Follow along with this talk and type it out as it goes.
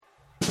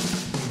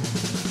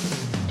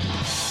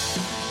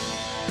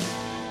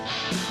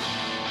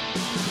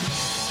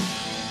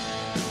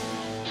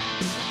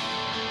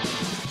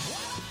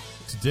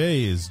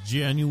Today is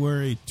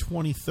January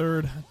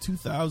 23rd,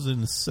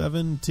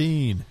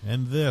 2017,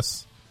 and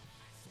this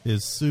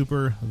is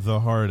Super the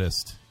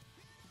Hardest.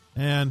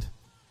 And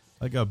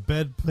like a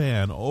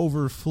bedpan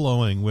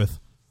overflowing with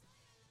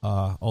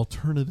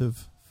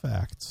alternative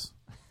facts.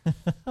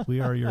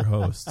 We are your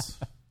hosts,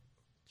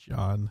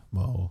 John,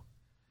 Mo,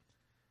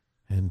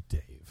 and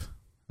Dave.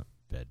 A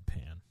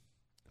bedpan.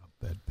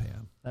 A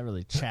bedpan. That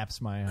really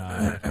chaps my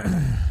heart.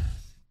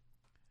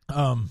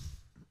 I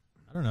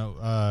don't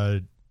know.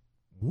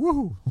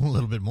 Woo! A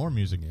little bit more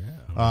music. Yeah,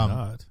 why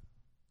not?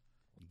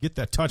 Get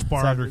that touch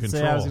bar under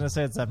control. I was going to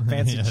say it's that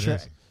fancy Yeah,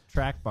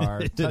 track bar,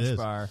 touch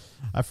bar.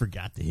 I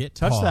forgot to hit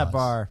Touch pause. that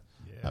bar.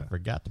 Yeah. I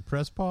forgot to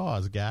press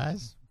pause,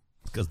 guys.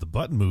 Because the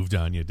button moved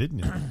on you, didn't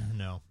you?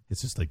 No.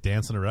 It's just like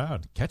dancing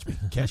around. Catch me,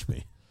 catch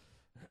me.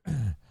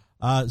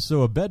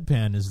 So a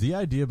bedpan is the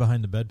idea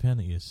behind the bedpan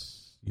that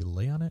you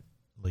lay on it,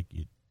 like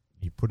you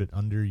put it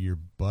under your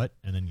butt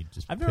and then you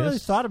just. I've never really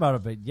thought about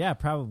it, but yeah,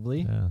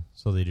 probably. Yeah.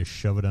 So they just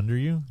shove it under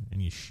you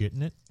and you shit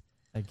in it.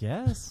 I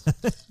guess.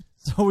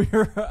 So we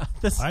were.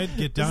 I'd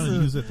get down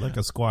and use it like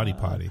a squatty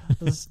potty.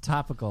 This is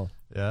topical.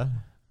 Yeah.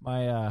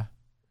 I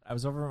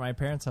was over at my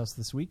parents' house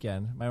this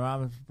weekend. My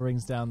mom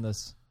brings down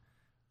this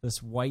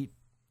white,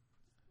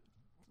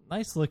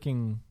 nice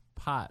looking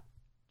pot.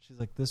 She's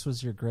like, "This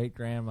was your great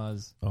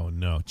grandma's." Oh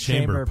no,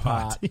 chamber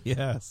pot.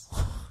 Yes.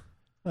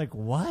 Like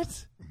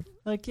what?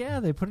 Like yeah,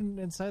 they put it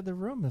inside the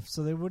room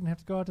so they wouldn't have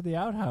to go out to the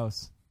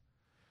outhouse.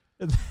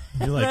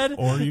 You're like,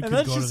 or you could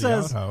go to the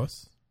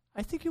outhouse.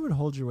 I think it would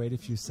hold your weight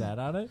if you sat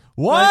on it.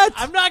 What? Like,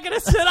 I'm not going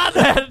to sit on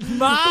that,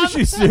 Mom. Is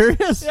she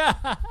serious?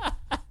 Yeah.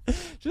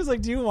 She was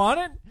like, "Do you want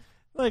it?"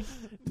 Like,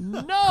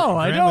 no,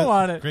 I don't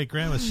want it. Great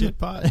grandma's shit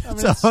pot. I mean,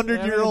 It's a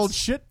 100-year-old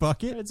shit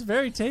bucket. It's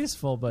very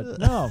tasteful, but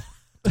no.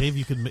 Dave,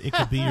 it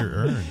could be your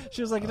urn.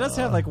 She was like, "It does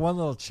have like one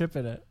little chip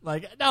in it."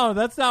 Like, no,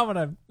 that's not what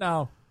I'm.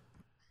 No.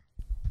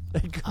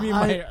 It could be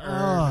my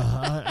urn.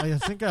 I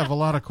think I have a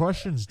lot of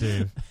questions,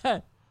 Dave.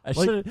 I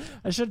should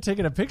have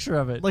taken a picture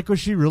of it. Like, was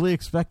she really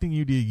expecting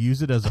you to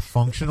use it as a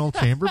functional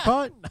chamber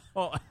pot?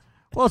 No.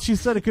 Well, she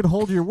said it could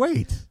hold your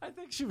weight. I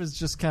think she was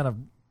just kind of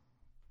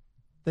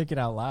thinking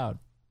out loud.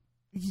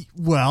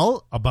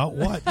 Well, About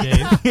what,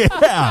 Dave?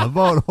 yeah,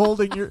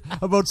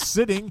 about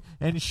sitting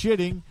and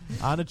shitting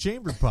on a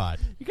chamber pot.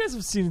 You guys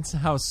have seen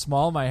how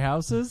small my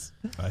house is?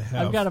 I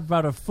have. I've got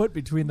about a foot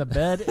between the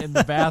bed and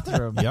the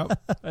bathroom.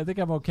 Yep. I think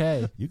I'm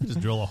okay. You could just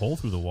drill a hole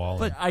through the wall.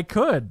 But I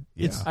could.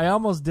 Yeah. I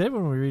almost did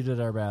when we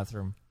redid our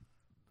bathroom.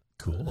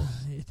 Cool.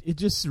 It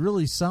just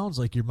really sounds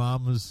like your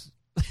mom was.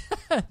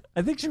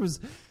 I think she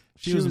was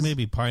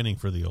maybe pining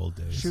for the old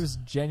days. She was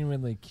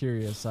genuinely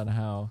curious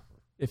on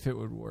if it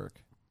would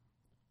work.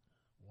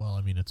 Well,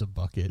 I mean, it's a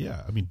bucket.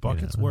 Yeah, I mean,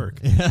 buckets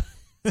work. Yeah.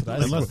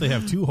 Unless they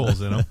have two holes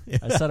in them.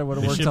 I said it would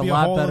have There worked should a be a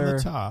lot hole in better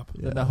the top.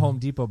 than the Home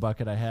Depot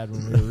bucket I had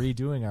when we were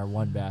redoing our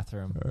one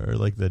bathroom. Or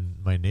like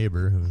my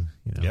neighbor who,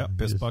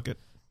 Piss bucket.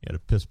 He had a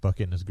piss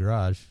bucket in his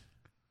garage.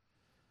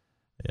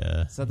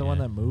 Yeah. Is that the one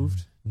that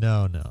moved?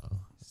 No.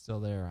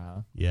 Still there,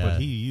 huh? Yeah. But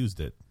he used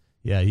it.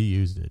 Yeah, he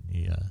used it.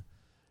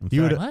 In He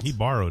fact, What? he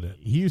borrowed it.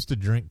 He used to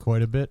drink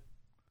quite a bit.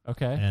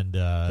 Okay. And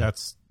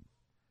That's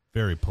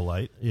very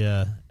polite.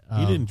 yeah.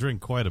 He didn't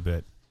drink quite a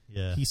bit.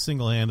 Yeah. He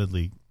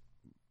single-handedly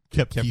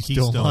kept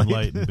Keystone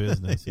Light in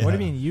business. Yeah. What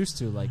do you mean used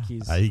to? Like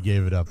he's... He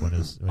gave it up when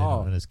his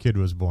Oh. when his kid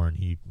was born.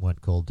 He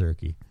went cold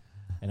turkey.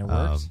 And it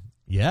works?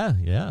 Yeah.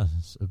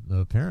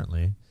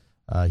 Apparently,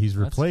 he's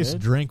replaced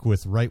good. drink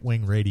with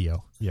right-wing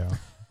radio, Yeah.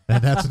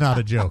 and that's not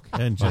a joke.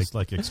 And just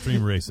like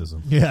extreme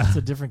racism. Yeah. It's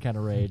a different kind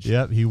of rage.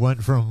 Yep. He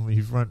went from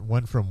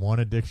one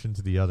addiction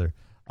to the other.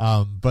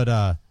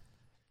 But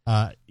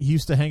he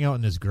used to hang out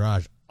in his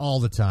garage all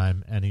the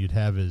time, and he'd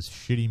have his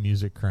shitty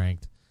music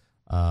cranked,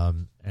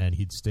 and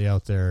he'd stay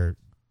out there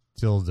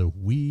till the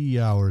wee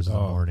hours of the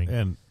morning.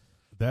 And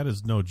that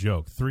is no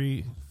joke.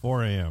 3,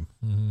 4 a.m.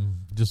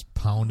 Just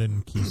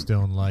pounding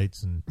Keystone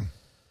Lights and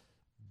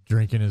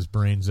drinking his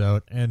brains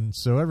out. And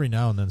so every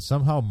now and then,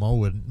 somehow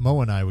Mo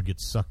and I would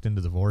get sucked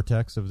into the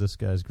vortex of this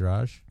guy's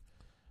garage.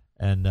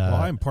 And Well,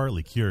 I'm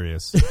partly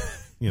curious.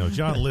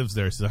 John lives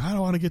there. So I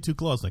don't want to get too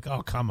close. Like,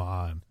 oh, come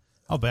on.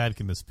 How bad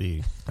can this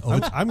be?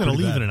 I'm going to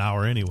leave in an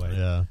hour anyway.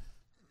 Yeah.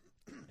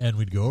 And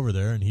we'd go over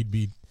there, and he'd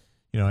be,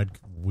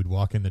 we'd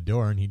walk in the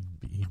door, and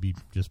he'd be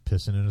just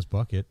pissing in his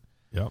bucket.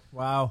 Yep.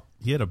 Wow.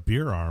 He had a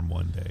beer arm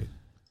one day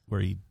where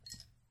he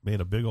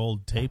made a big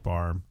old tape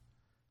arm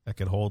that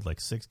could hold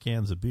like 6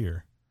 cans of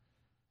beer.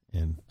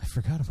 And I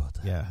forgot about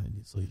that. yeah,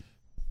 and so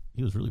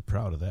he was really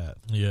proud of that.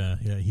 Yeah.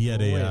 He had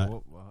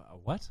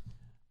What?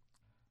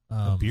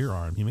 A beer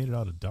arm. He made it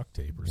out of duct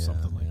tape or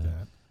something like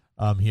that.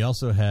 He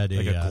also had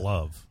Like a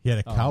glove. He had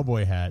a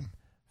cowboy hat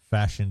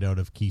fashioned out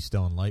of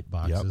Keystone Light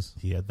boxes.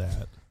 Yep, he had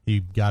that. He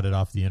got it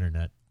off the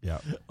internet. Yeah.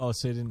 Oh,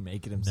 so he didn't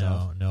make it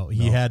himself? No.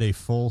 He had a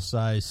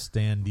full-size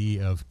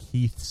standee of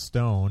Keith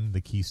Stone,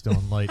 the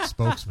Keystone Light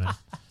spokesman.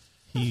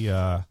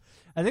 I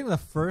think the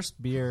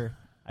first beer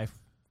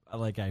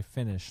I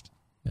finished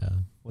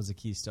was a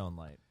Keystone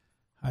Light.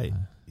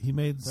 He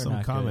made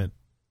some comment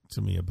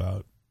to me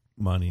about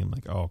money. I'm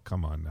like, oh,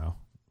 come on now.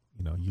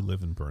 you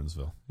live in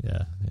Burnsville.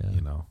 Yeah.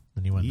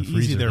 And you went in the Easy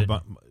freezer, there,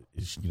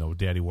 didn't you?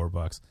 Daddy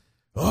Warbucks.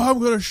 Oh, I'm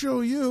going to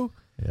show you.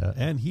 Yeah.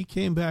 And he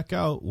came back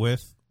out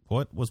with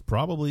what was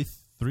probably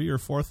 $3,000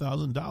 or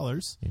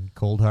 $4,000 in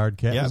cold hard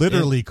cash. Yeah,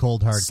 Literally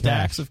cold hard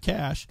stacks cash. of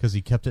cash Because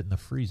he kept it in the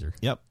freezer.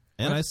 Yep.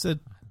 And I said,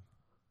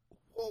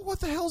 well, what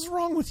the hell's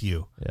wrong with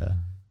you? Yeah.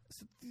 I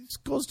said, this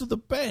goes to the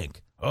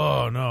bank.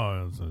 Oh,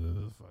 no, it's a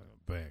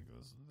bank. I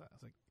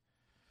like,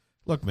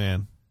 look,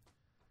 man,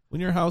 when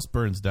your house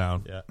burns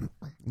down,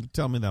 you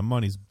tell me that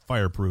money's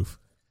fireproof,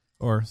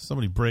 or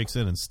somebody breaks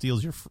in and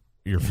steals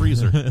your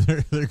freezer.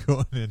 they're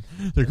going in.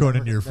 They're going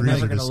into your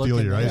freezer to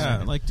steal your ice Yeah,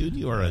 cream. like, dude,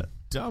 you are a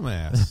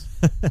dumbass.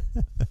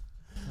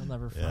 I'll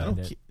never find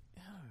it.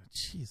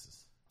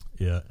 Jesus.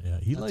 Yeah.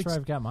 That's where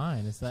I've got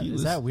mine. Is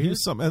that weird?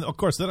 And of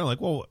course, then I'm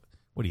like, well,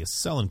 what are you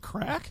selling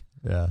crack?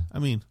 Yeah. I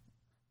mean,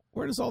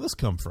 where does all this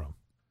come from?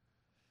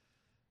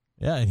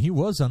 Yeah, and he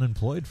was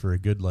unemployed for a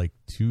good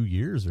 2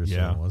 years or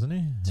so, wasn't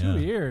he? 2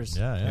 years.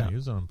 Yeah, he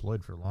was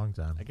unemployed for a long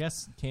time. I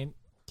guess can't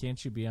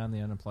you be on the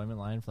unemployment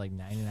line for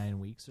 99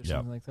 weeks or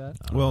something like that?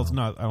 Well, it's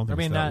not. I don't think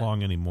it's that not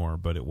long anymore,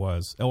 but it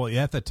was. Oh, well,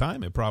 at that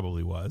time, it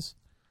probably was.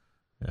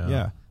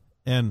 Yeah.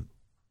 And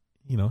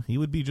he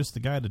would be just the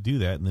guy to do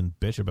that, and then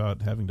bitch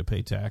about having to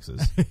pay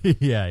taxes.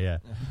 yeah.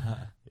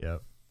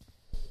 Yep.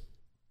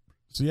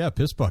 So yeah,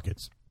 piss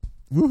buckets.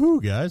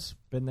 Woohoo, guys!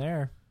 Been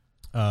there.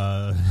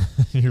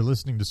 You're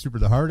listening to Super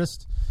the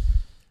Hardest.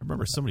 I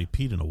remember somebody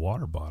peed in a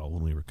water bottle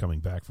when we were coming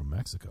back from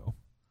Mexico.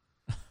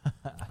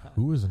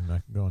 Who was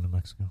going to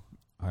Mexico?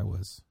 I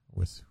was.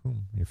 With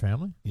whom? Your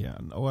family? Yeah.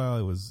 Well,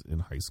 it was in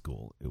high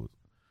school. It was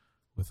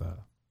with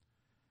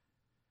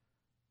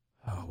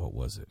what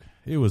was it?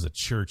 It was a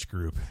church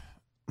group.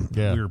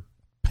 Yeah. We were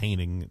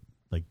painting,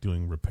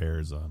 doing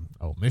repairs on.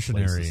 Oh,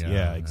 missionary. Places.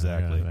 Yeah,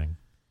 exactly. Thing.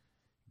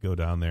 Go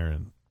down there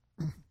and,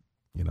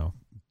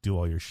 do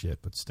all your shit,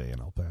 but stay in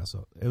El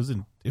Paso. It was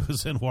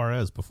in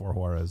Juarez before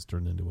Juarez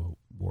turned into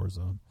a war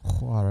zone.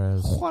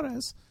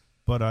 Juarez.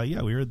 But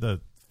we were at the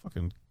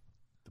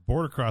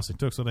border crossing.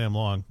 Took so damn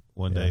long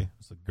one day.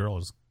 It's a girl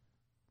was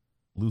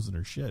losing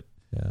her shit.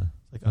 Yeah.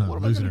 Like, what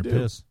am I losing going her to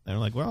do? piss. And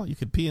we're like, well, you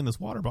could pee in this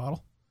water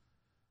bottle.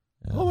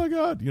 Yeah. Oh my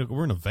God.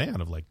 we're in a van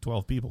of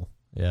 12 people.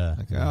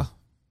 Yeah.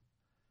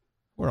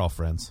 We're all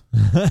friends.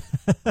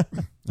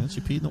 Then she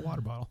peed in the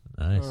water bottle.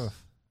 Nice. Ugh.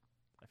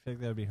 I feel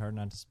like that would be hard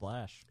not to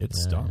splash. It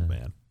stunk,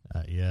 man.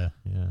 Yeah.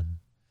 I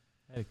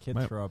had a kid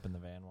throw up in the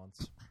van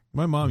once.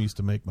 My mom used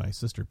to make my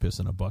sister piss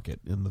in a bucket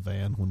in the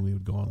van when we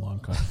would go on long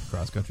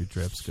cross-country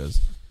trips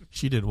because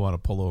she didn't want to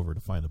pull over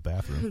to find the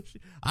bathroom.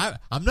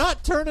 I'm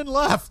not turning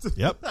left.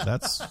 Yep,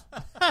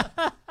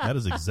 that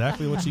is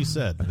exactly what she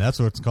said. And that's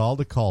what's called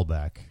a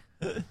callback,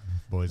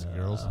 boys and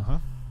girls.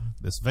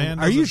 This van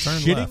Are you turn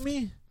shitting left.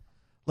 me?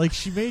 Like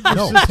she made your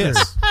sister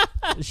piss.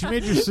 She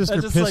made your sister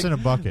That just, piss in a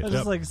bucket.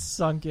 That just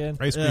sunk in.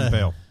 Ice cream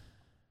pail.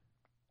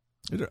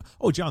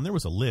 Oh, John, there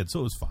was a lid,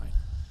 so it was fine.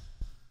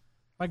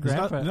 My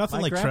grandpa, nothing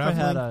my like grandpa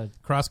traveling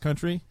cross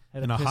country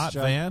had in a piss hot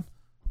jug. van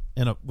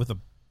and with a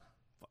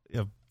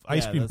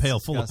ice cream that's pail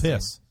full of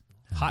disgusting.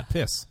 piss. Hot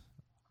piss.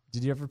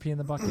 Did you ever pee in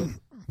the bucket?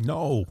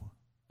 No.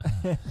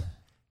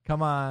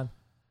 Come on.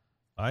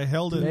 I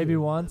held it. Maybe This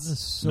once. is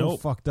so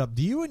fucked up.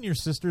 Do you and your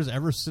sisters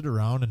ever sit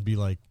around and be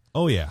like,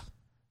 Oh yeah.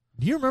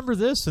 do you remember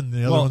this? And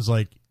the other one's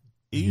like,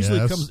 It usually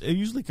yes. It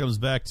usually comes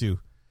back to,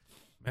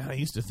 man, I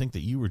used to think that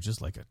you were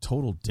just like a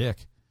total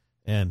dick,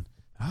 and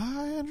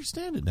I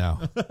understand it now.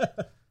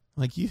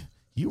 Like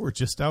you were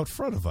just out in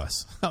front of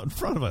us,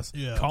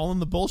 Yeah. calling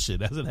the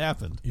bullshit as it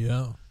happened.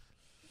 Yeah.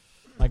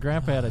 My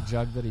grandpa had a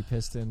jug that he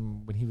pissed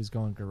in when he was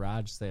going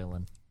garage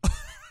sailing.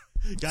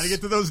 Got to get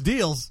to those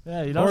deals.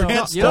 Yeah, you Or don't know.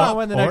 can't You don't know stop.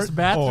 when the Or- next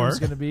bathroom's or-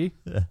 going to be.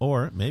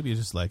 Or maybe it's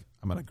just like,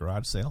 I'm at a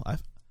garage sale. I'm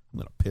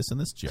going to piss in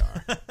this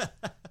jar.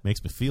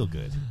 Makes me feel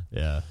good.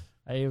 Yeah.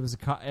 It was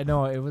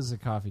a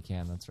coffee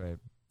can. That's right.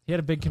 He had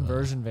a big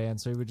conversion van,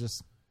 so he would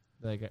just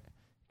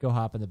go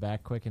hop in the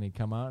back quick, and he'd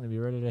come out and be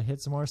ready to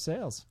hit some more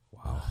sales.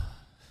 Wow.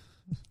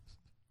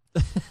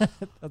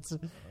 That's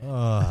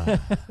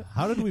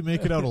How did we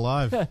make it out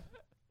alive?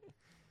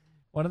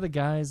 one of the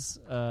guys.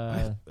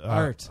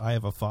 Art. I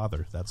have a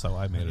father. That's how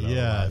I made it out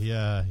Yeah, alive.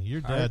 yeah. Your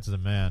dad's the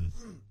man.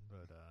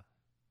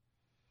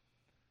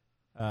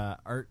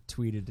 Art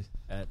tweeted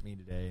at me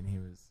today, and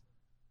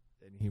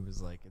he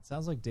was like, "It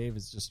sounds like Dave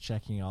is just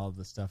checking all of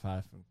the stuff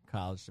out from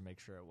college to make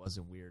sure it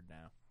wasn't weird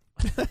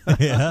now."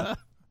 Yeah.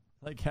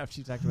 Like after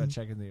you talked about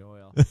checking the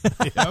oil,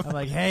 I'm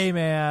like, "Hey,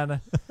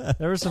 man,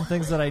 there were some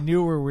things that I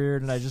knew were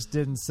weird, and I just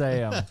didn't say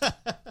them.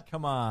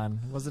 Come on,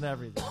 it wasn't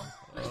everything."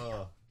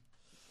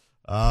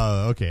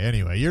 Okay,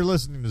 anyway, you're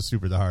listening to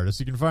Super the Hardest.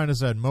 You can find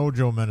us at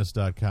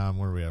mojomenace.com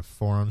where we have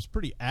forums.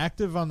 Pretty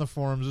active on the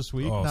forums this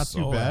week. Oh, Not so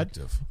too bad.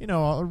 active. You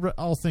know,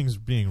 all things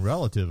being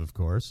relative, of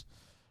course.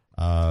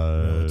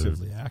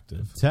 Relatively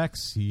active.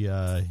 Tex, he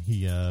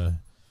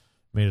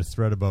made a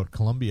thread about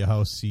Columbia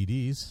House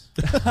CDs.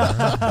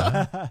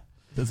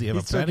 Does he have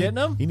He's a still penny? getting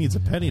 'em? He needs a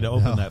penny to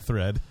open that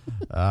thread.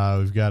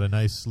 We've got a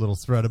nice little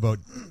thread about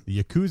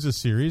the Yakuza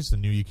series. The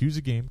new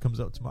Yakuza game comes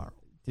out tomorrow.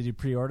 Did you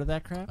pre-order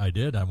that crap? I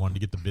did. I wanted to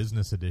get the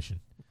business edition.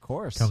 Of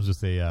course. Comes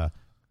with a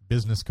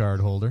business card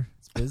holder.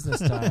 It's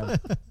business time.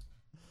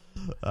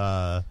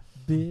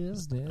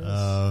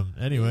 Business.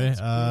 Anyway,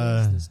 It's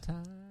business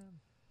time.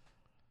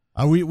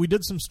 we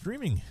did some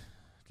streaming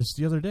just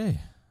the other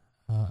day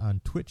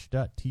on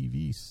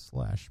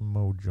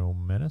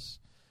twitch.tv/Mojo Menace.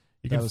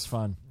 That was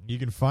fun. You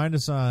can find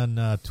us on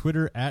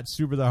Twitter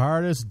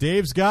 @SuperTheHardest.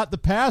 Dave's got the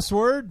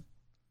password.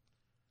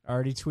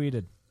 Already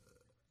tweeted.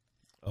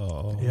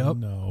 Oh, Yep.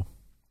 no.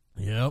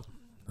 Yep.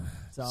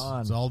 It's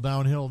on. It's all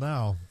downhill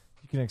now.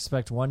 You can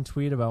expect one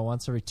tweet about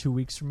once every 2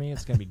 weeks from me.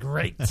 It's going to be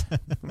great.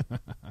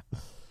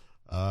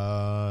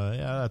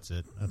 Yeah, that's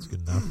it. That's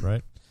good enough,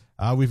 right?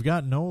 We've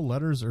got no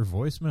letters or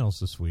voicemails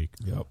this week.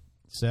 Yep.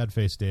 Sad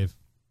face, Dave.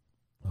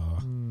 So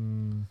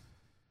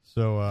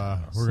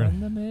we're Send gonna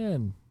them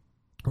in.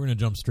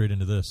 jump straight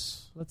into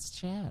this Let's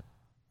chat.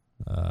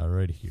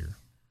 right here.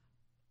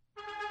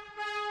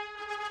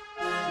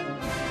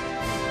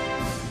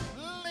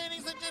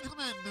 Ladies and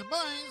gentlemen,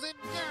 boys and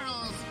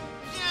girls,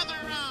 gather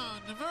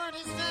round, for it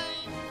is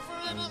time for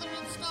another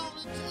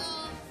installment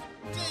of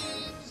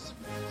Dave's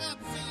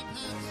Fancy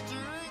Pants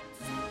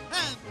Drinks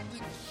and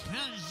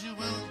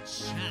Casual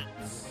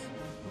Chats.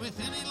 With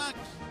any luck,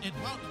 it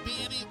won't be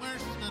any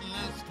worse than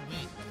last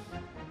week.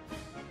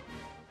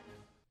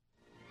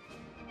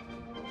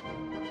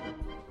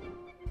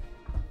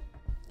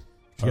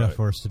 What you got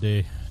for us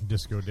today,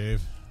 Disco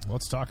Dave?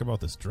 Let's talk about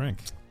this drink.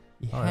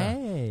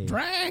 Hey.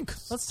 Drink!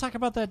 Let's talk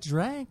about that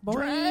drink, boys.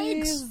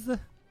 Drinks.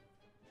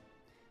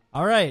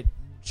 All right.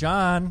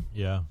 John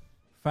Yeah.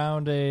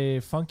 found a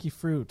funky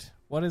fruit.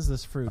 What is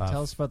this fruit?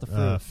 Tell us about the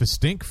fruit.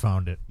 Fistink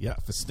found it. Yeah,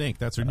 Fistink.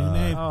 That's her new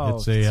name. Oh,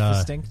 it's it's a, for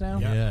stink now?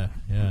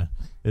 Yeah.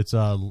 It's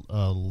a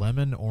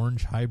lemon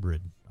orange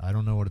hybrid. I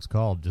don't know what it's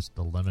called. Just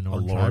the lemon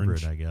orange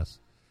hybrid, I guess.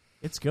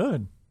 It's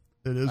good.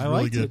 It is I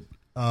really liked good.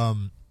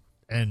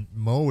 And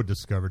Mo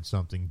discovered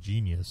something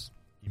genius.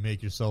 You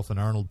make yourself an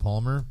Arnold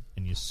Palmer,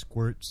 and you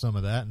squirt some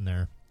of that in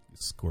there.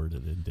 Squirt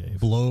it in,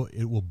 Dave.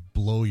 It will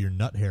blow your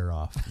nut hair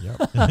off.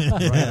 Yep.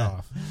 Right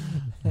off.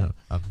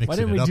 I'm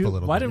mixing it up a little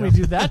bit. Why didn't we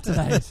do that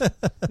tonight?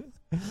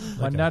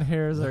 My nut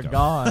hairs are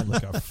gone.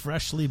 Like a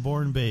freshly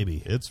born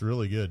baby. It's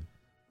really good.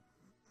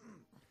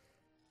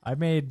 I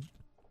made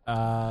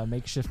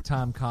makeshift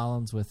Tom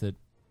Collins with it.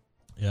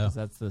 Yeah.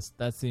 'Cause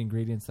that's the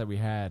ingredients that we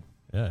had,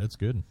 Yeah, it's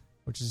good.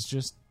 which is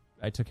just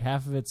I took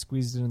half of it,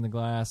 squeezed it in the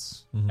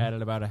glass,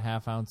 added about a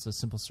half ounce of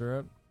simple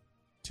syrup,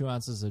 2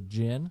 ounces of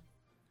gin,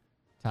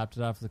 topped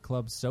it off with a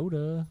club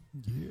soda.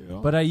 Yeah.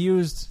 But I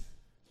used,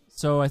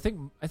 so I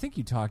think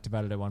you talked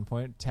about it at one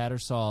point.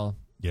 Tattersall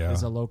Yeah.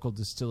 is a local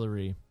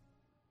distillery,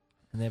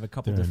 and they have a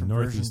couple They're in different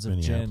versions Northeast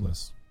of gin.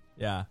 Minneapolis.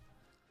 Yeah,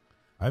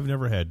 I've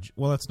never had.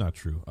 Well, that's not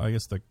true. I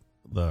guess the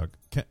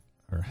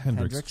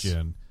Hendrix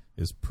gin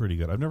is pretty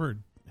good. I've never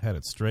had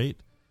it straight,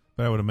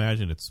 but I would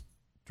imagine it's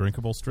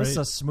drinkable straight. it's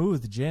a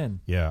smooth gin.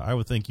 Yeah, I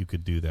would think you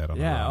could do that on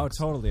the Yeah, rocks.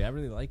 totally. I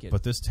really like it.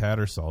 But this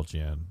Tattersall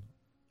gin,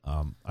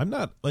 I'm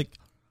not like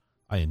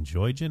I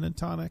enjoy gin and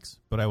tonics,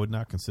 but I would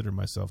not consider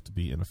myself to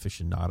be an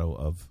aficionado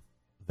of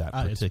that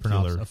It's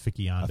particular pronounced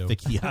aficionado.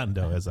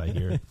 aficionado, as I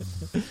hear.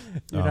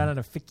 You're not an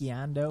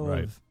aficionado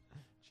right. of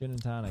gin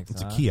and tonics.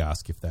 It's huh? a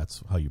kiosk, if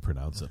that's how you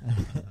pronounce it.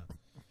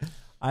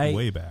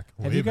 Way back.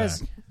 Have you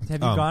guys have you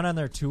gone on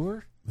their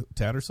tour?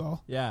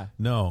 Tattersall? Yeah,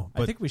 No,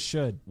 but I think we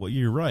should. well,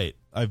 you're right.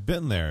 I've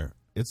been there.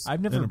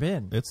 I've never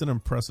been. It's an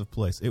impressive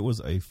place. It was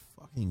a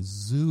fucking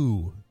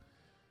zoo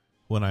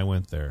when I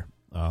went there.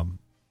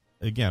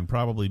 Again,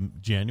 probably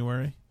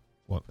January.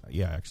 Well,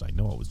 yeah, actually, I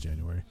know it was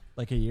January.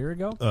 Like a year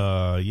ago?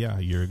 Yeah,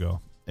 a year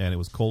ago, and it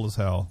was cold as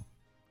hell.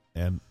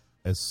 And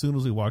as soon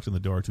as we walked in the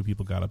door, two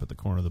people got up at the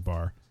corner of the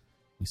bar.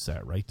 We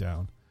sat right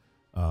down.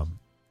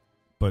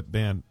 But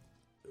man,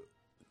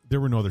 there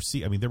were no other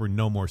seats. I mean, there were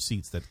no more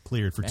seats that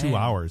cleared for 2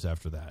 hours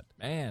after that.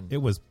 Man. It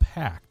was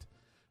packed.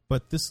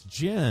 But this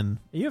gin,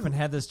 You haven't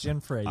had this gin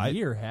for a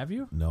year, have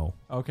you? no.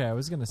 Okay, I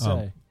was going to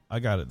say. I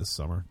got it this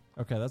summer.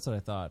 Okay, that's what I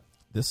thought.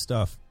 This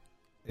stuff,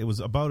 it was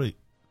about a.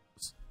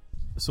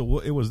 So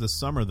it was this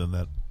summer then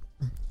that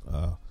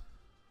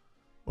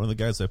one of the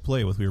guys I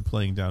play with, we were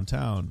playing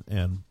downtown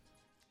and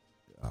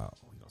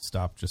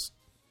stopped just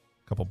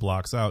a couple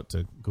blocks out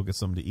to go get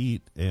something to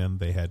eat, and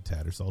they had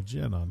Tattersall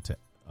gin on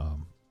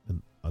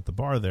at the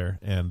bar there,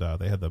 and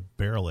they had the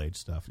barrel aged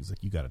stuff. He's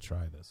like, "You got to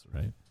try this,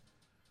 right?"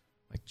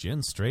 Like,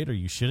 gin straight? Are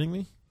you shitting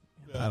me?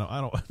 Yeah.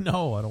 I don't.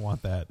 No, I don't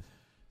want that.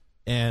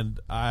 And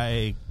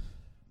I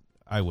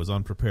was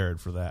unprepared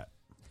for that.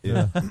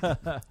 It's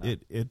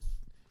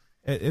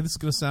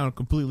going to sound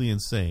completely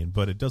insane,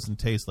 but it doesn't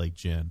taste like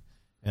gin,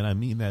 and I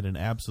mean that in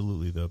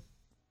absolutely the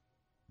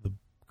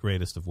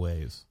greatest of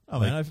ways. Oh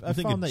like, man, I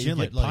think found of that gin you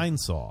like get like Pine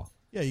Saw.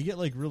 Yeah, you get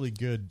like really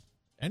good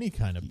any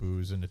kind of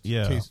booze, and it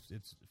Yeah. tastes.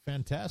 It's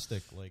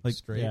fantastic. Like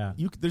straight. Yeah.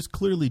 There's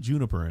clearly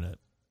juniper in it.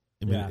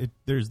 I mean, Yeah.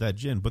 there's that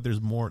gin, but there's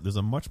more. There's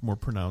a much more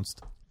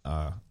pronounced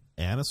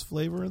anise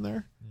flavor in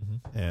there,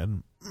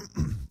 and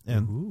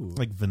Ooh.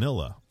 like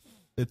vanilla.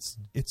 It's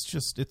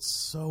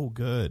so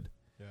good.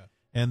 Yeah.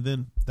 And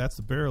then that's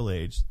the barrel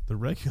aged. The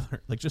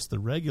regular, like just the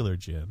regular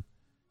gin,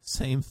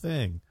 same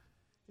thing.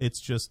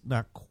 It's just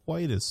not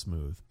quite as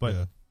smooth,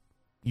 but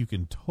you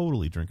can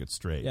totally drink it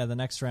straight. Yeah, the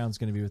next round's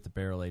going to be with the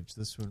barrel aged.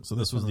 This one. So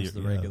this was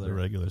the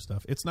regular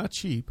stuff. It's not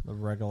cheap. The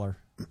regular.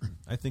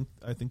 I think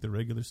the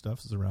regular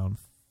stuff is around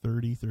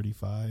 30,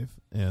 35,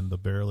 and the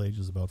barrel age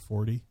is about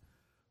 40.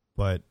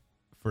 But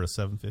for a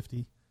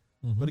 750.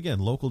 But again,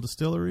 local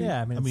distillery.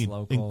 Yeah, I mean it's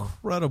local.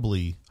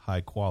 Incredibly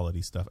high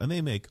quality stuff, and they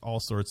make all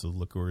sorts of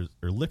liquors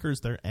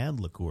there and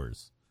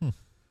liqueurs.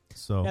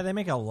 So yeah, they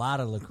make a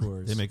lot of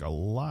liqueurs. They make a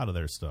lot of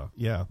their stuff.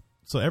 Yeah,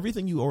 so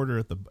everything you order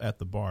at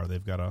the bar,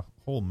 they've got a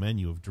whole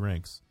menu of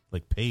drinks,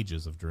 like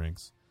pages of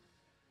drinks,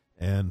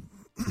 and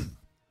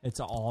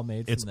it's all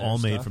made.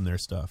 From their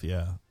stuff.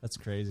 Yeah, that's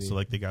crazy. So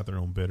like they got their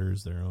own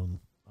bitters, their own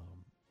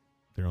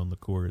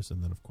liqueurs,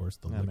 and then of course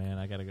the man,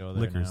 I gotta go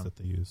there liquors now. that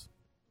they use.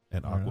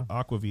 And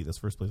Aquavit, that's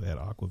the first place I had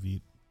Aquavit,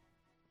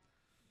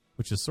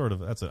 which is sort of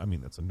that's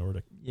a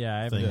Nordic. Yeah,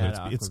 I haven't had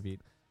Aquavit.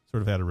 It's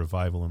sort of had a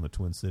revival in the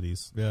Twin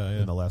Cities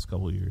in the last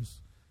couple of years.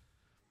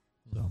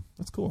 So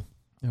that's cool.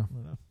 Yeah.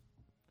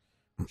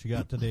 What you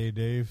got today,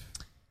 Dave?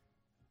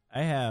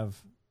 I have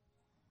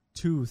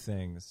 2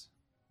 things.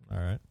 All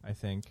right. I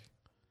think.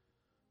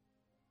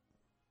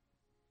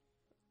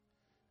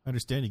 I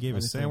understand you gave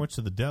a sandwich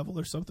to the devil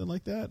or something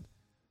like that?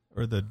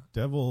 Or the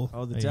devil...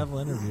 Oh, the devil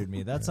interviewed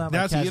me. That's not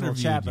my casual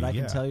chat, but I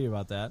can tell you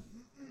about that.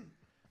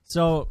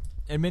 So,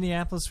 in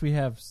Minneapolis, we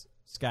have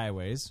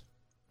skyways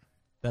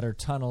that are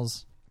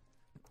tunnels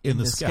in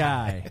the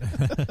sky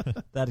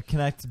that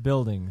connect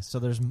buildings. So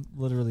there's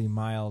literally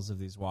miles of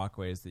these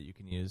walkways that you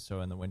can use.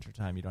 So in the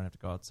wintertime, you don't have to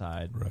go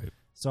outside. Right.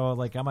 So,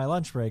 like, on my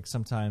lunch break,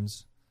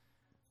 sometimes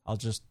I'll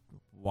just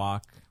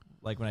walk.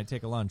 Like, when I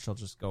take a lunch, I'll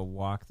just go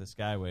walk the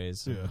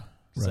skyways. Yeah.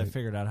 Because I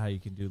figured out how you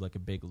can do, like, a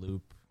big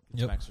loop.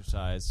 Some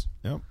exercise.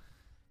 Yep.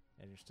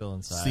 And you're still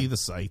inside. See the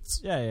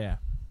sights. Yeah.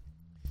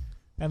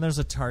 And there's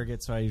a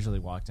Target, so I usually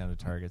walk down to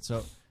Target.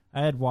 So I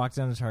had walked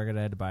down to Target.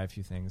 I had to buy a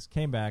few things.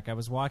 Came back. I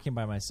was walking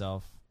by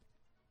myself.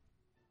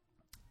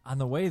 On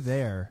the way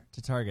there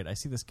to Target, I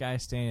see this guy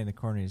standing in the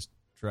corner. He's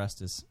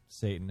dressed as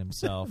Satan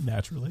himself.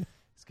 Naturally.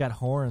 He's got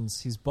horns.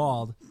 He's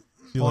bald.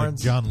 Horns.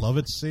 Like John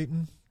Lovett's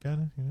Satan,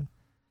 kind of? Yeah.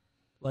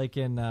 Like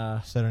in...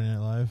 Saturday Night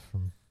Live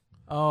from...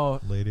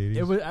 late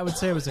 80s. I would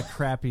say it was a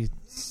crappy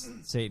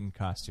Satan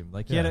costume.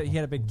 Like he had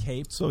a big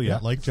cape. So yeah,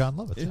 like John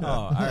Lovett. Yeah.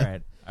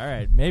 All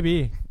right,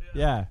 maybe.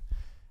 Yeah.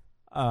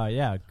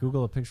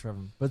 Google a picture of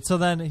him. But so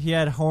then he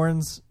had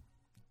horns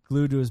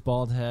glued to his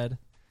bald head,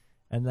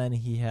 and then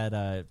he had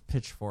a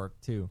pitchfork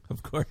too.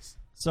 Of course.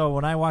 So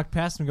when I walked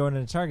past him going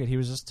into Target, he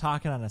was just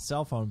talking on a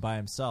cell phone by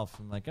himself.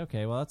 I'm like,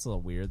 okay, well that's a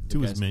little weird.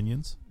 To his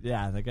minions.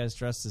 Yeah, the guy's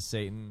dressed as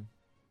Satan,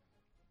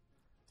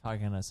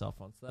 talking on a cell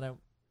phone. So then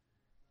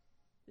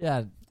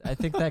I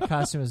think that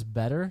costume is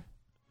better.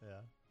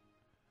 Yeah.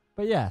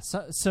 But yeah,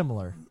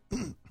 similar. All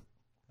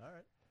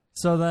right.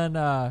 So then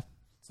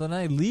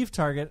I leave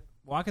Target,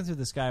 walking through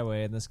the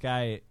Skyway, and this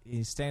guy,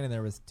 he's standing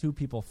there with 2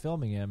 people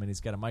filming him, and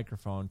he's got a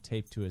microphone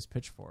taped to his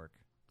pitchfork.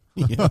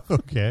 Yeah.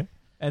 Okay.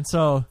 And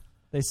so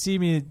they see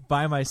me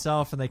by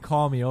myself, and they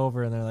call me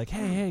over, and they're like,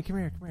 hey, come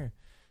here.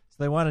 So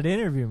they wanted to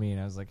interview me,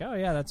 and I was like, oh,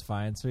 yeah, that's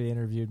fine. So he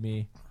interviewed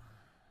me.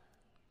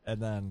 And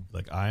then...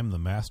 Like, I'm the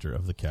master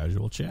of the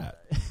casual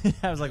chat.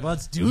 I was like,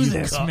 let's do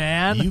this,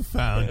 man. You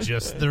found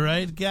just the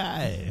right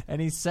guy.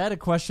 And he said a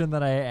question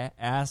that I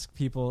ask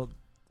people.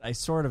 I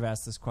sort of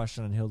asked this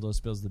question on Hildo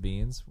Spills the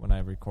Beans when I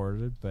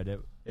recorded, but it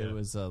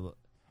was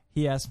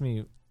he asked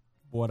me,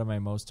 what am I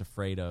most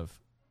afraid of?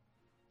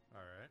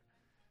 All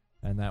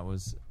right. And that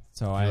was...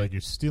 So like,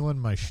 you're stealing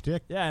my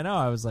shtick? Yeah, I know.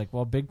 I was like,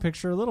 well, big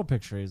picture or little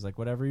picture? He's like,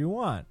 whatever you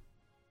want.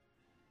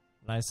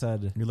 And I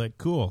said... You're like,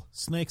 cool,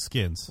 snake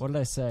skins. What did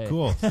I say?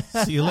 Cool.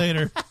 See you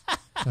later.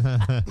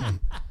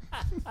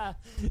 That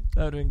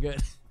would have been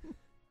good.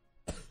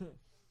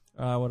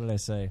 What did I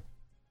say?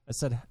 I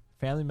said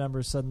family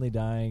members suddenly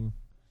dying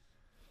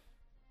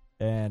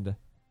and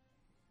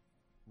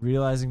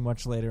realizing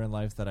much later in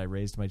life that I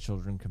raised my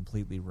children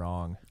completely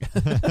wrong.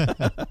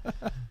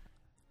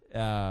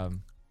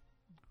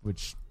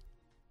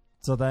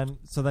 So then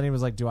he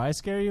was like, do I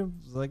scare you?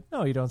 I was like,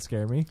 no, you don't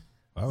scare me.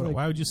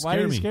 Why would you scare me? Why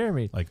do you me? scare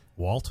me? Like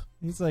Walt?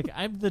 He's like,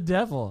 I'm the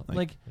devil.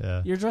 Like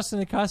yeah. You're dressed in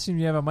a costume.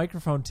 You have a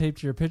microphone taped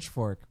to your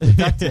pitchfork with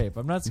duct tape.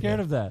 I'm not scared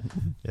of that.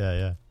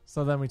 Yeah.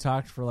 So then we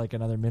talked for like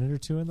another minute or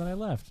 2, and then I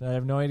left. I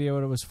have no idea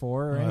what it was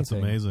for or anything. That's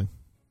amazing.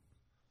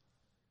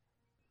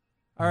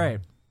 All right.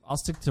 I'll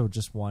stick to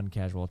just one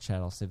casual chat.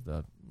 I'll save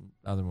the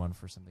other one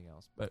for something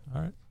else. But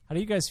all right. How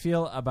do you guys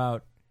feel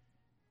about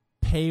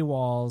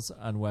paywalls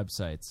on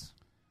websites?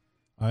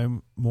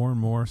 I'm more and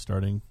more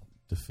starting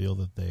to feel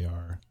that they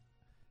are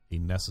a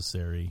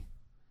necessary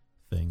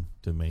thing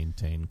to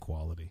maintain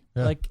quality.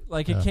 Yeah.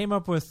 Like it came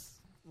up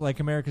with like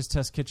America's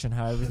Test Kitchen,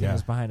 how everything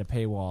is behind a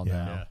paywall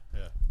now.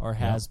 Yeah. Or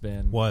has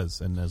been.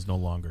 Was and is no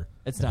longer.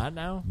 It's not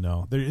now?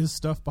 No. There is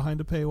stuff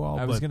behind a paywall,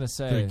 I was going to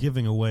say. They're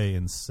giving away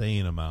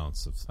insane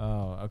amounts of stuff.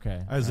 Oh,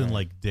 okay. As in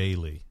like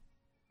daily.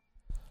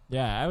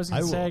 Yeah, I was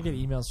going to say I get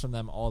emails from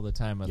them all the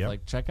time with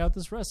like, check out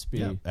this recipe.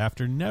 Yep.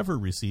 After never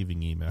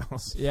receiving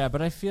emails. Yeah,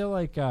 but I feel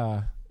like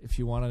if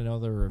you want to know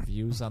the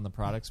reviews on the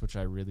products, which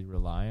I really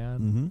rely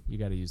on, you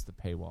got to use the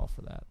paywall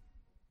for that.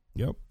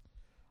 Yep.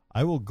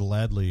 I will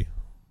gladly,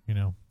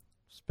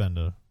 spend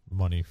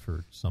money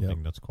for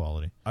something that's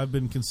quality. I've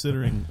been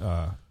considering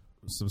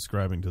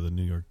subscribing to the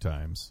New York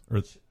Times,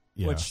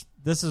 which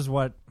this is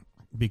what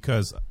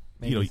because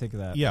made me think of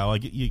that. Yeah,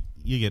 like you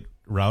get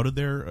routed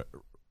there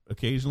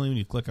occasionally when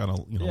you click on a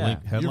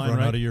link headline. You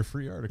run out of your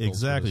free articles.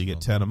 Exactly, you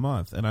get 10 a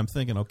month, and I'm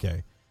thinking,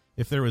 okay,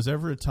 if there was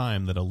ever a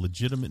time that a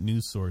legitimate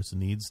news source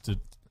needs to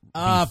be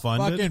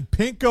funded, fucking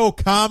pinko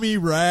commie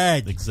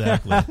rag.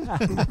 Exactly,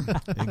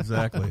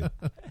 exactly.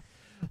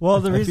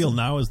 Well, I feel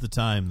now is the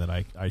time that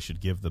I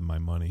should give them my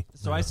money.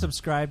 So I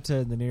subscribe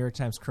to the New York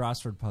Times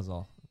crossword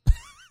puzzle.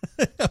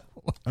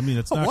 I mean,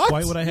 it's not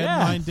quite what I had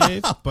in mind,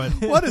 Dave, but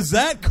what does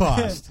that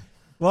cost?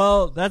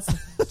 Well, that's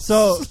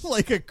so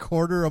like a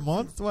quarter a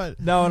month. What?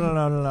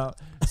 No.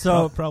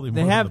 So probably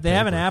they more have than the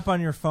an paper. app on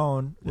your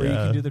phone where you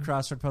can do the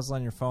crossword puzzle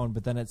on your phone,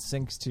 but then it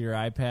syncs to your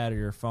iPad or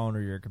your phone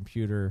or your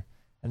computer,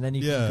 and then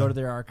you can go to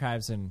their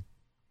archives. And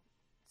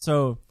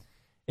so,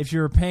 if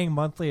you're paying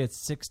monthly,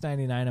 it's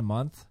 $6.99 a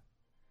month.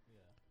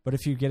 But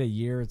if you get a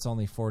year, it's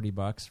only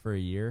 $40 for a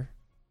year.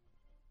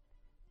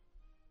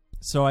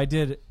 So I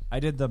did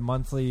the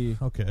monthly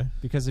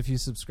because if you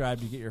subscribe,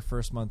 you get your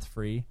first month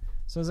free.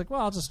 So I was like,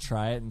 well, I'll just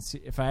try it and see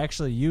if I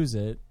actually use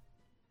it.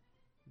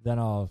 Then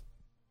I'll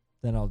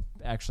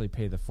actually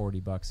pay the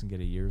 $40 and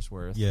get a year's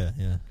worth. Yeah.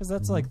 Because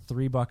that's like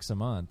 $3 a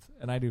month,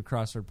 and I do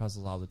crossword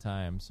puzzles all the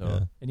time.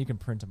 So and you can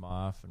print them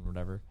off and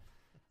whatever.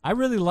 I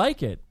really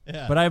like it.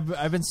 Yeah. But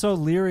I've been so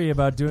leery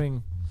about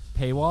doing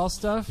paywall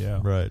stuff.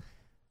 Yeah. Right.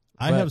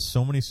 I have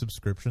so many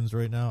subscriptions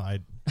right now. I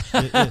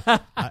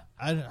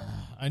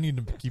need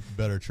to keep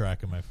better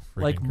track of my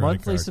freaking like credit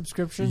monthly card.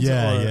 subscriptions.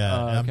 Yeah.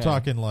 Okay. I'm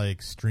talking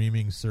like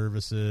streaming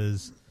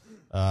services,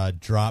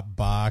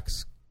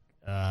 Dropbox,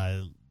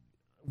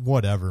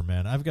 whatever.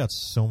 Man, I've got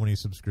so many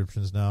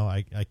subscriptions now.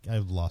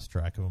 I've lost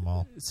track of them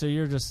all. So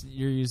you're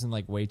using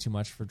like way too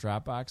much for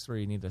Dropbox, where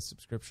you need a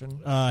subscription.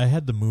 I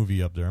had the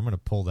movie up there. I'm going to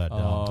pull that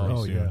down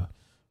pretty soon. Yeah.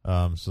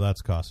 So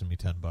that's costing me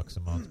 $10 a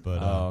month.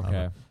 But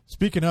okay.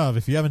 Speaking of,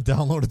 if you haven't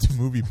downloaded the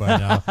movie by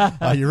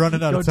now, you're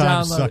running out of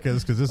time,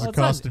 suckers, because this is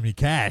costing me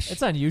cash.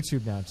 It's on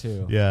YouTube now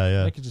too.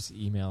 Yeah. They could just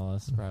email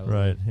us, probably.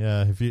 Right.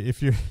 Yeah.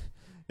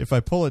 If I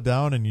pull it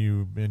down and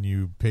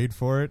you paid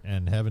for it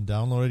and haven't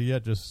downloaded it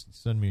yet, just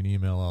send me an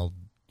email. I'll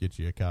get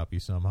you a copy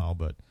somehow.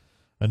 But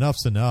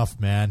enough's enough,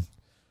 man.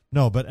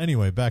 No, but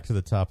anyway, back to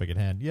the topic at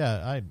hand.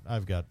 Yeah,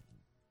 I've got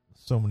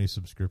so many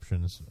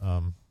subscriptions.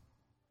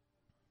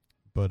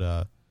 But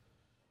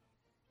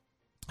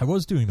I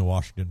was doing the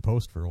Washington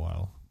Post for a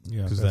while.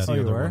 Yeah, because that's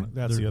the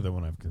other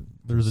one I've.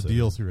 There's a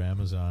deal through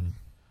Amazon,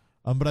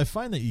 but I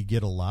find that you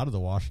get a lot of the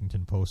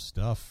Washington Post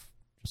stuff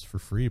just for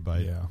free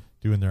by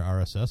doing their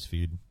RSS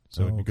feed.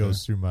 So it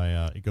goes through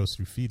my it goes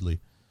through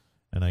Feedly,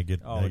 and I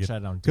get I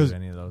don't do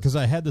any of those because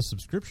I had the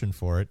subscription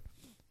for it,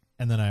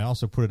 and then I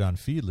also put it on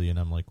Feedly, and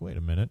I'm like, wait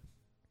a minute.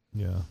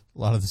 Yeah, a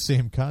lot of the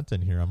same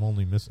content here. I'm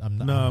hardly missing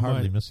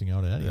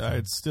out on anything.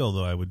 It's still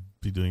though. I would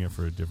be doing it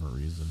for a different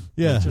reason.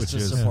 Yeah, just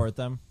to support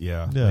them.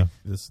 Yeah. Like,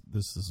 this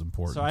is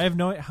important. So I have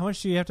how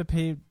much do you have to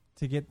pay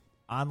to get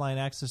online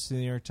access to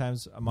the New York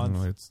Times a month?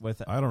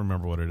 I don't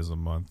remember what it is a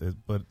month,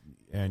 but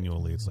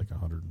annually it's like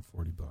 $140.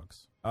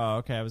 Oh,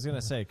 okay. I was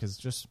gonna say because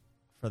just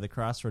for the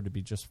crossword to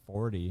be just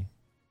 $40.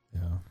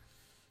 Yeah.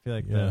 I feel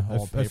like the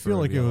whole paper I feel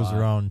like would be it was a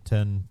lot. around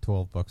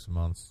 $10-12 a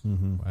month.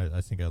 Mm-hmm. I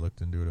think I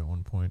looked into it at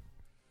one point.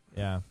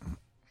 Yeah.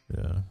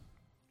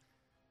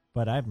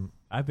 But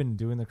I've been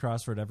doing the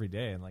crossword every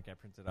day, and like I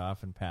print it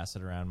off and pass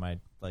it around my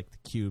the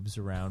cubes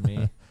around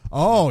me.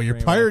 Oh,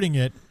 you're pirating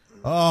it.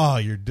 Oh,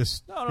 you're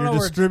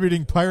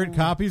distributing pirate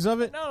copies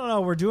of it?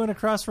 No. We're doing a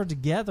crossword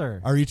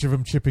together. Are each of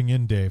them chipping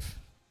in, Dave?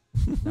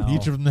 No.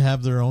 Each of them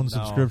have their own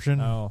subscription?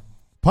 No.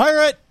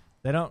 Pirate!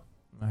 They don't.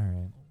 All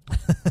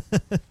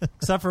right.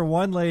 Except for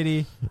one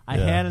lady. I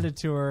handed it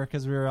to her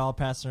because we were all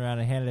passing around.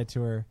 I handed it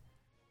to her.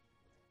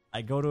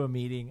 I go to a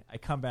meeting. I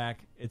come back.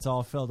 It's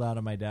all filled out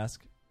on my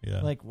desk.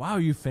 Yeah. Like, wow,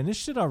 you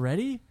finished it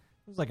already? It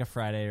was like a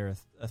Friday or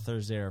a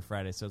Thursday or a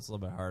Friday, so it's a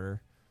little bit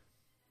harder.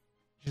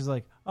 She's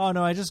like, oh,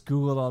 no, I just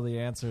Googled all the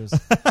answers.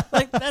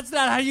 Like, that's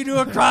not how you do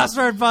a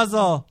crossword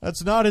puzzle.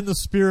 That's not in the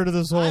spirit of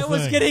this whole thing. I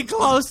was getting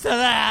close to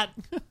that.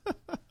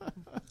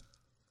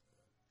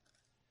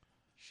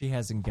 She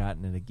hasn't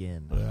gotten it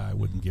again. I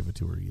wouldn't give it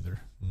to her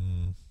either.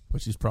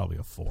 But she's probably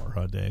a 4,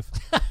 huh, Dave?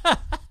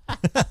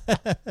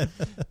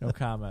 No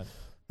comment.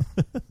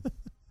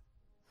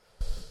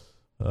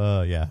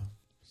 Yeah.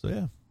 So,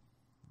 yeah.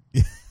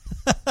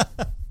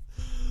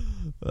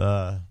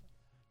 That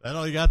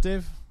all you got,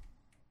 Dave?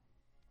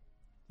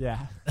 Yeah.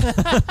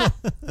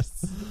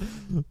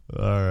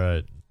 All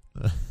right.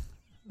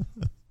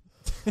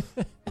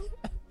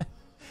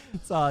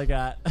 That's all I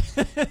got. This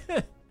has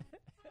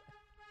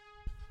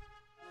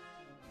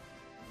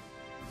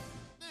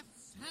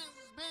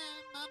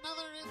been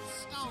another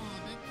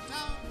installment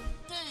of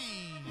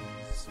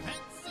Dave's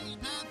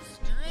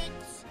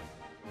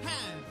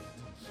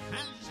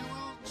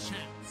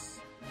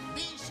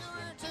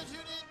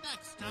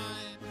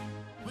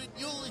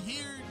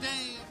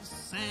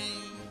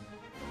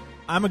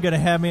I'm going to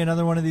have me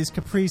another one of these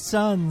Capri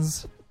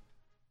Suns.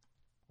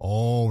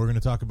 Oh, we're going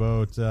to talk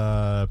about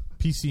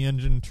PC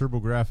Engine,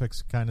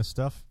 TurboGrafx kind of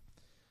stuff.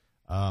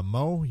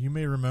 Mo, you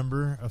may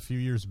remember a few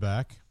years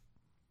back.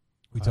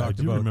 I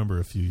do remember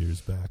a few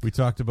years back. We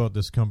talked about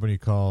this company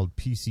called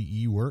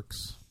PCE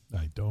Works.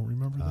 I don't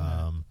remember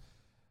that.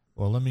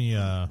 Well, let me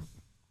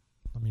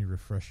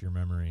refresh your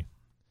memory.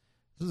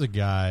 This is a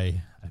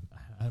guy.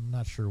 I'm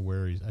not sure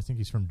where he's. I think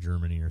he's from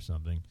Germany or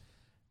something,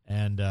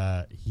 and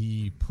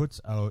he puts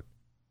out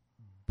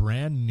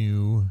brand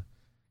new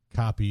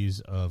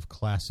copies of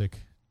classic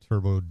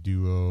Turbo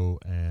Duo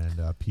and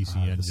PC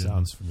Engine.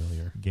 Sounds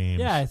familiar. Games.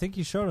 Yeah, I think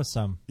you showed us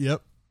some.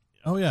 Yep.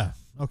 Oh yeah.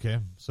 Okay.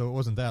 So it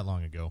wasn't that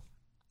long ago.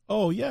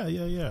 Oh yeah.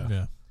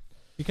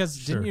 Because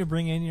Sure. didn't you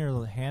bring in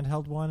your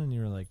handheld one and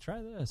you were like,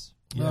 try this?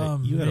 Yeah,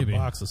 you had maybe. a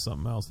box of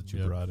something else that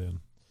you brought in.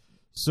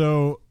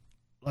 So,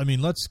 I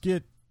mean, let's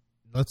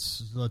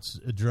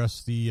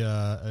address the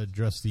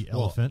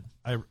elephant.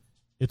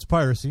 It's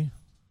piracy.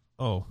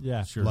 Oh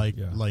Yeah. sure.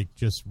 Like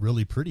just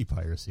really pretty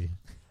piracy,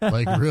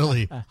 like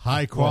really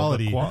high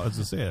quality. As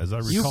I say, as I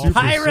You recall, super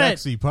pirate!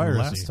 sexy the piracy.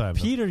 last time,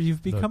 Peter,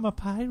 you've become a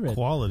pirate. the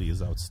quality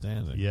is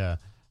outstanding. Yeah,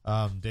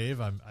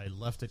 Dave, I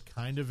left it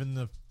kind of in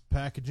the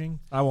packaging.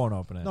 I won't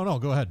open it. No,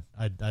 go ahead.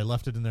 I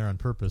left it in there on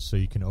purpose so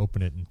you can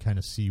open it and kind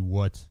of see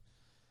what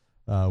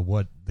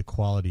the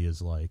quality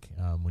is like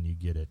when you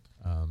get it.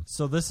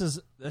 So this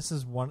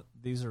is one.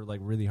 These are like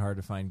really hard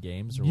to find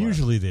games. Or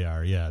Usually they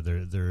are. Yeah,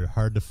 they're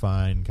hard to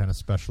find, kind of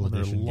special When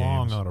they're edition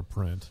long games. out of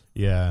print.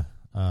 Yeah.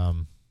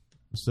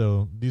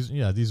 So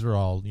these are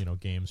all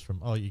games from.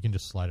 Oh, you can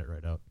just slide it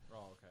right out.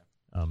 Oh,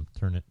 okay.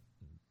 Turn it,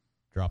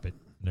 drop it.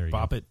 There you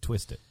Bop go. it,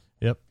 twist it,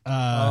 Yep.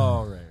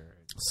 Right.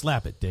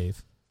 slap it,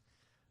 Dave.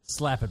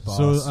 Slap it, boss.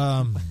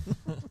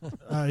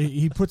 So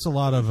he puts a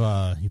lot of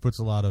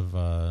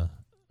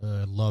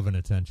love and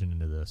attention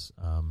into this.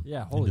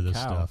 Yeah, holy into this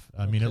cow. stuff.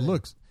 I mean, it Okay.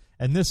 looks,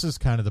 and this is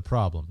kind of the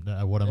problem.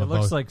 it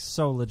looks like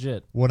so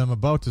legit. What I'm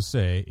about to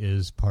say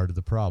is part of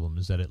the problem,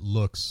 is that it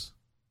looks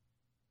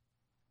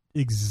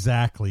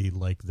exactly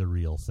like the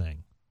real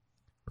thing,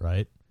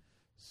 right?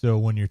 So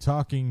when you're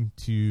talking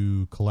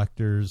to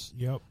collectors,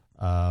 Yep.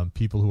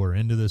 people who are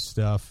into this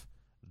stuff,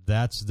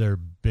 that's their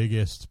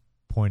biggest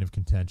point of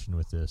contention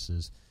with this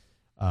is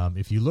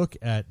if you look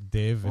at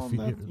Dave, Well,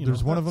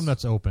 there's one of them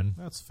that's open.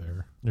 That's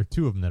fair. There are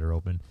two of them that are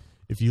open.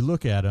 If you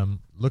look at them,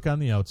 look on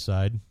the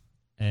outside,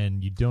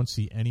 and you don't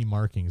see any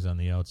markings on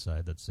the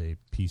outside that say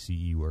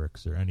PCE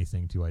Works or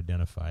anything to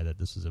identify that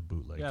this is a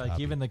bootleg Yeah, like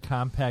copy. even the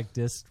compact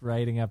disc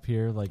writing up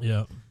here, like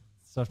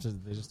stuff.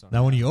 They just don't.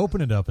 Now, when you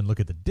open it up and look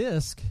at the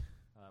disc,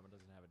 it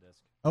doesn't have a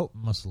disc. oh,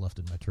 must have left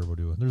it in my Turbo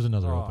Duo. There's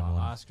another open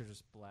one. Oscar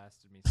just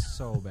blasted me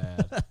so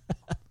bad.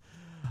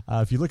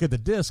 If you look at the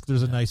disc,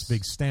 there's a nice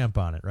big stamp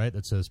on it, right,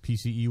 that says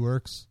PCE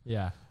Works.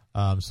 Yeah.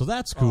 So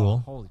that's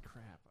cool. Oh, holy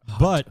crap.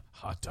 But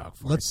Hot dog.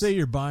 let's say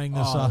you're buying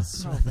this off. That's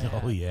so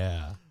bad. Oh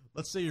yeah.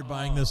 Let's say you're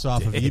buying this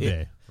off of Dave.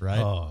 eBay, right?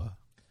 Oh.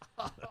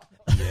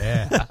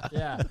 Yeah.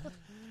 Yeah.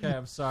 Okay,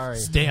 I'm sorry.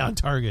 Stay on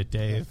target,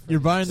 Dave. You're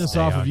buying this Stay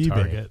off on of eBay,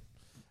 target.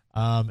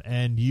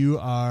 and you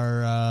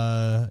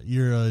are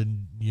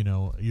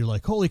you're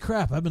like, holy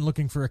crap! I've been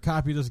looking for a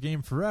copy of this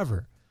game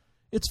forever.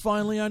 It's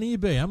finally on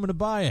eBay. I'm going to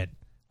buy it.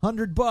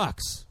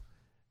 $100.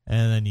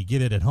 And then you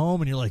get it at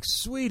home, and you're like,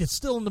 sweet, it's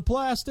still in the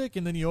plastic.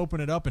 And then you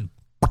open it up, and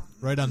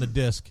right on the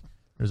disc,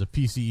 there's a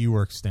PCE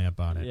Works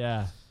stamp on it.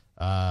 Yeah.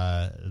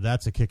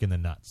 That's a kick in the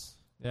nuts.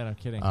 Yeah, no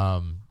kidding.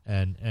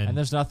 And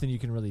there's nothing you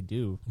can really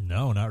do.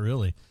 no, not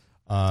really.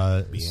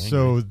 angry.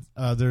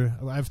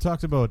 I've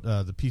talked about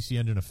the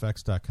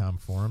PCEngineEffects.com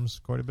forums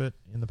quite a bit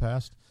in the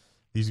past.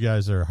 These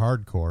guys are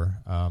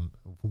hardcore,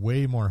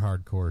 way more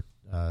hardcore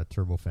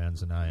Turbo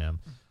fans than I am.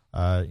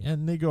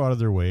 And they go out of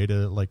their way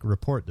to like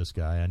report this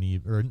guy on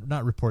eBay, or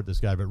not report this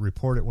guy, but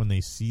report it when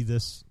they see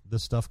this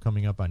stuff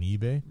coming up on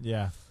eBay.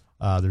 Yeah.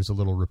 There's a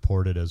little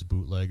report it as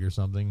bootleg or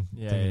something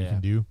Yeah, thing you yeah.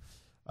 can do.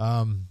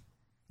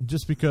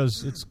 Just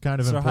because it's kind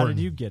of So important. how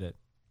did you get it?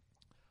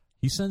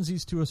 He sends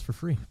these to us for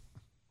free.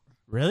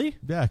 Really?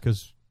 Yeah,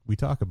 because we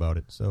talk about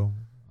it. So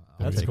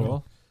That's there you go.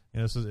 cool.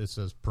 Yeah, it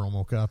says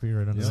promo copy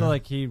right under So there.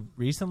 like he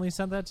recently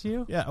sent that to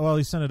you? Yeah, well,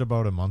 he sent it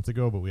about a month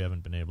ago, but we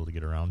haven't been able to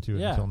get around to it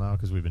Yeah. until now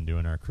because we've been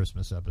doing our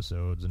Christmas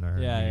episodes and our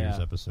Yeah, New Year's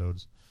yeah.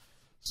 episodes.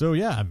 So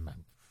yeah,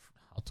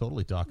 I'll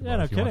totally talk about Yeah, it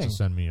no if he wants to kidding.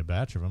 send me a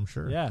batch of them.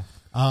 Sure. Yeah.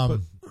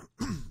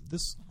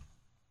 This,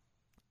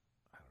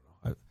 I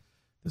don't know.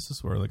 This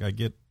is where like I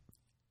get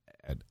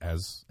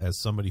as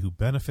somebody who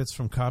benefits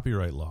from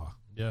copyright law.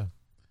 Yeah.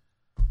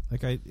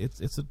 Like it's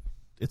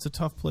a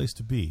tough place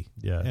to be.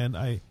 Yeah. And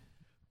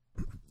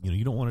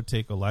you don't want to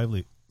take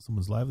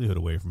someone's livelihood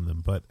away from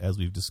them. But as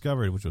we've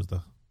discovered, which was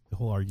the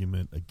whole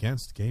argument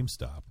against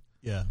GameStop,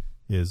 Yeah.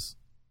 is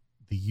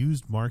the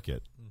used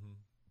market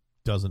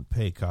doesn't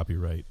pay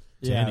copyright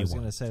to Yeah, anyone. I was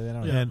going to say they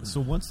don't. And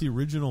so once the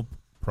original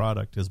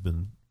product has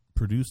been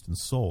produced and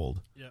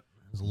sold,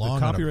 It's the long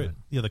copyright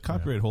the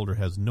copyright holder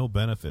has no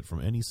benefit from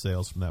any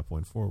sales from that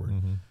point forward.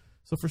 Mm-hmm.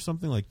 So for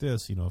something like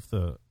this,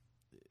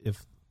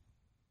 if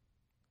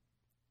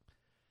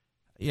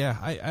Yeah,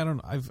 I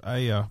don't. Like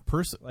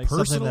personally,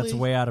 something that's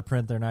way out of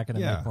print, they're not going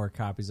to Yeah. make more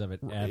copies of it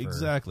ever.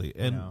 Exactly.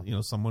 And you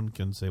know? someone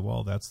can say,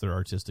 well, that's their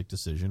artistic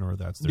decision or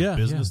that's their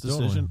business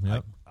decision. Totally.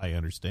 Yep. I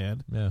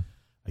understand. Yeah.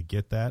 I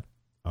get that.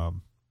 I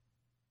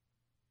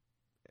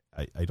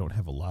don't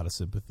have a lot of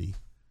sympathy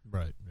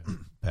Right. Yeah.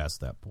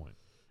 past that point.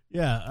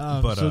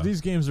 Yeah, But, so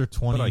these games are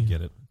 20, but I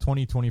get it.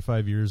 20,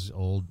 25 years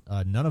old.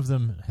 None of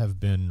them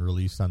have been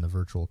released on the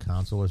virtual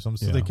console or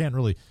something, so Yeah. they can't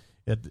really.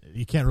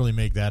 You can't really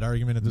make that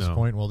argument at this No.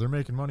 point. Well, they're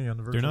making money on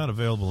the virtual. They're not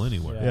available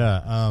anywhere.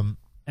 Yeah.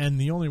 And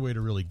the only way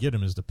to really get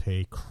them is to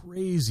pay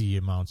crazy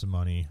amounts of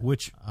money,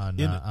 Which on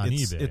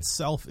it's, eBay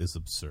itself is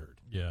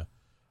absurd. Yeah.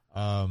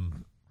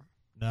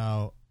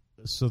 Now,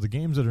 so the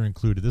games that are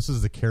included. This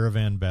is the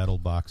Caravan Battle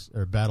box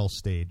or Battle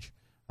Stage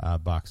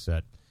box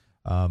set.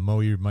 Mo,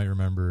 you might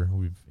remember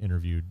we've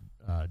interviewed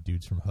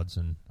dudes from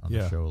Hudson on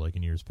the show like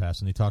in years past,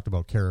 and they talked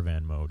about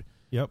Caravan mode.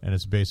 Yep. And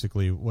it's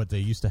basically what they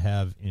used to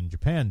have in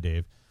Japan,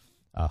 Dave.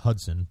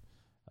 Hudson,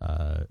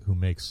 who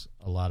makes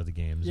a lot of the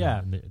games. Yeah.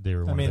 And they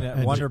were one of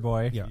the, Wonder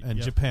Boy. Yeah, and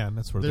Japan,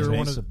 that's where they were they're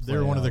one of the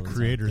all the time.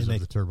 creators they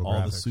of make the TurboGrafx.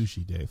 all the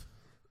sushi, Dave.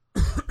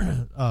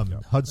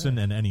 Hudson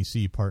and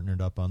NEC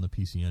partnered up on the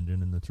PC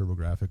Engine and the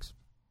TurboGrafx.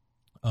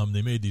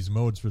 They made these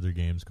modes for their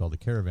games called the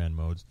Caravan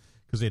modes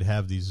because they'd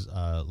have these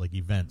like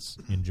events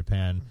in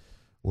Japan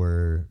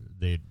where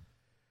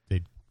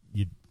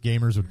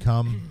gamers would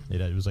come.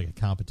 It was like a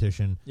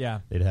competition. Yeah.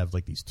 They'd have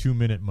like these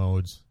 2-minute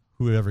modes.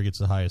 Whoever gets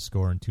the highest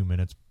score in 2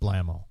 minutes,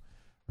 blammo,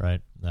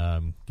 right?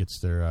 Gets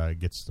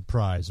the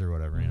prize or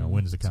whatever.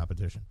 Wins the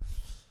competition.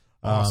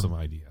 Awesome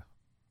idea.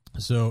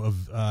 So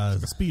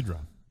Like a speed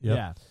run. Yep.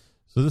 Yeah.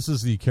 So this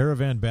is the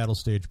Caravan Battle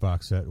Stage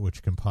box set,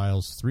 which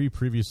compiles 3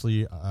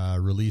 previously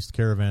released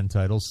Caravan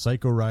titles,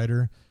 Psycho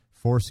Rider,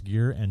 Force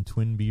Gear, and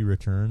Twin Bee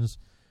Returns,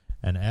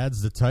 and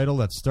adds the title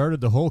that started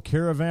the whole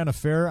Caravan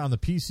affair on the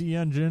PC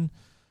Engine,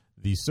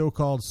 the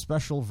so-called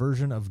special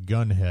version of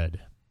Gunhead.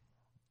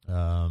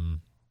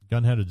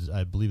 Gunhead,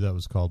 I believe that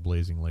was called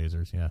Blazing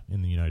Lasers,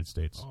 in the United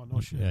States. Oh,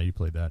 no shit. Yeah, you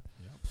played that.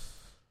 Yep.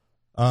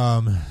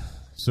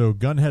 So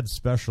Gunhead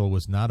Special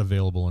was not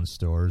available in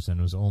stores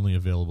and was only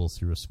available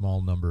through a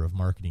small number of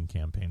marketing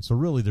campaigns. So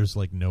really there's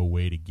like no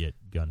way to get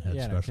Gunhead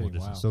Yeah, no Special kidding.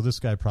 Edition. Wow. So this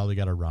guy probably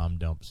got a ROM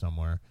dump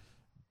somewhere,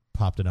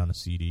 popped it on a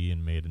CD,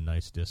 and made a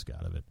nice disc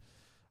out of it.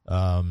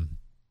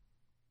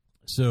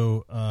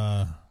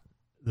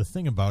 The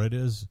thing about it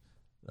is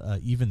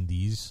even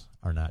these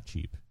are not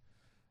cheap.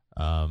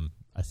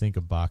 I think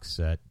a box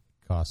set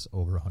costs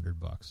over $100.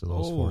 So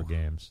those 4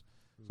 games,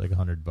 it's like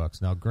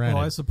 $100. Now, granted,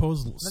 Well, I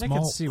suppose I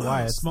can see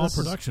why. small This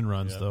is- production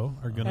runs though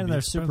are going to And be they're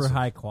expensive. super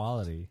high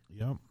quality.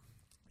 Yep.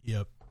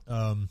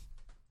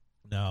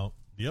 Now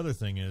the other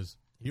thing is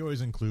he always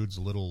includes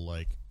little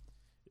like.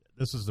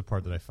 This is the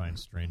part that I find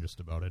strangest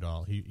about it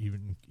all. He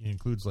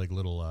includes like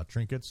little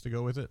trinkets to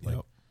go with it, like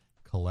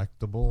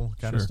collectible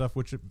kind of stuff,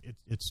 which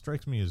it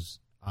strikes me as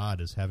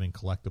odd as having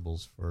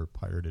collectibles for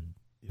pirated.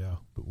 Yeah.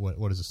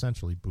 What is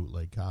essentially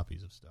bootleg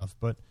copies of stuff,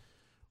 but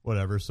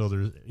whatever.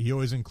 So he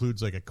always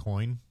includes like a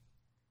coin,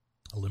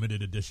 a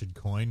limited edition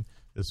coin.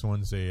 This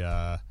one's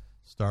a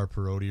Star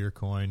Parodier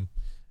coin,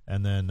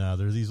 and then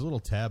there are these little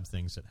tab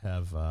things that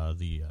have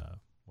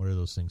what are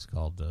those things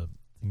called? The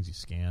things you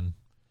scan.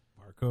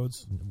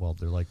 Barcodes. Well,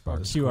 they're like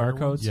barcodes. QR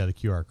codes? Yeah, the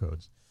QR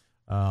codes.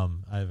 I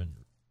haven't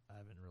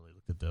really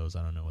looked at those.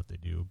 I don't know what they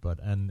do, but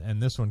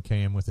and this one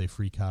came with a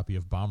free copy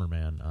of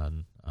Bomberman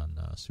on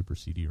Super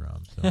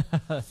CD-ROM. So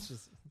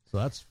so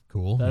that's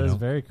cool. That is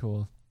very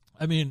cool.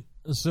 I mean,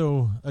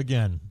 so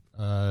again,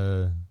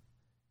 the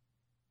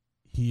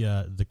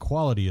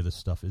quality of the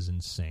stuff is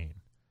insane.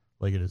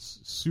 Like it is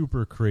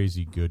super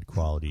crazy good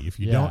quality. If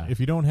you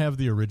don't have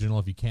the original,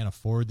 if you can't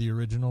afford the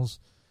originals,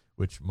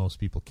 which most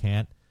people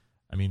can't,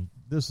 I mean,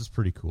 this is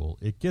pretty cool.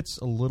 It gets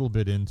a little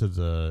bit into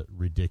the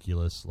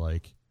ridiculous,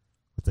 like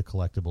with the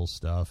collectible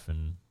stuff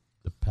and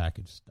the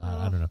package.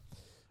 I don't know.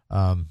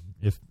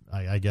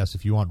 I guess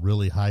if you want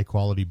really high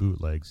quality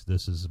bootlegs,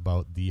 this is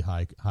about the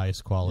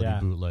highest quality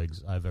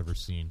bootlegs I've ever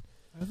seen.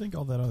 I think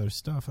all that other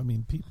stuff. I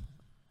mean,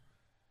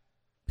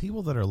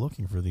 people that are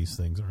looking for these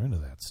things are into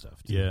that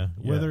stuff too. Yeah.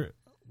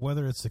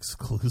 Whether it's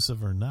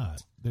exclusive or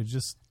not, they're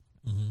just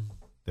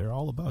they're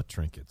all about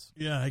trinkets.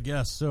 Yeah, I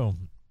guess so.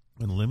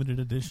 And limited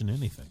edition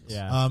anything.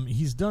 Yeah.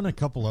 He's done a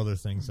couple other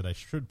things that I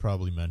should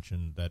probably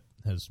mention that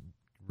has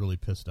really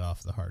pissed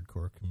off the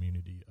hardcore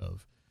community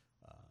of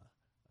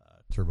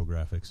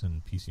TurboGrafx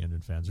and PC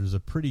Engine fans. There's a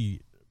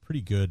pretty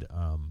good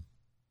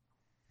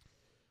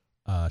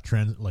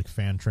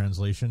fan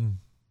translation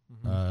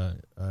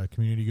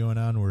community going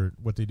on where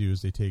what they do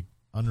is they take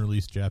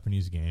unreleased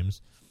Japanese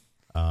games.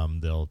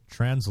 They'll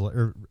translate,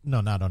 or no,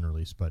 not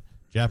unreleased, but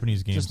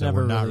Japanese games that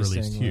were not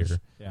released here.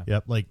 Yeah.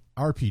 Yep, like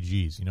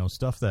RPGs,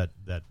 stuff that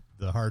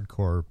the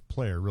hardcore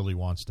player really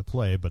wants to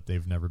play, but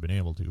they've never been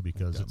able to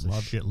because it's a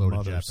shitload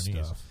of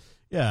Japanese stuff.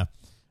 Yeah.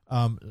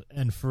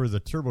 And for the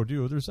Turbo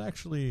Duo, there's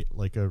actually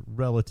like a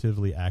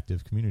relatively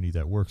active community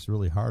that works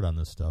really hard on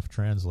this stuff,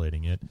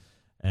 translating it.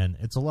 And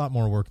it's a lot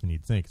more work than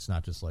you'd think. It's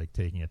not just like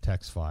taking a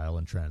text file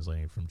and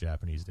translating it from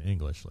Japanese to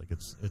English. Like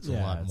it's a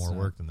lot more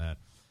work than that.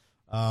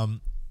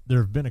 There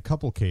have been a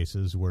couple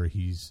cases where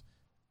he's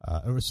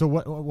so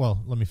what?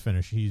 Well, let me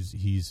finish.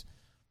 He's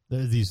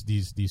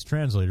these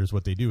translators.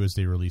 What they do is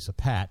they release a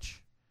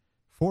patch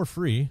for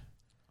free.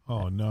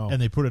 Oh no!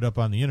 And they put it up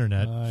on the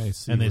internet. I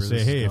see. And they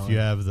say, hey, if you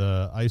have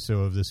the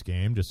ISO of this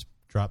game, just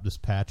drop this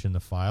patch in the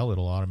file.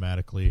 It'll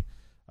automatically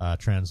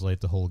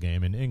translate the whole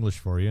game in English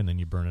for you, and then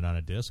you burn it on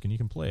a disc and you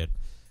can play it.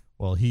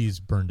 Well,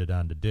 he's burned it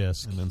onto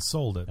disc and then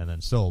sold it.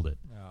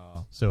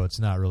 Oh. So it's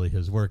not really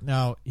his work.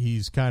 Now,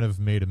 he's kind of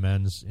made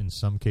amends in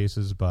some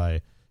cases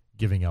by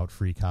giving out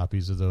free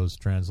copies of those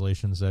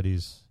translations that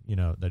he's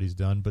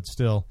done, but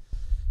still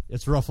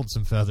it's ruffled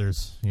some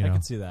feathers, I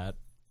can see that.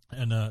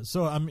 And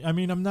so I'm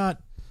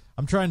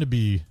trying to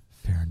be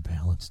fair and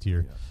balanced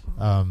here.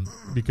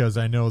 Because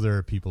I know there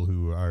are people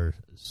who are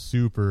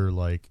super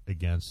like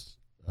against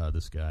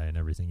this guy and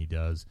everything he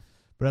does,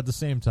 but at the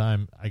same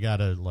time, I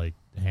gotta like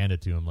hand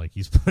it to him. Like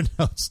he's putting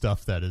out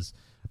stuff that is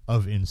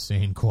of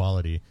insane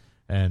quality,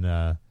 and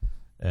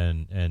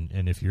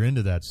if you're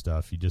into that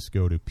stuff, you just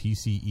go to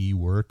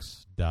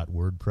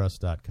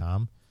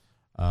pceworks.wordpress.com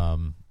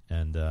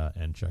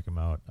and check them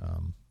out.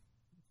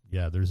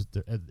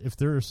 If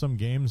there are some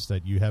games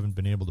that you haven't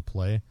been able to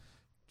play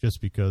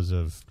just because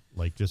of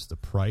like just the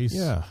price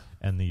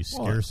and the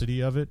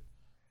scarcity of it.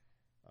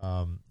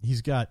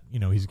 He's got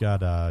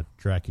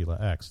Dracula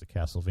X, the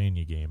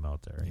Castlevania game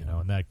out there,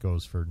 and that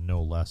goes for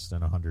no less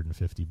than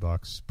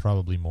 $150,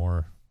 probably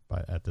more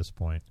at this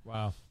point.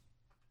 Wow.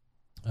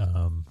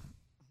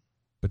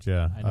 But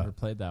yeah, I never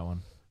played that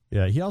one.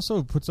 Yeah, he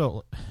also puts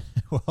out.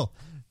 Well,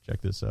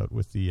 check this out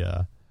with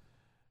the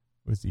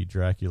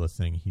Dracula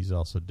thing. He's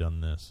also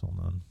done this. Hold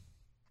on.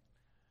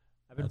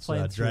 I've been That's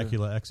playing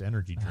Dracula X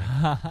energy drink.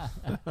 I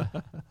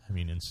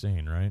mean,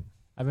 insane, right?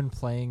 I've been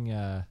playing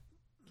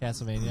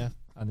Castlevania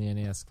on the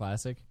NES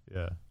Classic.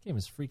 Yeah, game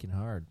is freaking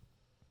hard.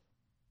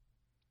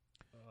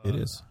 It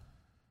is.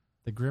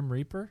 The Grim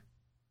Reaper.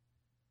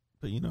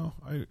 But it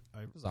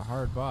was a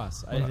hard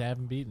boss. I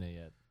haven't beaten it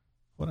yet.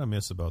 What I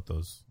miss about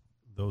those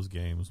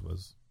games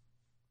was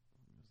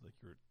like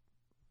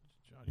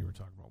you were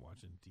talking about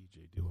watching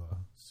DJ do a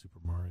Super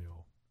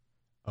Mario.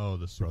 Oh,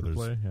 the Super Brothers,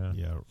 Play,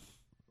 yeah,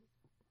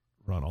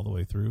 run all the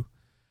way through.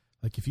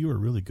 Like if you were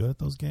really good at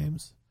those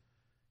games,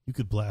 you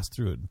could blast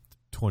through it in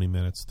 20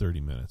 minutes, 30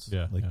 minutes.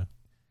 Yeah,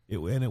 it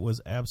was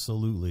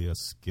absolutely a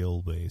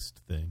skill based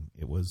thing.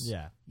 It was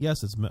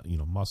yes, it's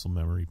muscle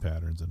memory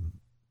patterns and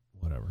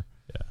whatever.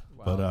 Yeah,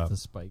 wow, but the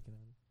spike.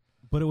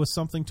 But it was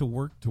something to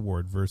work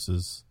toward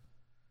versus,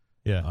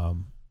 if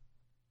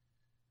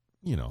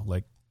you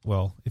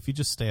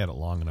just stay at it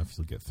long enough,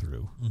 you'll get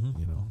through.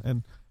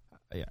 And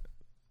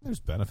there's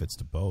benefits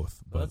to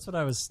both. But that's what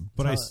I was.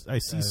 But I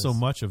see so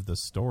much of the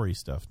story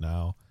stuff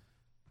now,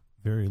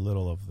 very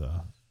little of the.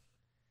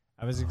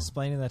 I was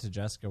explaining that to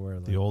Jessica, where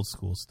the old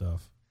school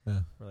stuff.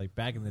 Yeah. Where like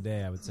back in the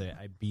day, I would say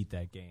I beat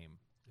that game.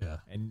 Yeah,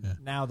 and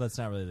now that's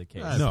not really the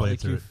case. No,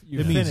 like it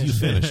means you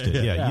finished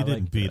it. Yeah, you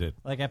didn't beat it.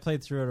 Like I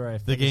played through it, or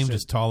the game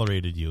just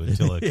tolerated you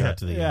until it got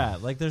to the end. Yeah,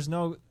 like there's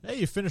no. Hey,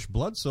 you finished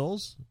Blood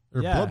Souls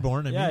or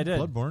Bloodborne? I did.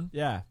 Bloodborne.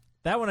 Yeah,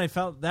 that one I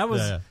felt that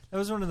was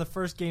one of the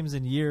first games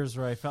in years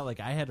where I felt like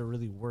I had to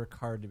really work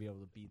hard to be able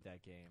to beat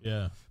that game.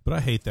 Yeah, but I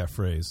hate that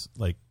phrase.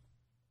 Like,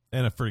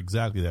 and for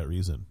exactly that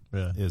reason,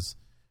 is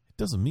it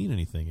doesn't mean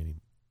anything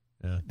anymore.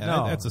 Yeah,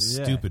 and that's a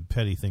stupid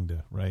petty thing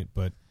to write,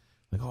 but.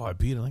 Like, I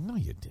beat it. Like, no,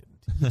 you didn't.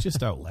 You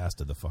just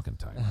outlasted the fucking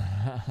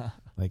timer.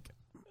 Like,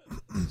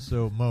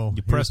 so Mo,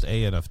 you pressed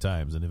A enough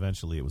times, and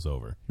eventually it was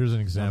over. Here's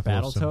an example.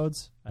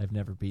 Battletoads. I've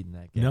never beaten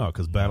that game. No,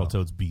 because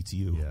Battletoads beats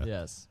you. Yeah.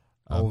 Yes.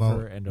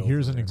 Over and over.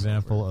 Here's an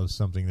example of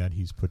something that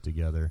he's put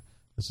together.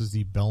 This is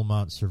the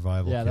Belmont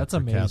Survival Kit that's for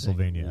amazing.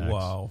 Castlevania X.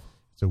 Wow.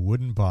 It's a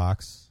wooden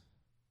box.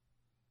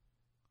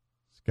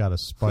 It's got a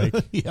spike.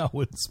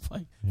 Wooden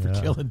spike for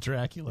killing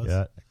Draculas.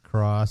 Yeah, a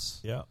cross.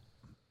 Yeah.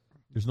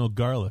 There's no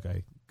garlic.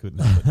 I couldn't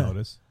help but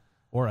notice,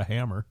 or a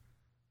hammer.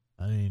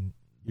 I mean,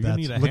 you're gonna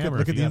need a hammer.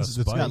 Look at these.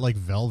 It's got like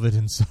velvet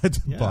inside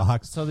the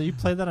box. So you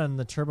play that on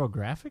the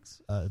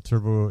TurboGrafx?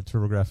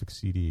 TurboGrafx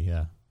CD.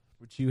 Yeah,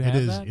 which you have.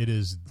 It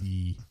is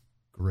the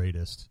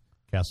greatest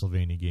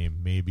Castlevania game,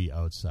 maybe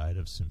outside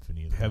of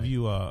Symphony of the Have Night.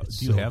 you? It's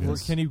Do you so have good.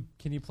 this? Can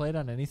you play it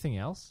on anything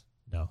else?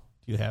 No.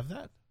 Do you have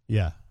that?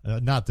 Yeah,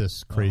 not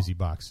this crazy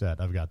box set.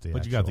 I've got the.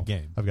 But you got the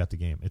game. I've got the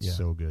game. It's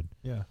so good.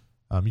 Yeah.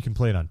 You can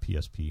play it on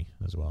PSP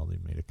as well. They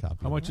made a copy.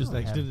 How much is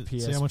that? Did it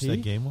say how much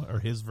that game or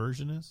his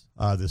version is?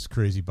 This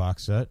crazy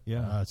box set.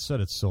 Yeah, it said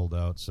it's sold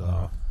out. So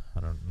I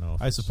don't know.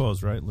 I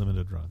suppose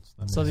limited runs.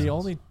 So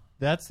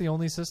that's the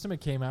only system it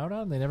came out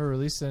on. They never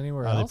released it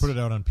anywhere else. They put it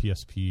out on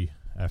PSP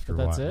after a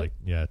while. That's it?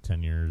 Like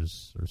 10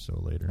 years or so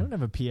later. I don't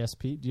have a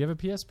PSP. Do you have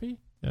a PSP?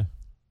 Yeah.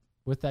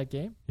 With that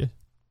game? Yeah.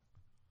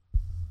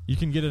 You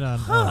can get it on.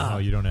 Oh no,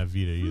 you don't have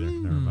Vita either.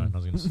 Never mind. I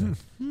was going to say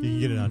you can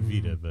get it on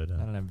Vita, but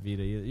I don't have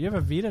Vita either. You have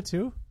a Vita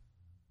too?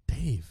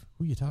 Dave,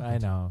 who are you talking to? I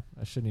know.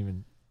 I shouldn't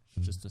even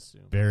Just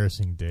assume.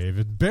 Embarrassing, Dave.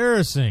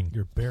 Embarrassing.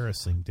 You're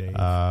embarrassing, Dave.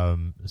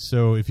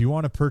 So if you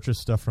want to purchase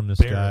stuff from this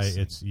guy,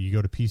 Embarrassing. you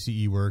go to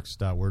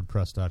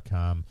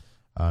pceworks.wordpress.com.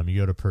 You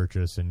go to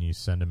purchase and you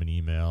send him an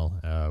email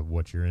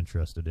what you're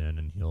interested in,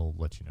 and he'll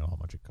let you know how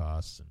much it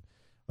costs. And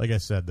like I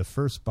said, the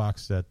first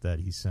box set that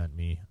he sent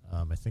me,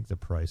 I think the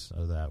price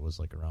of that was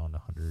like around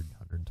 $100,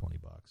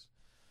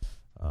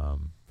 $120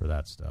 for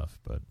that stuff.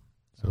 But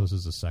so this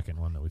is the second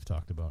one that we've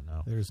talked about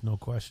now. There's no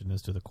question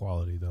as to the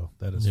quality, though.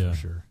 That is for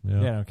sure. Yeah,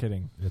 no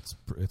kidding. It's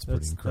pretty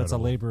incredible. That's a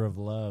labor of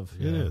love.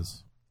 It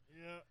is.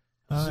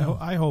 Yeah.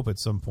 I hope at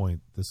some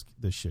point this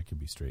shit can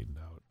be straightened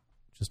out,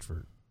 just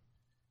for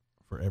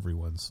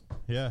everyone's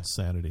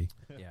sanity.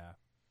 Yeah.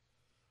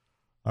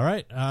 All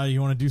right,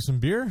 you want to do some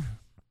beer?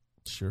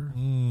 Sure.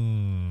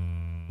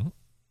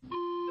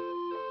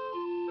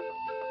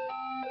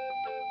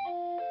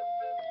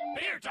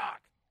 Beer talk.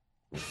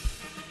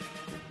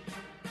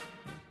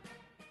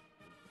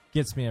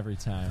 Gets me every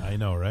time. I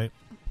know, right?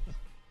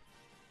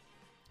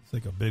 It's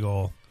like a big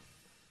old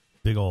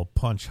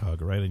punch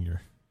hug right in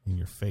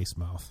your face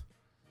mouth.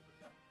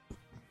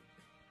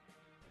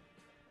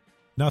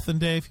 Nothing,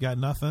 Dave? You got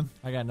nothing?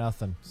 I got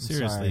nothing. I'm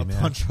Seriously, sorry. man.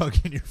 Punch hug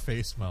in your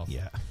face mouth.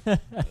 Yeah.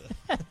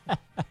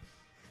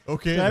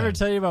 Okay. Did I ever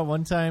tell you about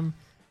one time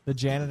the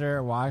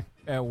janitor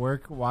at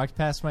work walked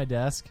past my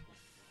desk?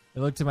 He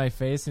looked at my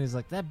face and he's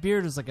like, "That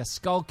beard is like a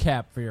skull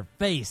cap for your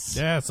face."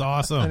 Yeah, it's And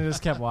awesome. he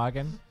just kept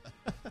walking.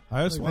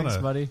 I just Like, want thanks,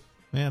 to, buddy.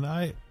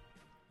 man,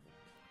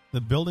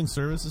 the building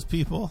services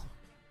people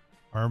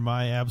are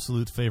my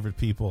absolute favorite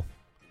people.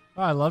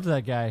 Oh, I loved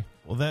that guy.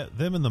 Well,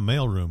 them in the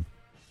mailroom,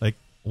 like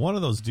one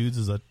of those dudes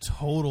is a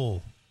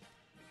total.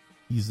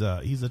 He's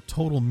a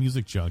total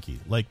music junkie,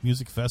 like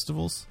music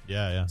festivals.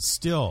 Yeah.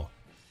 Still,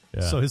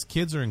 Yeah. so his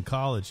kids are in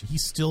college. He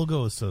still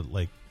goes to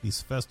like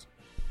these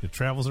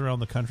travels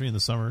around the country in the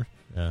summer.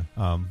 Yeah.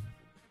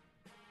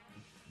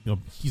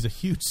 He's a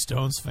huge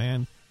Stones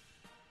fan.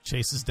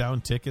 Chases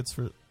down tickets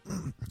for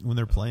when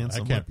they're playing That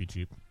somewhere. can't be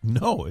cheap.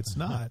 No, it's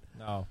not.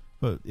 No.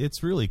 But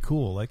it's really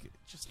cool. Like,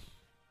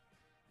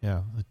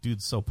 the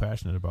dude's so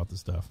passionate about the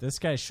stuff. This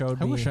guy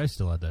showed I me wish I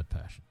still had that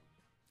passion.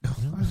 I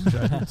wish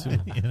I did too.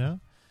 You know?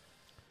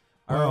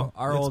 our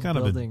it's old kind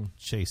of building. been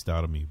chased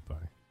out of me by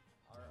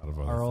a lot of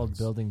other Our old things.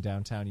 building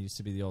downtown used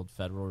to be the old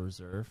Federal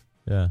Reserve.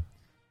 Yeah.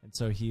 And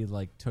so he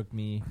took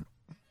me.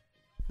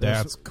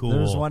 That's cool.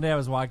 There was one day I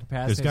was walking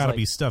past. There's and he was got to like-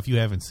 be stuff you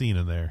haven't seen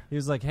in there. He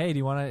was like, "Hey, do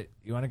you want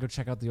to go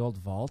check out the old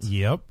vault?"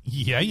 Yep.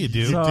 Yeah, you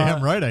do. So,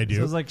 Damn right I do.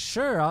 So I was like,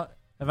 "Sure."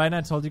 Have I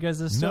not told you guys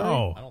this story?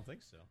 No. don't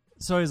think so.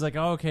 So he's like,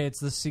 "Oh, okay, it's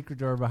the secret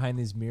door behind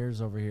these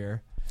mirrors over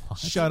here."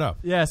 Shut up.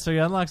 Yeah. So he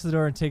unlocks the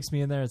door and takes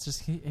me in there. It's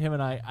just him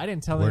and I. I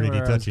didn't tell Where him did he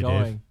where I was touch you,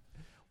 Dave? going.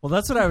 Well,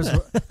 that's what I was.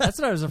 That's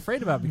what I was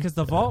afraid about because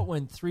the vault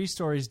went 3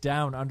 stories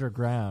down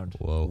underground.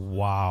 Whoa.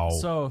 Wow.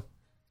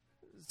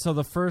 So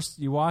the first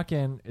you walk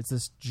in, it's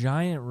this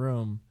giant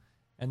room,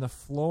 and the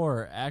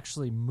floor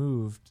actually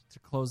moved to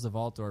close the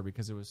vault door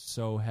because it was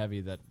so heavy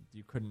that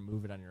you couldn't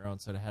move it on your own.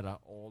 So it had a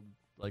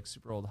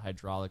super old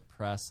hydraulic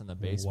press in the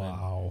basement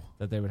Wow.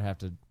 that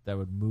that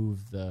would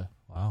move the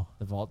Wow.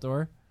 vault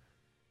door.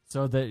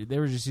 So they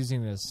were just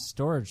using it as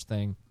storage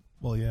thing.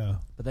 Well, yeah.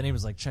 But then he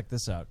was like, "Check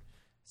this out."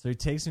 So he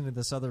takes me to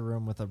this other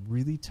room with a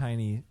really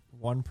tiny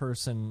one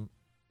person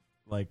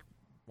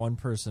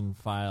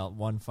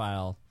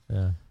file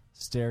Yeah.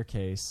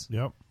 staircase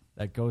Yep.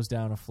 that goes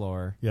down a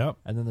floor. Yep.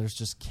 And then there's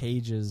just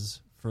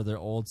cages for their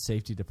old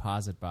safety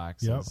deposit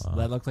boxes. Yep.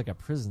 That looked like a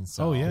prison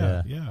cell. Oh,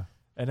 yeah. Yeah.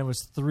 And it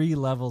was 3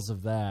 levels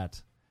of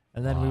that.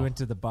 And then we Wow. went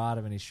to the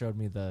bottom and he showed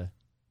me the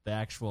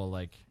actual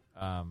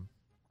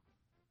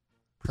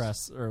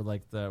press or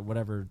the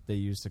whatever they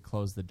use to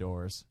close the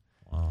doors.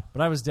 Wow.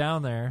 But I was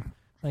down there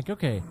like,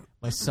 okay,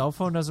 my cell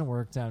phone doesn't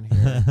work down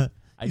here.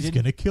 He's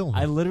going to kill me.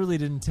 I literally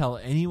didn't tell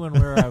anyone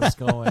where I was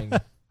going.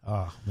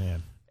 Oh,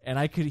 man. And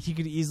he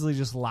could easily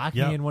just lock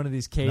Yep. me in one of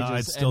these cages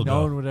I'd still and no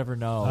go. one would ever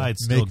know. I'd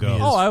still Make me go.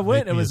 as- Oh, I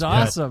went. make It me was as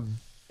pet. awesome.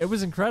 It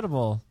was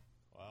incredible.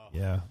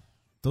 Yeah.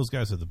 Those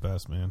guys are the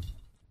best, man.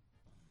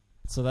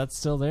 So that's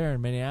still there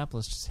in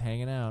Minneapolis, just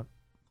hanging out.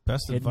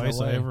 Best Hidden advice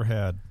I away. ever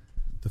had.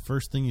 The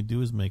first thing you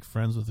do is make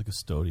friends with the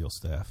custodial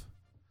staff.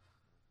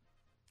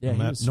 Yeah,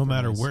 no, he was no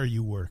matter nice. where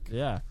you work.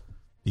 Yeah.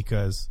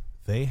 Because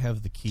they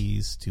have the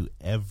keys to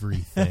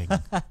everything.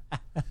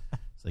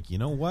 It's like, you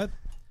know what?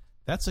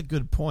 That's a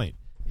good point.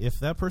 If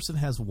that person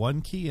has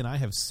 1 key and I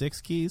have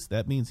 6 keys,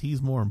 that means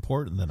he's more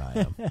important than I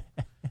am.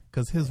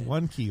 Because his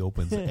 1 key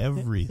opens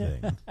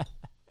everything.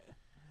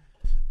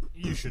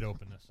 You should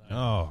open this.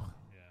 Oh.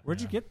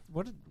 Where'd you get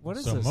what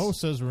is So this? Mo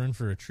says we're in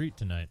for a treat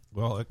tonight.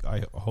 Well,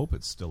 I hope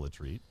it's still a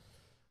treat.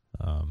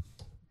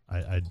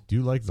 I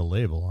do like the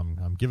label.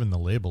 I'm giving the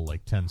label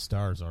like 10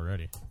 stars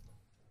already.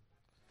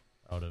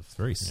 Out of It's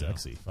very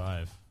sexy.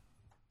 5.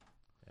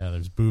 Yeah,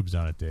 there's boobs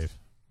on it, Dave.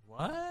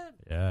 What?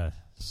 Yeah,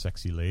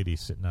 sexy lady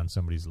sitting on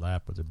somebody's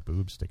lap with a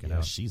boob sticking Yeah,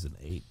 out. she's an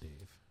 8,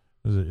 Dave.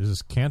 Is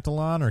this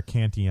Cantillon or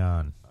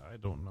Cantillon? I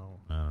don't know.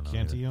 I don't know.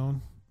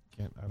 Cantillon?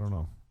 I don't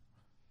know.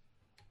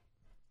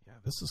 Yeah,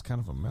 this is kind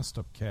of a messed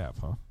up cap,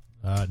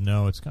 huh?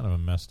 No, it's kind of a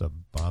messed up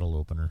bottle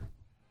opener.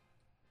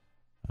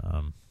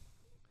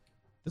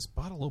 This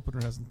bottle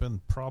opener hasn't been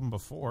a problem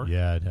before.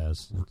 Yeah, it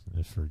has.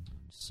 It's for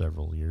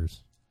several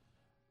years.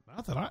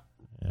 Not that I...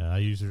 Yeah, I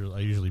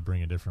usually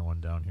bring a different one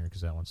down here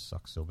because that one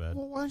sucks so bad.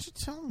 Well, why don't you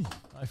tell me?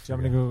 I Do you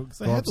want me to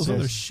go? I had those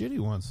other shitty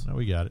ones. No,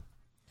 we got it.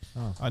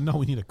 Oh. I know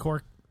we need a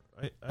cork.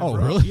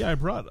 Really? Yeah, I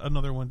brought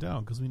another one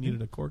down because we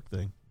needed a cork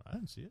thing. I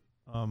didn't see it.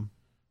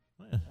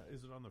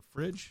 Is it on the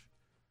fridge?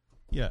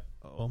 Yeah.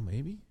 Oh,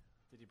 maybe.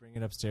 Did you bring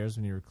it upstairs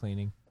when you were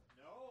cleaning?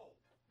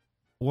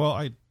 Well,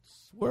 I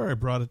swear I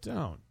brought it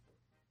down.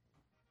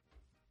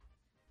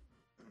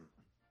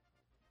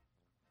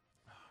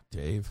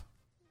 Dave.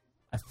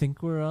 I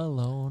think we're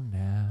alone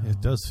now.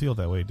 It does feel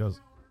that way. It does.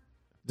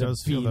 The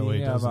does feel that way,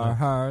 beating of doesn't our it?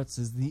 hearts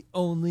is the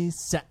only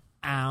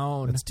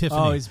sound. It's Tiffany.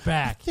 Oh, he's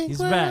back. He's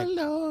back.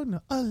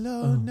 alone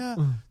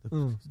now.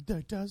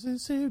 There doesn't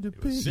seem to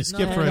be. It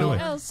skipped right away.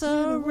 Else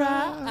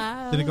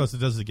around. Then it goes. It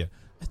does it again.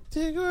 I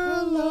think we're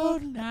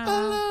alone now.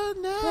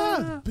 alone now.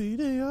 The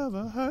beating of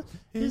our heart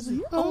is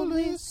the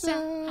only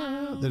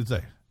sound. Then it's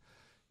like,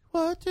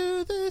 what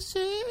do they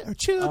say? Our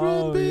children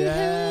Oh, behave.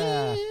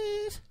 yeah.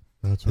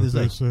 That's what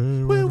they say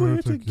when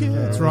we're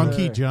together. It's wrong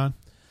key, John.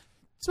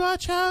 So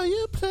watch how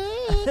you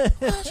play.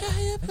 Watch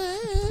how you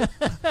play.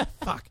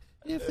 Fuck.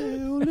 If they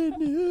only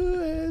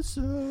knew it,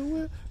 so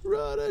we're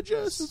running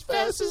just as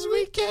fast as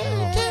we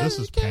can. Oh, this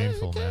is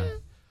painful, man.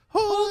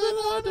 Holding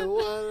on to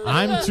one.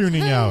 I'm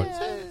tuning out.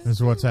 This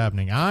is what's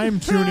happening. I'm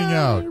tuning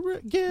out.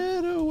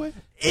 Get away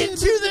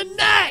into the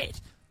night.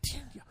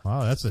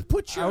 Wow, that's it.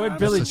 Put your I went arms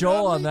Billy around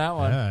Joel on me. that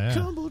one. Yeah.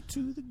 Tumble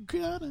to the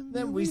ground and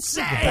Then we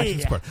say. Back to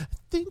this part. I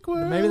think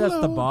we're Maybe that's the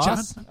alone,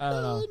 boss? John. I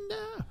don't know.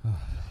 No.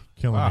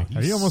 Killing Wow, me. you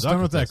Are you almost suck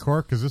done at with that this.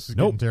 cork? Because this is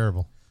Nope. getting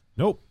terrible.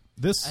 Nope.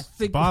 I This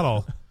think-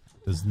 bottle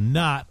does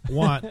not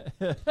want.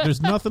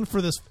 There's nothing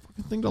for this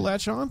fucking thing to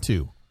latch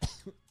onto.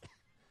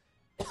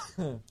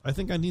 I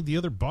think I need the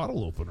other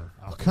bottle opener.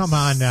 Oh, come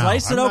on now.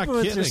 Slice it I'm not open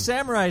with your kidding.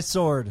 samurai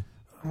sword.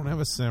 I don't have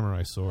a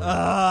samurai sword.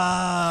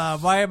 Why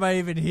am I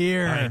even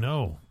here? I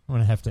know. I'm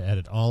going to have to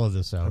edit all of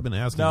this I've out. been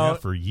asking No,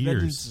 that for that needs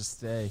years. to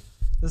stay.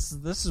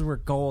 This is where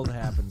gold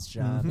happens,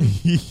 John.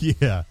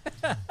 Yeah.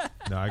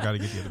 No, I got to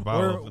get the other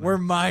bottle opener. we're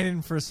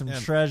mining for some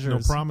And treasures.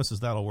 No promises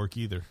that'll work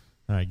either.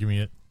 All right, give me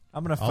it.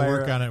 I'm gonna I'll fire.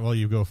 work on it while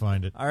you go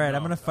find it. All right,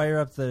 I'm gonna fire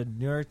up the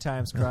New York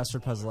Times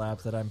crossword puzzle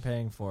app that I'm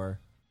paying for,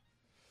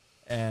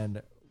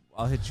 and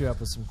I'll hit you up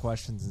with some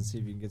questions and see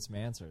if you can get some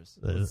answers.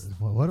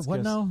 What go.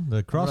 now? The I'm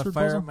gonna crossword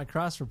fire puzzle up my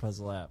crossword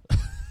puzzle app.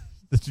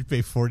 that you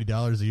pay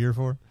 $40 a year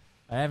for?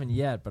 I haven't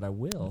yet, but I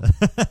will.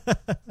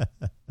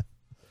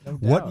 No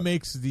What doubt.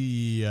 makes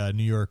the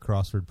New York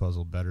crossword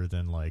puzzle better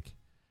than, like,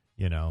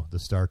 you know, the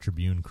Star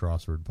Tribune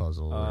crossword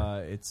puzzle?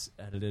 It's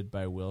edited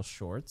by Will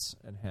Shorts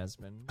and has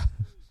been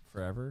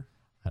forever.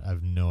 I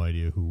have no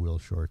idea who Will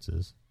Shorts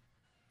is.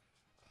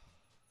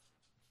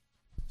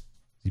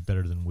 Is he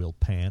better than Will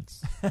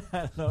Pants?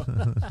 I don't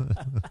know.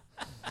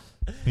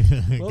 Got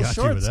Will you with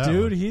Shorts, that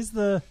dude. one. He's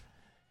the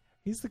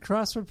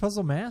crossword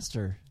puzzle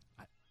master.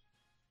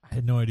 I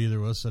had no idea there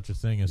was such a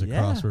thing as a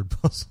Yeah. crossword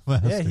puzzle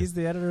master. Yeah, he's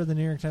the editor of the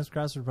New York Times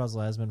crossword puzzle.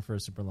 Has been for a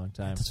super long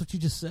time. That's what you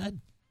just said.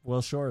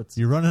 Will Shorts.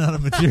 You're running out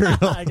of material.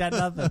 I got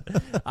nothing.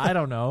 I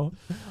don't know.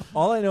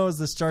 All I know is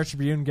the Star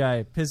Tribune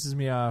guy pisses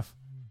me off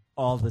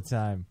all the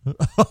time.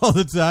 all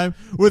the time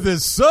with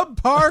his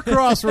subpar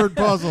crossword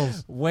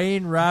puzzles.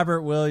 Wayne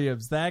Robert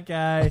Williams. That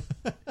guy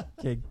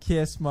can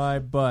kiss my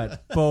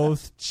butt.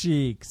 Both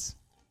cheeks.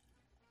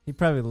 He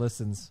probably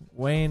listens.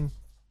 Wayne,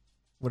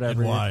 whatever.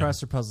 And Your why?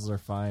 crossword puzzles are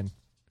fine.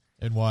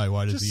 And why?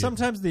 Why does Just he?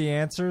 sometimes the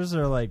answers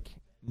are like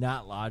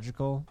not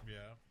logical. Yeah.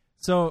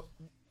 So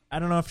I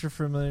don't know if you're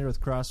familiar with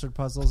crossword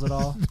puzzles at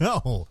all.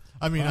 No.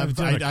 I mean, I've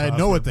done a I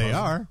know what crossword they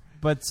puzzle. are.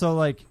 But so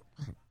like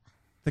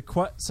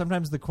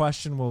sometimes the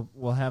question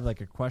will have like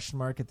a question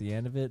mark at the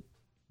end of it.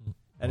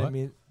 And What? I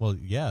mean Well,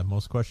 yeah,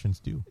 most questions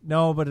do.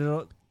 no, but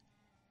it'll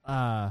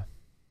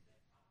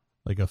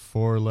Like a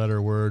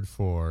 4-letter word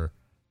for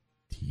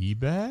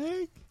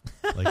teabag?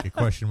 Like a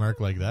question mark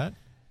like that?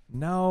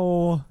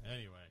 no.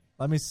 Anyway.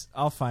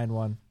 I'll find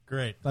one.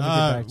 Great. Let me get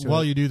back to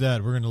while it. you do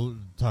that, we're going to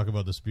talk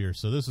about this beer.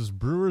 So this is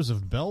Brewers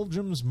of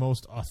Belgium's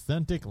most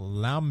authentic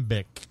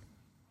lambic.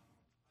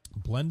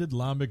 Blended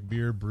lambic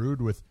beer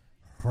brewed with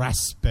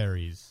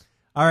raspberries.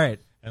 All right.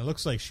 And it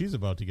looks like she's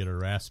about to get a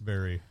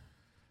raspberry.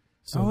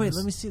 So oh wait, this-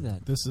 let me see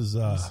that. This is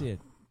Let me see it.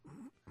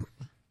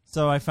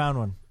 So I found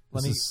one.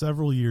 Let this me is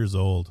several years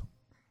old.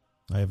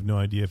 I have no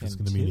idea if it's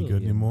going to be any good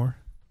Cantillon. anymore.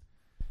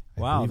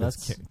 I Wow, believe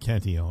it's that's-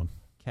 Cantillon,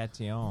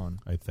 Cantillon.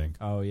 I think.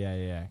 Oh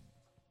yeah.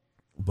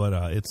 But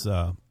it's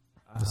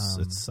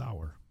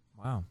sour.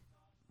 Wow.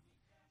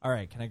 All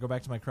right, can I go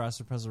back to my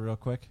crossword puzzle real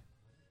quick?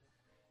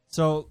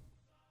 So,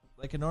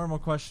 like a normal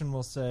question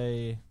will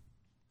say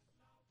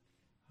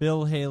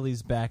Bill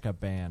Haley's backup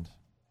band.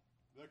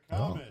 The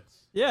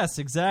Comets. Yes,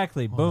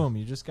 exactly. Boom,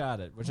 you just got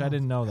it, which I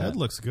didn't know that. That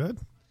looks good.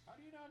 How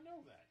do you not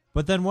know that?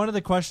 But then one of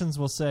the questions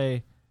will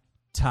say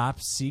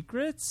top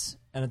secrets,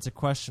 and it's a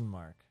question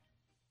mark.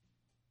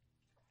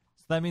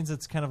 So that means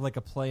it's kind of like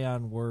a play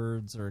on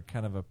words or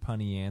kind of a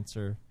punny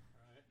answer.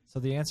 So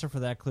the answer for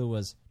that clue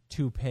was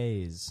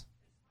toupees.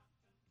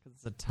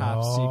 It's a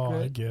top I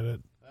secret. get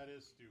it. That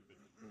is stupid.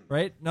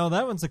 Right? No,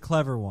 that one's a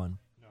clever one.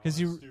 No, Because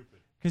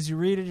you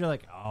read it, you're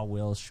like, oh,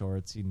 Will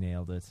Shorts, he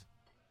nailed it.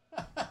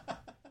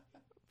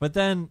 But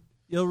then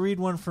you'll read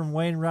one from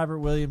Wayne Robert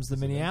Williams, the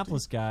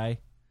Minneapolis guy.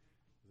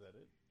 Is that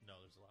it? No,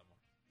 there's a lot more.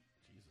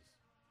 Jesus.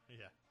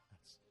 Yeah.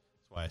 That's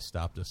why I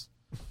stopped us.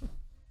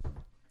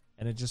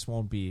 And it just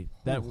won't be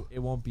it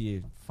won't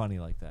be funny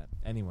like that.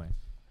 Anyway,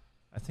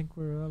 I think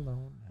we're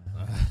alone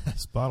now.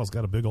 This bottle's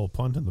got a big old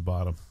punt in the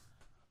bottom.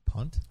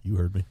 Punt? You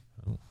heard me.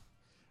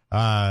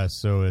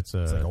 So it's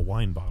It's like a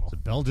wine bottle. It's a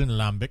Belgian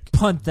Lambic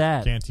Punt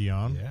that.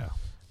 Cantillon.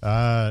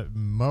 Yeah.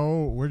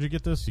 Mo, where'd you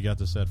get this? You got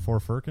this at Four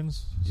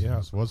Firkins? Yeah.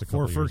 This was a couple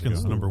Four years Firkins,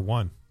 ago. number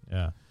 1.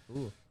 Yeah.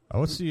 Ooh.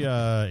 What's the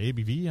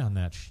ABV on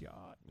that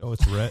shot? Oh,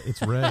 it's red.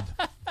 It's red.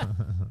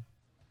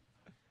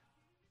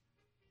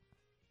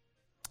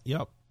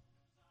 Yep.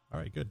 All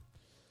right, good.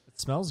 It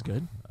smells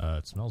good.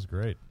 It smells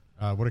great.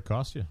 What'd it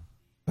cost you?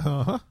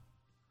 Uh-huh.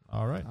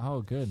 All right.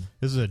 Oh, good.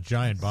 This is a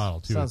giant bottle,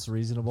 too. Sounds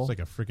reasonable. It's like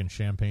a freaking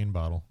champagne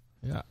bottle.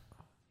 Yeah.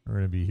 We're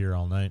going to be here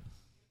all night.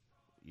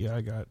 Yeah,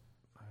 I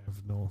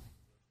have no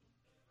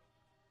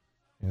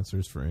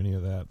answers for any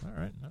of that. All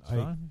right, that's I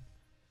fine.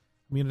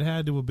 mean, it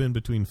had to have been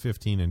between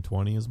 15 and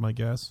 20 is my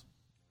guess.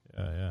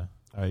 Yeah.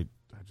 I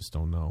just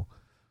don't know.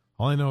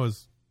 All I know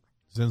is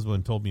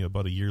Zinsman told me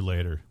about a year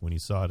later when he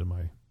saw it in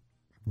my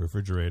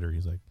refrigerator.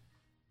 He's like,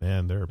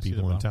 man, there are I see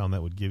people the in bottle. town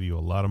that would give you a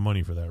lot of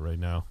money for that right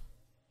now.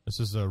 This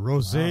is a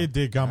Rosé Wow.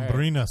 de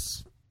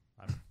Gambrinas.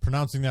 I'm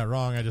pronouncing that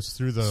wrong. I just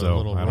threw the So,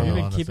 little I don't roll Have you know.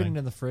 been on the keeping thing. it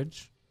in the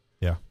fridge?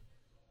 Yeah.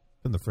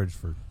 In the fridge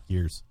for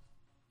years.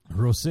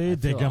 Rosé I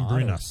de feel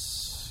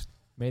Gambrinas.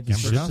 Made the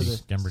switch to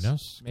Gambrinas? the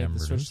Gambrinas? made the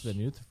switch to the Gambrinas.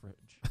 new fridge.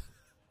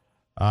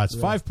 It's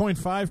Yeah.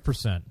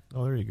 5.5%.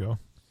 Oh, there you go.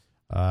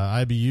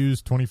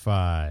 IBU's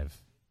 25.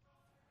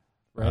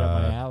 Right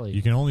up my alley.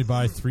 You can only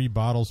buy 3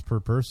 bottles per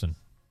person.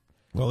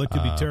 Well, it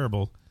could be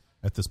terrible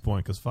at this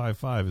point because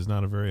 5.5 is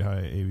not a very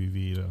high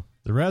ABV.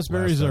 The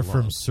raspberries Last are that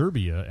from long.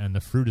 Serbia, and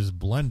the fruit is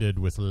blended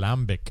with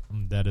lambic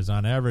that is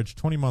on average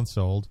 20 months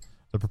old,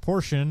 the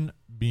proportion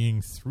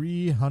being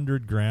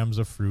 300 grams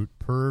of fruit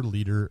per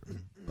liter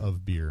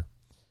of beer.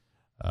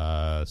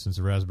 Since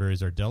the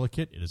raspberries are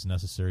delicate, it is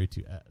necessary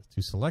to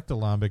select a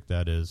lambic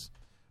that is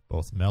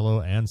both mellow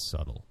and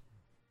subtle.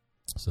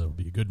 So it'll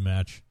be a good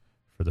match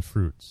for the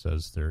fruit,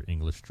 says their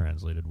English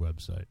translated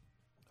website.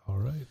 All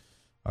right.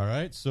 All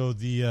right, so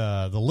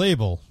the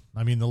label.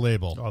 I mean the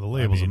label. Oh, the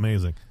label's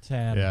amazing.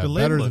 10. Yeah, The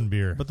better label- than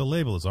beer. But the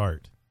label is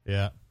art.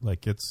 Yeah.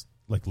 Like, it's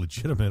like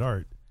legitimate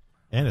art.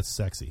 And it's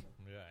sexy.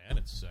 Yeah, and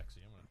it's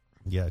sexy. I'm going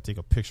Yeah, take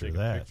a picture to of take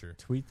a that. picture.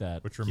 Tweet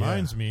that. Which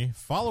reminds me,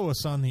 follow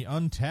us on the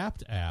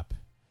Untapped app.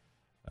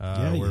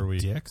 Yeah, where you we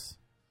dicks.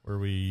 where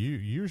we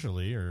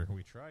usually or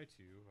we try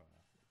to.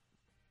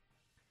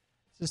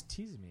 It's just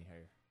teasing me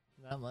here.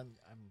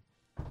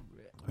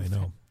 I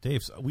know.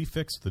 Dave, we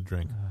fixed the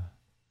drink.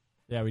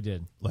 Yeah, we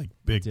did. Like,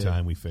 big Did.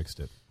 time we fixed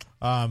it.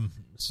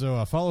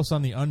 So follow us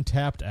on the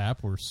Untapped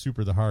app. We're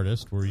super the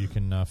hardest, where you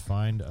can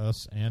find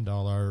us and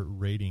all our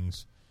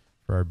ratings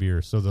for our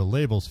beer. So the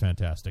label's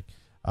fantastic.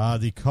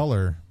 The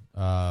color,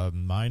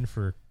 mine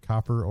for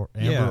copper or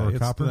amber or it's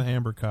copper. the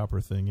amber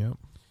copper thing, yep.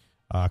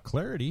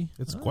 Clarity.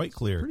 It's quite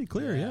clear. Pretty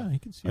clear, yeah. You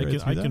can see I right can,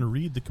 through I that. can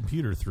read the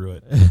computer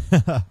through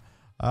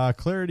it.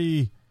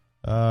 Clarity,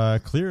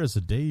 clear as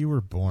the day you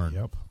were born.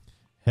 Yep.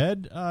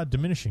 Head,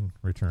 diminishing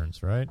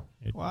returns, right?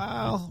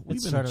 Wow. We've been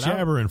started out-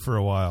 jabbering for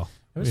a while.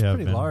 It was We have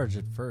pretty been. large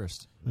at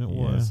first. It Yeah.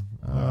 was.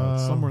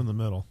 It's somewhere in the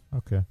middle.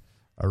 Okay.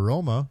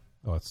 Aroma,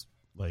 Oh, it's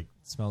like,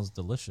 It smells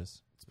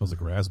delicious. it smells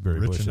like raspberry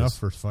rich bushes. enough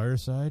for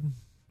fireside,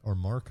 or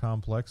more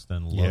complex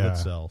than love Yeah.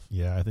 itself.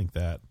 Yeah, I think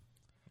that.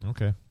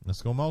 Okay,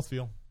 let's go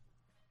mouthfeel.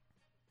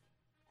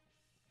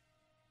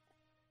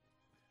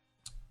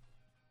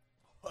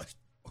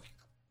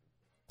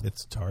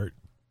 It's tart.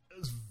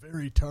 It's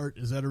very tart.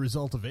 Is that a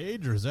result of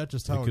age, or is that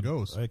just how it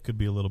goes? It could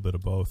be a little bit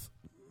of both.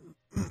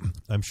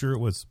 I'm sure it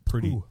was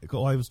pretty. Ooh.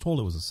 Well, I was told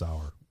it was a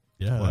sour.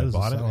 Yeah, When I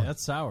bought it, sour.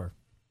 That's sour.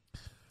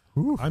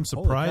 I'm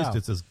surprised cow.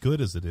 it's as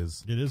good as it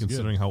is. It is good.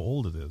 considering how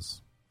old it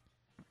is.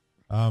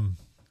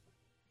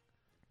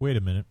 Wait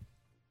a minute.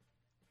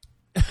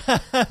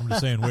 I'm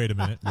just saying, wait a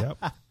minute. Yep.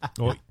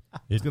 Oh,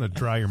 it's gonna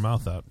dry your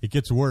mouth out. It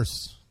gets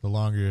worse the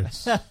longer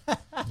it's Oh,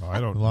 I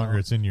don't. the longer know.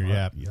 it's in your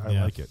yap. Yeah,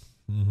 I like it.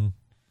 Mm-hmm.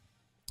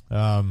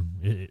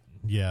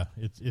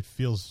 It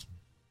feels.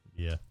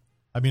 Yeah,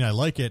 I mean, I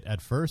like it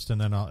at first,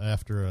 and then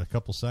after a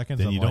couple seconds,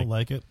 Then I'm you don't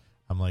like it.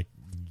 I'm like,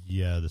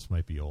 yeah, this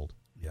might be old.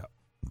 Yeah.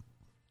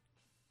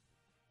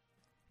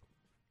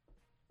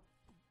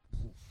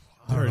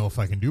 I don't know if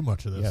I can do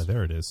much of this. Yeah,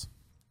 there it is.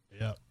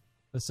 Yeah.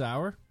 The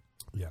sour?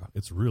 Yeah,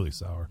 it's really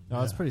sour.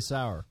 No, it's Yeah. pretty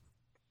sour.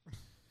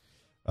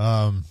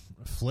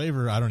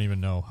 Flavor, I don't even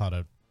know how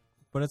to.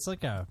 But it's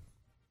like a...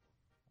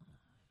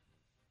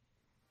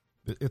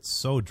 It's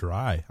so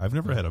dry. I've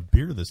never had a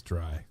beer this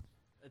dry.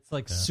 It's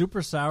like Yeah.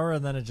 super sour,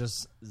 and then it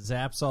just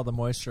zaps all the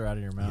moisture out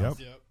of your mouth.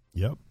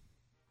 Yep.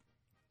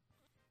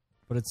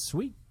 But it's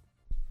sweet.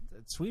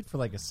 It's sweet for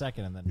like a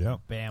second, and then Yep.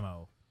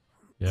 bammo.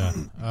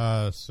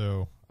 Yeah.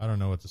 So I don't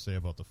know what to say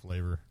about the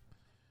flavor.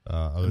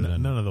 Other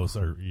than none of those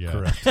are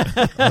correct.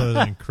 Other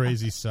than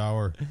crazy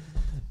sour.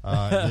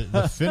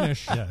 The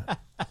finish. Yeah.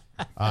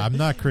 I'm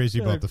not crazy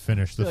about the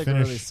finish. The I feel like finish.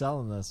 we're really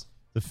selling this.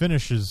 The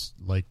finish is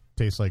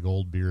tastes like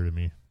old beer to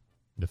me.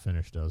 The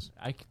finish does.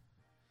 I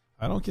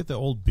don't get the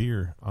old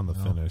beer on the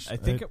finish. I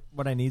think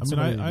what I need.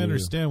 I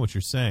understand what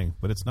you're saying,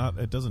 but it's not.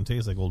 It doesn't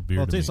taste like old beer.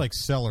 Well, it to tastes me. like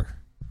cellar.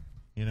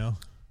 You know.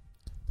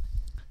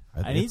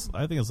 I think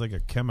it's like a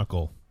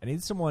chemical. I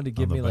need someone to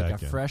give the me like a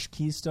back end. fresh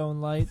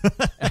Keystone Light,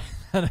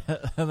 and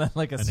then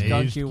like a An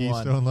aged skunky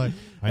one. Keystone Light.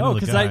 I know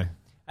the guy.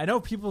 I know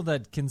people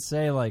that can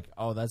say like,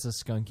 "Oh, that's a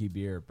skunky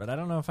beer," but I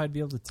don't know if I'd be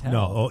able to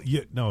tell.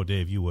 No,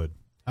 Dave, you would.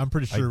 I'm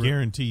pretty sure. I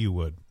guarantee you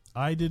would.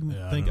 I didn't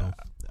think. I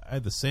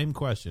had the same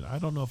question. I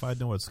don't know if I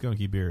know what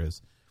skunky beer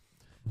is.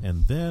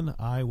 And then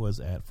I was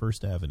at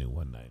First Avenue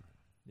one night.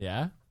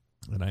 Yeah,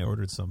 and I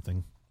ordered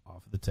something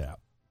off the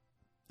tap,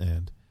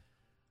 and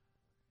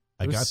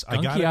I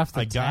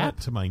got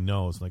it to my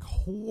nose. Like,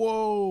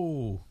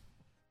 whoa!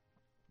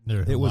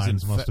 It was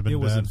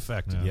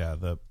infected. Yeah,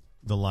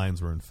 the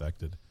lines were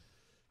infected.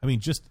 I mean,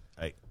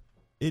 I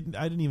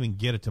didn't even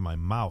get it to my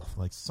mouth.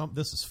 Like,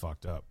 this is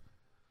fucked up.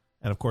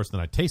 And of course, then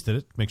I tasted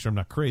it, make sure I'm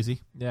not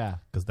crazy. Yeah,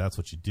 because that's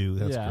what you do.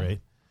 That's great.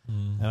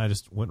 Mm. And I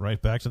just went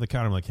right back to the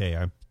counter. I'm like, hey,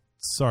 I'm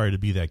sorry to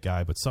be that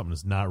guy, but something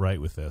is not right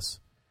with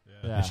this.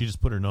 Yeah. And she just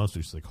put her nose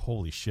through. She's like,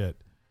 holy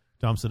shit.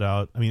 Dumps it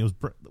out. I mean,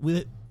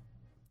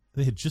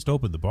 they had just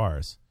opened the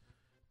bars.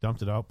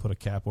 Dumped it out, put a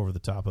cap over the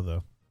top of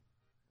the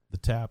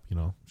tap. You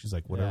know, she's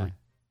like, whatever. Yeah.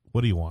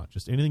 What do you want?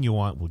 Just anything you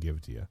want, we'll give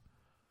it to you.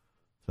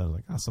 So I was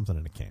like, something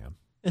in a can.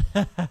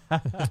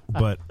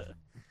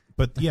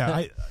 But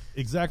yeah,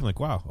 exactly. Like,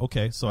 wow,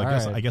 okay. So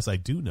I guess I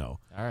do know.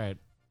 All right.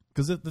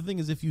 Because the thing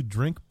is, if you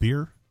drink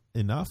beer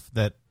enough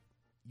that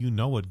you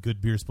know what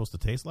good beer is supposed to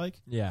taste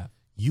like, yeah,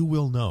 you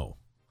will know.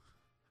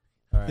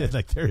 All right.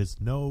 Like, there is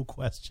no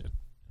question.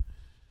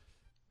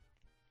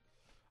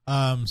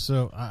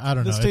 So I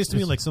don't know. This tastes to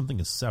me like something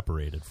is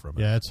separated from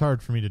it. Yeah, it's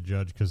hard for me to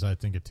judge because I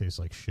think it tastes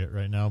like shit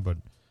right now. But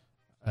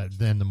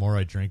then the more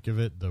I drink of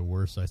it, the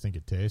worse I think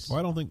it tastes. Well,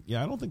 I don't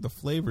think the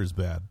flavor is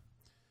bad,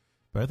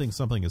 but I think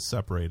something is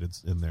separated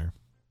in there.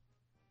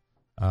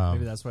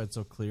 Maybe that's why it's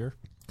so clear.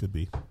 Could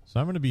be. So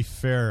I'm going to be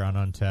fair on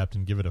Untapped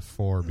and give it a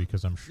 4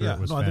 because I'm sure it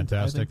was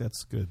fantastic. I think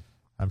that's good.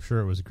 I'm sure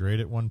it was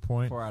great at one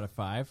point. 4 out of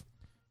 5.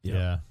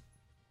 Yeah.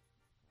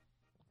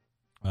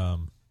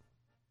 I'm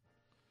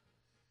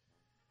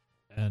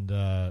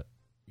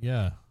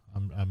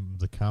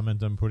the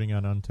comment I'm putting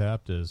on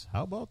Untapped is,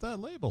 how about that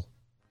label?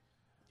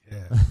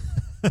 Yeah.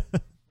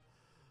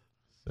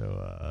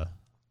 So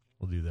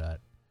we'll do that.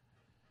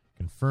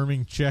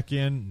 Confirming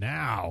check-in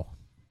now.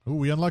 Ooh,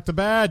 we unlocked the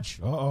badge.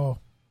 Uh-oh.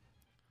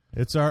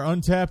 It's our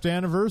Untapped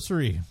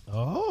anniversary.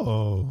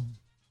 Oh.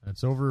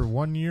 That's over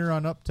 1 year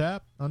on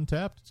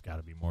Untapped. It's got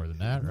to be more than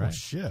that, right? Oh,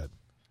 shit.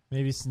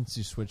 Maybe since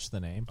you switched the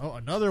name. Oh,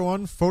 another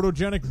one.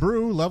 Photogenic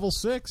Brew, level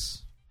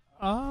 6.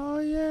 Oh,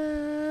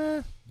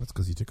 yeah. That's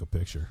because you took a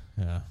picture.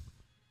 Yeah.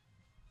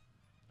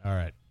 All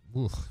right.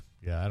 Oof.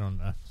 Yeah,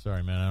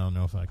 sorry, man. I don't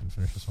know if I can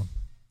finish this one.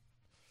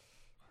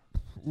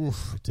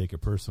 Oof. I take it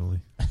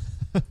personally.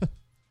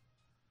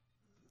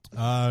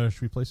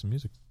 Should we play some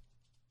music?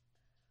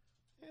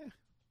 Yeah.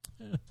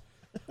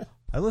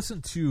 I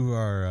listened to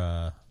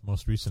our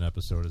most recent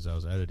episode as I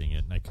was editing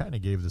it, and I kind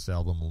of gave this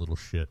album a little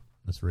shit.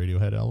 This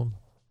Radiohead album.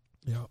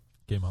 Yeah.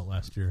 Came out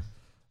last year.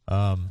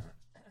 And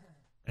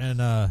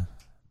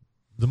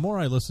the more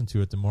I listen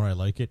to it, the more I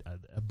like it.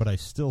 But I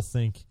still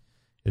think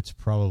it's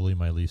probably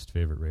my least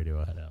favorite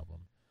Radiohead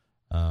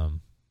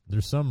album.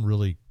 There's some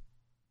really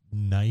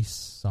nice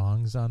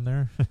songs on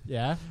there.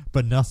 Yeah.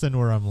 But nothing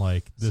where I'm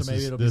like, this so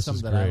maybe is it'll this be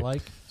something is that great. I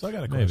like. So I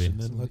got a Maybe. question.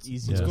 Then let's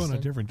Easy go in a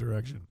listening. different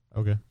direction.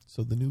 Okay.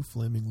 So the new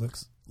Flaming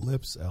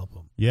Lips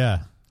album.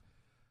 Yeah.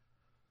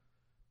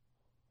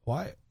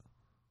 Why?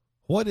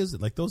 What is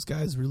it? Like, those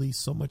guys release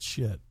so much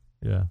shit.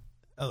 Yeah.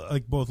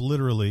 Like, both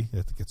literally,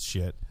 I think it's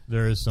shit.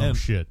 There is some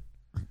shit.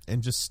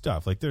 And just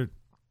stuff. Like, they're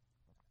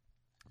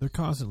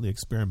constantly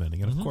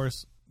experimenting. And, of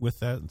course, with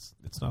that,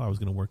 it's not always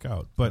going to work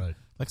out. But,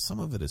 like, some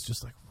of it is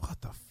just like, what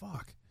the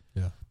fuck?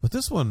 Yeah. But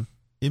this one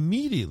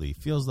immediately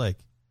feels like,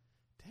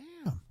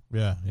 damn.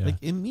 Yeah, yeah.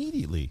 Like,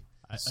 immediately.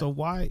 So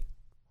why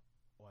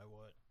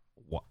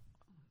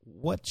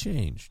what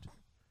changed?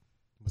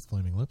 With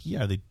Flaming Lips?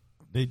 Yeah, are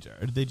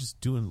they just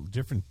doing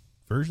different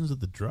versions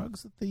of the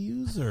drugs that they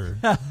use, or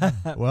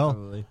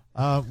well,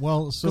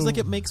 so because like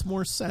it makes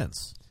more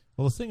sense.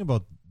 Well, the thing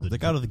about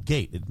like out of the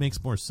gate, it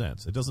makes more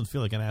sense. It doesn't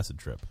feel like an acid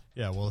trip.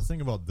 Yeah, well, the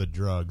thing about the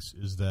drugs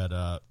is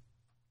that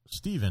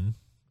Steven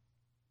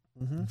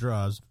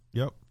Draws.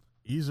 Yep,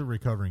 he's a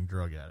recovering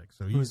drug addict,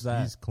 so Who's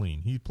that? He's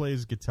clean. He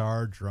plays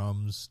guitar,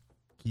 drums,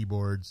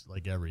 keyboards,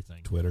 like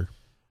everything. Twitter.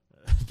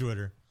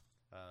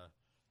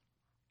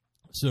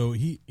 So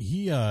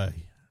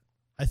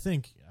I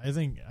think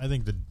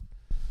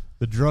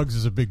the drugs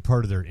is a big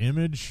part of their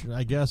image,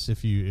 I guess,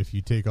 if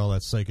you take all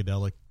that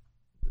psychedelic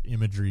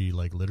imagery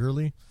like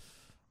literally.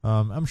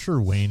 I'm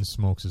sure Wayne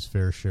smokes his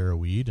fair share of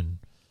weed, and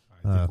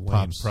I think Wayne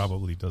Pops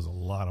probably does a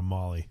lot of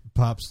Molly.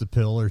 pops the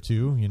pill or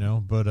two,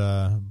 but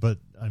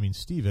I mean,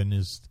 Steven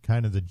is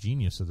kind of the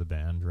genius of the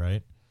band,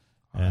 right?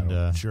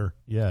 And sure,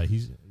 yeah,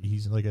 he's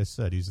like I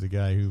said, he's the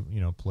guy who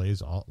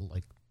plays all,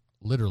 like,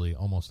 literally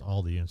almost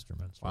all the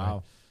instruments.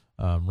 Wow.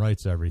 Right?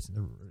 Writes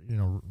everything.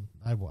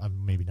 I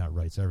maybe not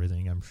writes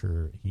everything. I'm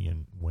sure he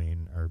and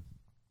Wayne are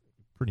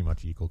pretty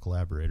much equal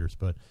collaborators.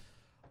 But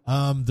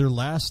their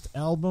last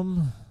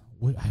album,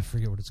 I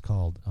forget what it's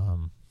called.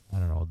 I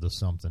don't know, the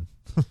something.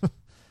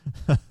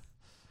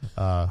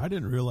 I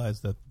didn't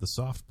realize that the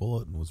Soft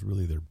Bulletin was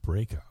really their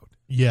breakout.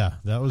 Yeah,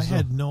 that was. I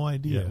had no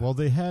idea. Yeah, well,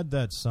 they had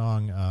that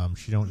song,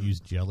 "She Don't Use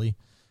Jelly,"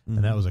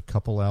 and that was a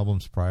couple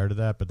albums prior to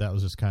that. But that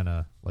was just kind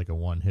of like a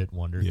one-hit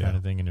wonder kind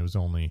of thing, and it was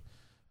only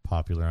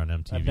popular on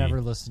MTV. I've never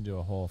listened to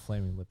a whole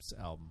Flaming Lips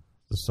album.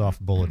 The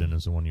Soft Bulletin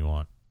is the one you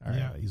want. All right.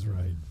 Yeah, he's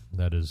right.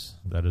 That is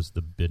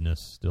the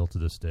business still to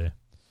this day.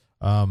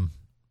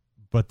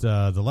 But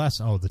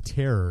the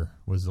Terror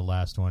was the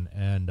last one,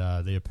 and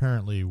they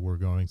apparently were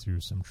going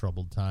through some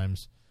troubled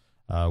times.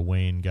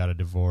 Wayne got a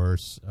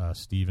divorce.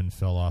 Steven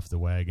fell off the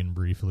wagon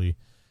briefly.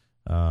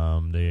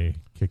 They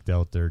kicked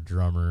out their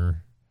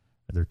drummer,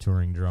 their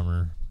touring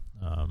drummer.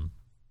 And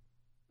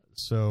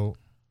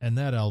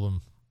that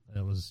album,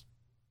 that was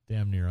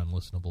damn near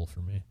unlistenable for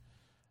me.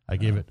 I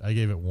gave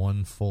it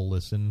one full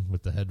listen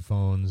with the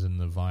headphones and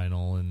the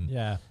vinyl, and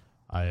yeah,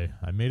 I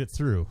made it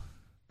through.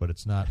 But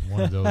it's not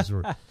one of those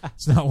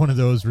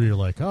where you're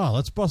like, oh,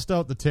 let's bust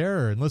out the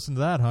Terror and listen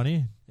to that,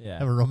 honey. Yeah.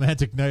 Have a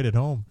romantic night at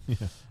home.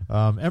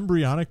 Yeah.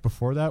 Embryonic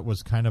before that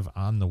was kind of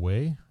on the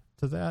way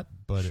to that,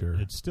 but Sure.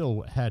 it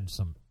still had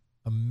some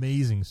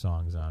amazing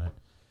songs on it.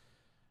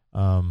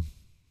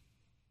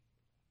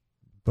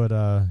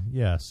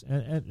 Yes,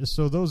 and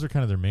so those are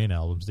kind of their main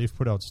albums. They've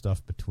put out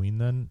stuff between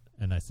then,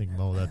 and I think,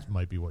 Mo, that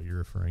might be what you're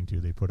referring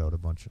to. They put out a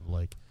bunch of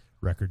like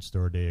record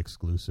store day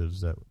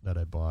exclusives that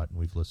I bought and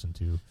we've listened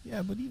to.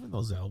 Yeah, but even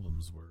those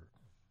albums were...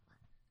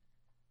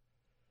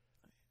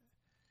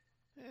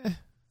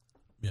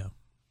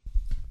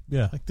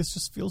 Yeah. Like, this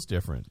just feels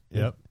different.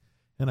 Yep.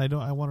 And I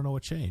want to know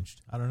what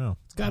changed. I don't know.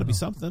 It's got to be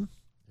something.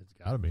 It's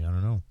got to be. I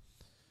don't know.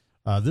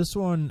 This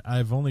one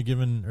I've only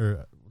given,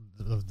 or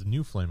the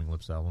new Flaming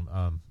Lips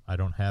album, I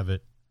don't have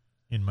it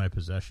in my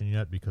possession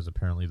yet because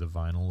apparently the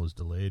vinyl is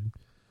delayed.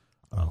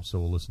 So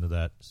we'll listen to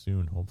that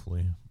soon,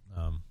 hopefully.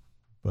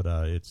 But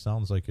it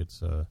sounds like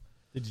it's...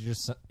 Did you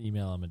just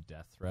email him a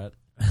death threat?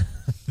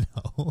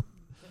 No.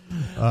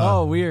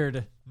 Oh,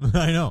 weird.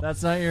 I know.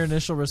 That's not your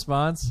initial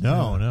response?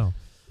 No.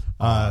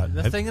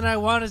 The thing that I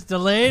want is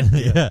delayed?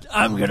 Yeah.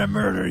 I'm going to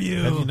murder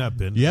you. Have you not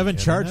been? You to haven't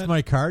the charged internet?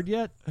 my card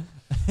yet?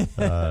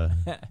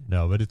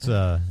 No, but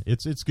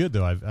it's good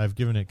though. I've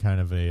given it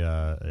kind of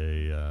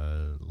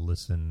a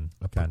listen,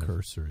 A kind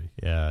cursory.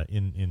 of. Yeah,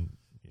 in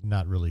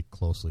not really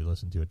closely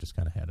listened to it. Just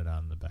kind of had it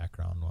on in the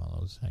background while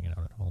I was hanging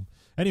out at home.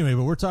 Anyway,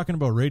 but we're talking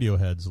about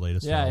Radiohead's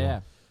latest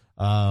album.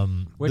 Yeah.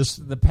 Which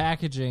the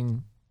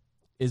packaging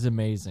is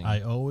amazing.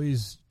 I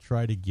always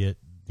try to get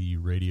the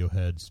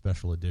Radiohead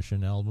special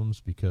edition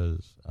albums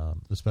because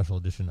the special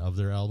edition of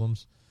their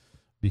albums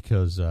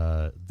because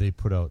they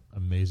put out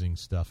amazing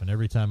stuff, and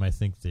every time I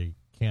think they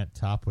can't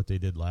top what they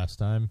did last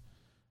time,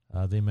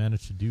 they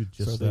managed to do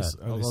just that.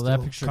 Well,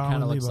 that picture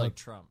kind of looks like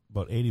Trump.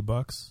 About $80.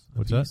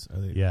 What's piece? that?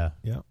 Are they, Yeah.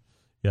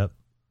 Yep.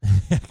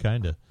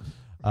 Kind of.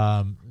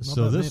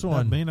 So this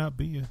one may not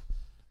be a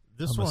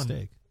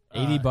mistake.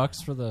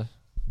 $80 for the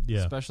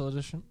Yeah. special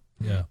edition?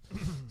 Yeah.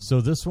 So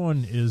this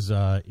one is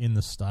in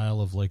the style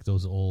of like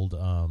those old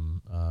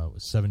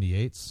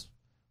 78s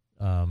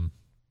from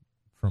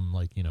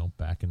like,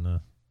 back in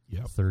the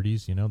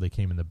 30s, they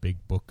came in the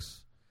big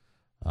books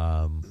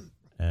and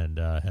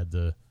had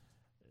the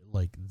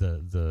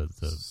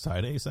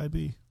Side A, Side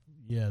B.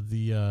 Yeah,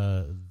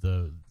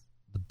 the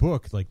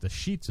book, like the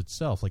sheets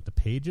itself, like the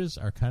pages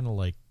are kind of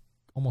like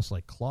almost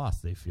like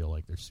cloth. They feel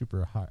like they're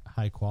super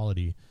high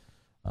quality.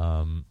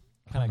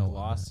 Kind of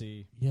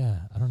glossy.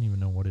 Yeah, I don't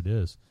even know what it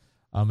is.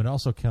 It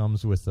also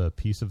comes with a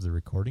piece of the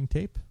recording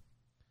tape.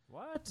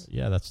 What?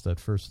 Yeah, that's that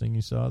first thing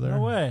you saw there.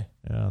 No way.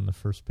 Yeah, on the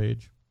first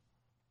page.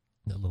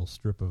 That little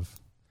strip of...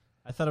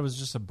 I thought it was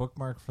just a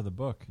bookmark for the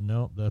book.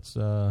 No, that's...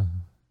 you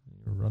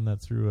run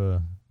that through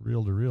a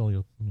reel-to-reel,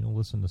 you'll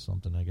listen to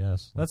something, I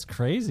guess. That's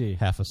crazy.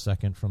 Half a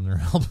second from their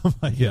album,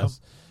 I guess.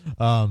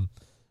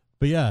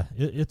 But yeah,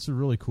 it's a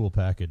really cool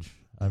package.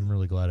 I'm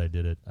really glad I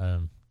did it.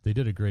 They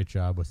did a great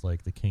job with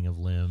like the King of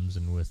Limbs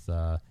and with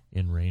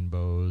In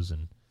Rainbows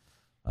and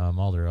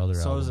all their other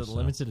albums. So is it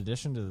limited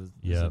edition?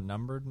 Is it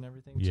numbered and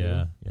everything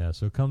too? Yeah.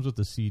 So it comes with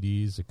the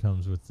CDs. It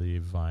comes with the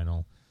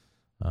vinyl.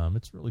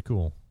 It's really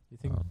cool. You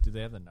think? Do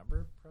they have the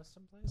number pressed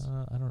in place?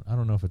 I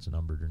don't know if it's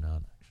numbered or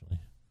not. Actually,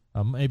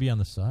 maybe on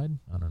the side.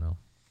 I don't know.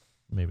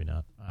 Maybe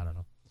not. I don't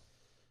know.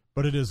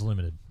 But it is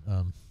limited.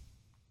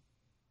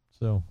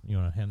 So you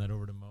want to hand that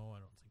over to Mo? I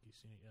don't think he's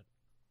seen it yet.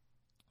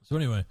 So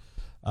anyway,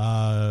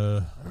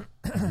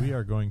 we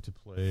are going to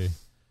play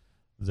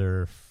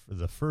the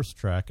first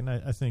track, and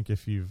I think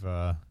if you've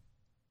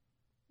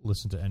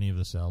listened to any of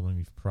this album,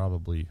 you've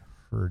probably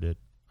heard it.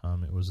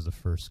 It was the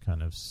first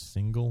kind of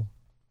single,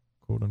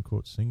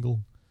 quote-unquote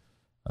single,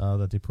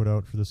 that they put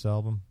out for this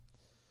album.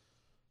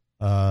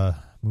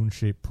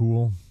 Moon-Shaped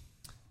Pool.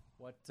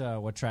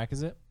 What track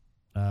is it?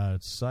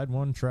 It's side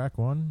 1, track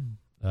 1.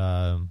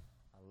 I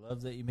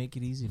love that you make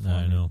it easy for me.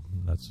 I know.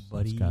 That's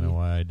kind of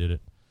why I did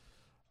it.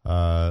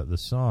 The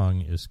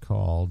song is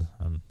called,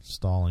 I'm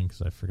stalling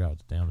because I forgot what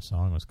the damn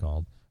song was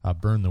called,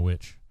 Burn the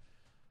Witch.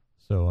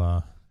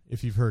 So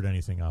if you've heard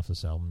anything off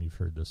this album, you've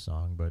heard this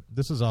song. But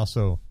this is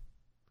also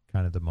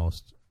kind of the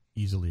most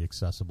easily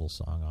accessible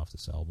song off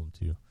this album,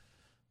 too.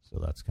 So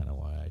that's kind of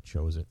why I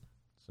chose it.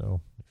 So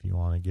if you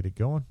want to get it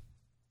going.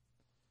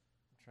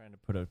 I'm trying to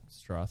put a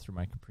straw through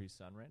my Capri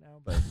Sun right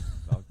now, but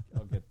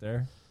I'll get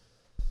there.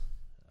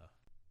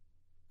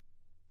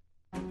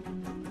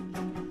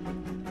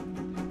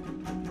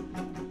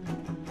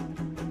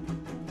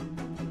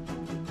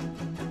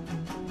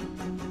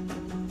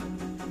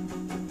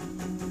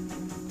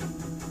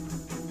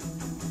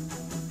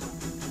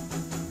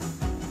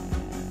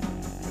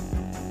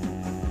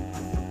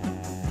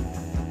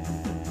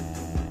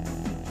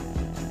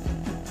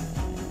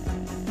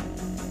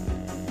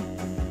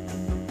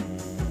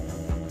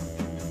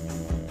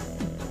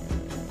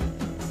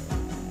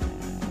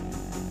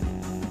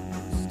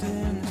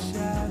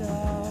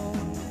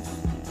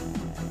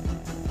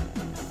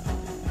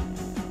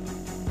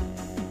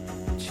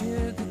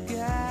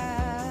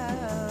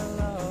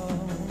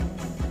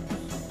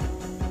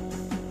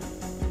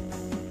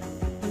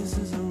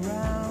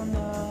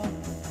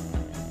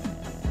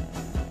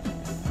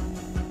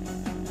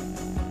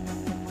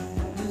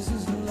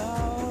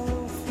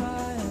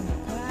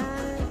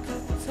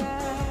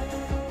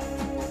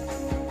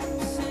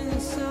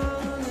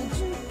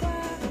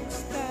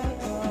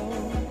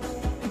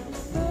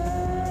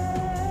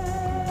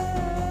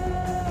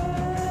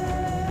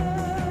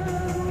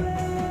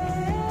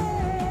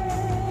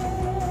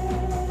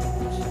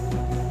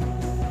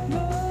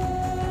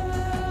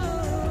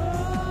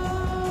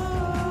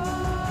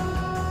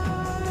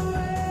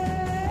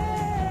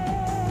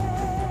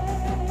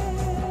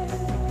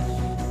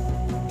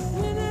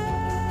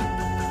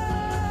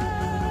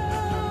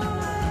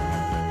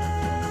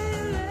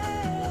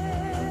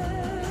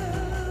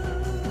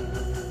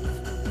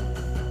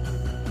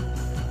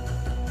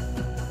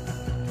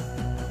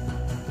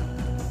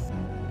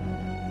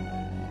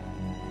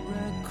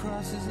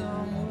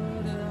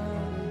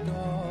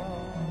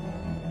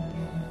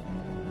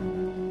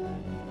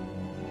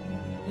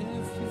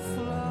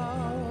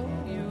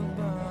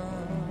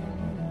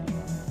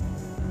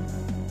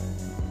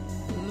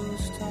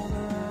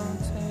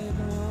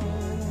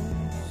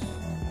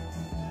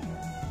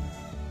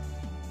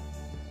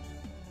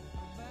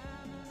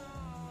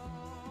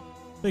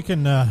 They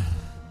can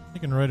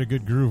write a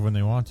good groove when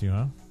they want to,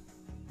 huh?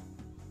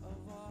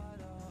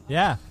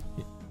 Yeah.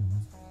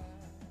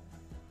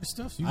 This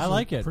stuff's I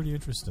like it. Pretty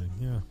interesting,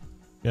 yeah.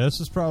 Yeah, this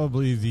is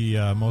probably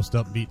the most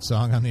upbeat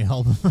song on the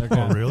album.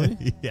 Oh,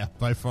 really? Yeah,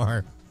 by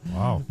far.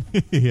 Wow.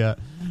 Yeah.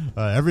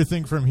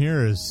 Everything from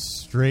here is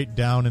straight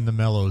down in the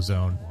mellow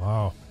zone.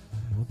 Wow.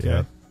 Okay.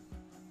 Yeah.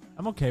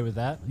 I'm okay with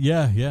that.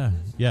 Yeah.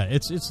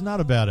 It's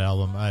not a bad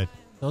album.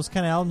 Those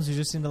kind of albums you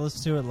just need to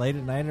listen to it late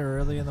at night or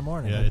early in the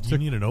morning. Yeah, Do you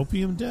need an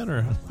opium den,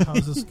 or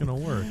how's this going to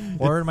work?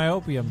 Or in my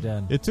opium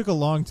den. It took a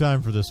long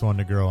time for this one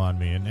to grow on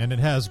me, and it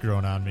has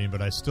grown on me,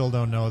 but I still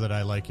don't know that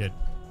I like it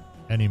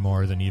any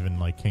more than even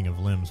like King of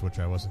Limbs, which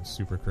I wasn't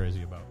super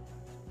crazy about.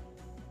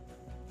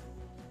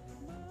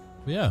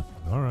 But yeah.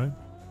 All right.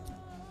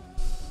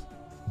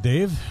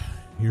 Dave,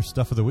 your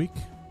stuff of the week?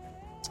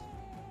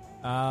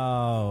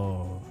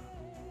 Oh.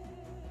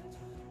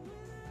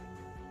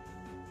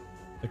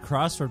 The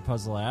crossword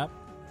puzzle app.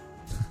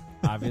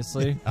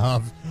 Obviously.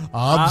 Obs.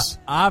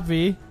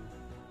 Obvi.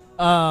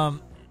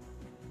 I'm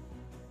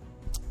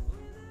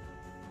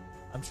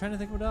trying to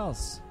think what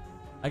else.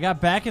 I got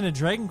back into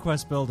Dragon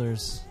Quest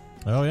Builders.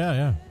 Oh,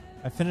 yeah.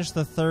 I finished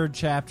the 3rd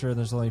chapter, and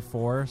there's only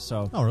 4,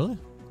 so... Oh, really?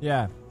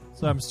 Yeah.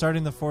 So I'm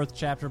starting the 4th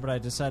chapter, but I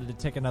decided to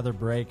take another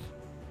break.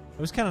 It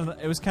was kind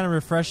of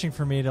refreshing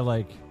for me to,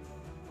 like,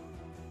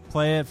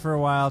 play it for a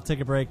while,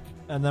 take a break,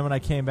 and then when I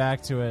came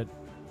back to it,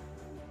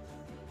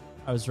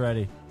 I was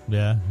ready.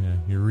 Yeah.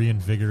 You're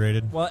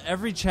reinvigorated. Well,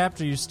 every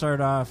chapter you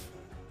start off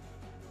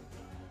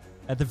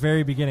at the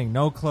very beginning,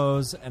 no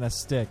clothes and a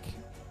stick,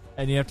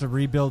 and you have to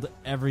rebuild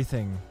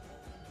everything.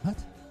 What?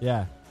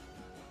 Yeah.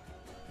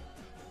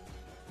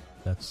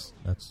 That's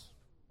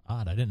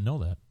odd. I didn't know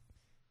that.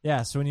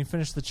 Yeah, so when you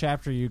finish the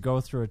chapter, you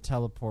go through a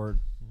teleport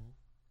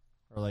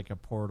or like a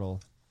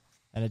portal,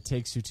 and it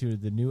takes you to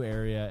the new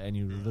area, and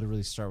you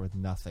literally start with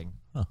nothing.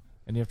 Huh.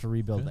 And you have to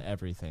rebuild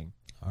everything.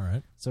 All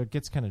right. So it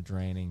gets kind of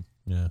draining.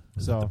 Yeah.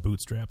 Is that the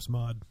Bootstraps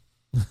mod?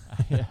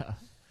 Yeah.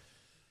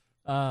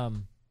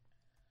 And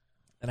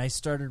I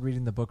started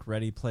reading the book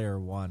Ready Player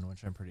One,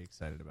 which I'm pretty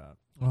excited about.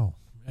 Oh,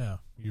 yeah.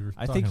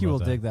 I think you will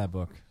dig that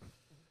book.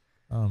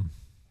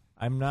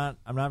 I'm not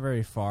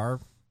very far,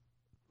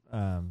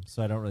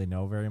 so I don't really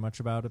know very much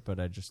about it, but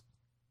I just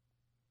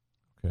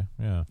okay,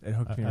 yeah. It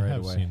hooked me I right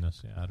have away. seen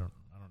this. Yeah, I don't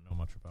know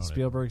much about it.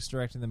 Spielberg's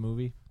directing the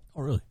movie.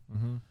 Oh, really?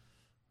 Mm-hmm.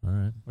 All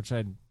right. Which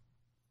I don't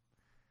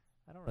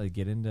really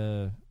get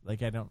into.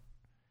 Like,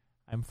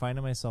 I'm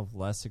finding myself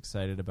less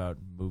excited about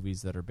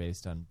movies that are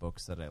based on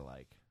books that I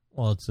like.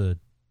 Well, it's a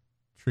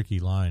tricky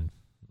line,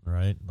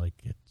 right? Like,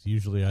 it's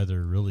usually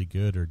either really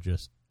good or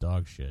just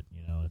dog shit,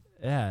 you know?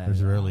 Yeah.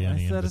 There's rarely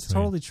any in That is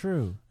between. totally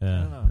true. Yeah.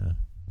 I don't know.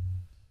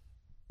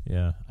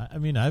 Yeah. I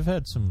mean, I've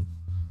had some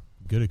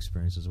good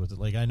experiences with it.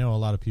 Like, I know a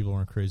lot of people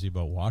weren't crazy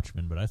about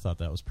Watchmen, but I thought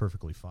that was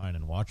perfectly fine,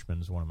 and Watchmen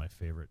is one of my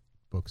favorite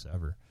books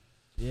ever.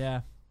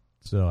 Yeah.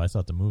 So I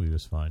thought the movie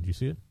was fine. Did you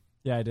see it?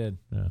 Yeah, I did.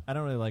 Yeah. I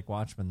don't really like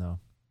Watchmen, though.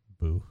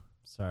 Boo.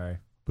 Sorry.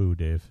 Boo,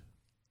 Dave.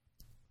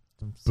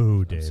 I'm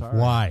Boo, Dave. sorry.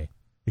 Why?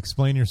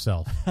 Explain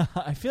yourself.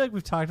 I feel like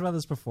we've talked about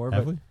this before,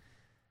 Have but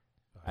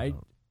we?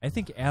 I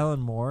think Alan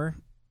Moore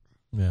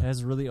Yeah.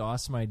 has really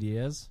awesome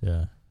ideas,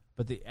 Yeah.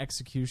 but the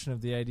execution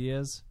of the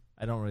ideas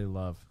I don't really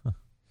love.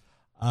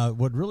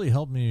 What really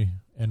helped me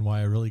and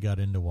why I really got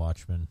into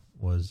Watchmen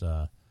was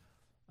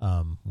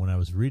when I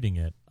was reading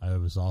it, I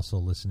was also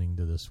listening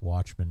to this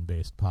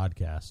Watchmen-based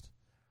podcast.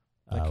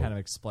 That kind of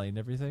explained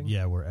everything.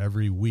 Yeah, where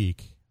every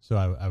week, so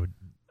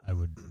I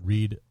would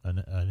read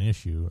an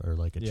issue or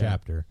like a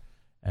chapter,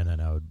 and then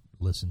I would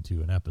listen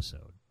to an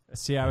episode.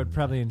 See, I would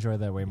probably enjoy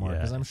that way more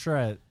because I'm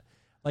sure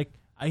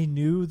I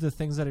knew the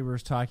things that he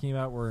was talking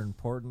about were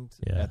important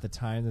at the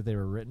time that they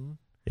were written.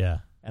 Yeah.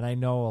 And I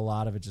know a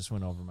lot of it just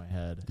went over my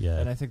head. Yeah.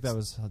 And I think that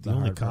was the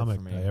only hard part comic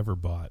for me. I ever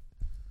bought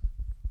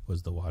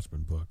was the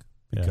Watchmen book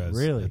because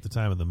Really? at the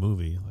time of the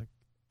movie, like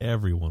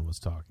everyone was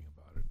talking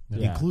about it,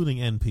 Yeah. including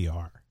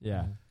NPR.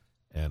 Yeah.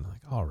 And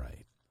like, all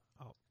right,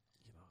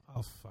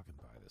 I'll fucking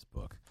buy this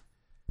book.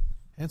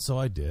 And so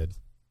I did.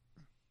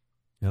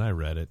 And I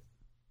read it.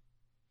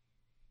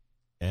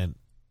 And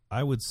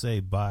I would say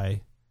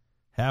by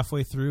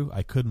halfway through,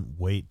 I couldn't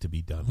wait to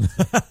be done with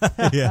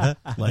it. Yeah.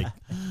 Like,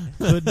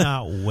 could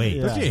not wait.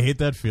 Yeah. Don't you hate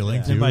that feeling,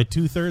 Yeah. too? And by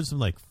 2/3, I'm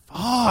like,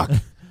 fuck.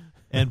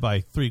 And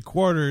by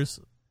 3/4,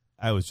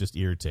 I was just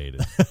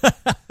irritated.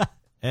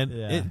 And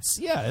it's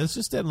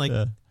just then like,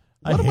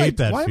 I hate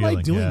that why feeling. am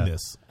I doing Yeah.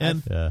 this?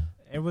 And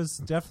It was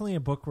definitely a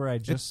book where I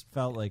just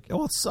felt like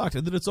it sucked.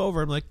 And then it's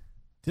over. I'm like,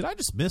 did I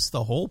just miss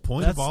the whole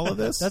point of all of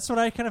this? That's what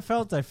I kind of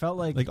felt. I felt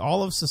like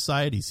all of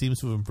society seems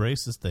to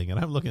embrace this thing, and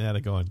I'm looking at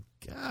it going,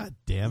 God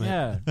damn it!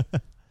 yeah.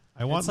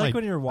 I want It's like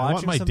when you're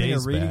watching my something or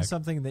days reading back.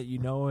 something that you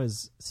know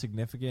is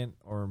significant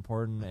or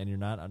important, and you're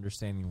not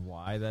understanding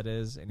why that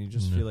is, and you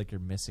just feel like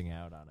you're missing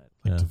out on it.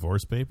 Like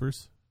divorce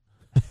papers.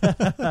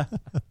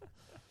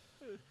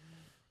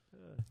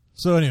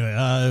 So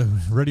anyway,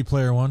 Ready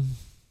Player One.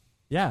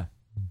 Yeah,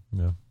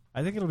 Yeah.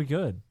 I think it'll be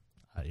good.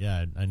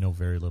 I know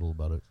very little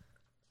about it.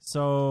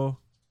 So,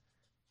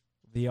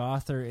 the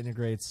author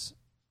integrates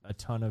a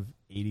ton of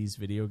 80s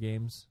video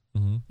games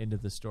Mm-hmm. into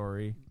the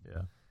story.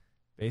 Yeah.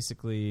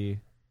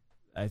 Basically,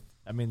 I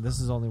mean, this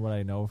is only what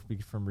I know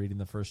from reading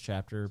the first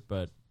chapter,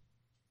 but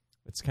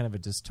it's kind of a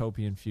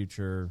dystopian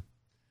future,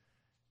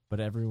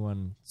 but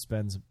everyone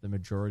spends the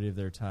majority of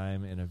their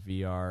time in a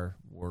VR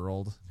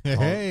world.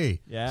 Hey,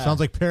 Yeah. sounds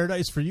like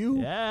paradise for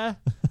you. Yeah.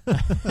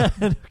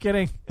 No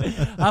kidding.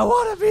 I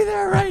want to be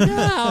there right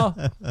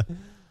now.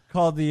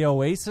 Called the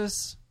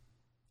Oasis.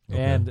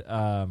 Okay. And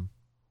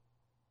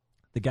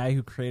the guy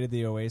who created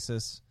the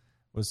Oasis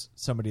was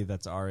somebody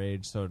that's our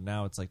age, so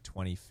now it's like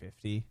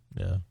 2050,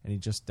 Yeah. and he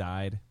just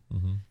died.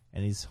 Mm-hmm.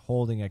 And he's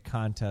holding a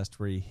contest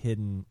where he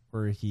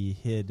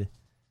hid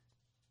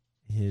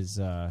his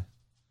a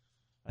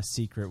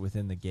secret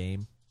within the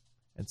game,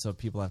 and so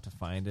people have to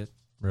find it.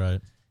 Right.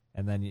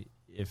 And then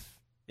if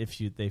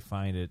they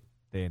find it,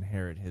 they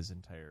inherit his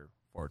entire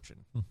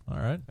fortune. All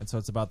right. And so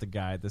it's about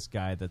this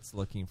guy that's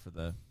looking for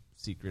the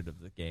secret of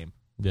the game.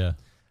 Yeah.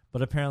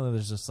 But apparently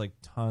there's just like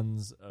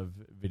tons of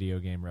video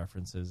game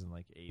references and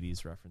like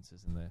 80s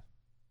references in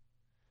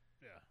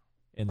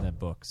the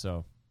book.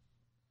 So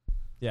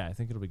yeah, I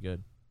think it'll be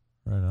good.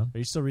 Right on. Are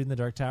you still reading the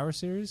Dark Tower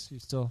series? You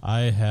still?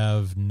 I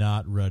have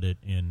not read it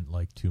in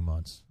like 2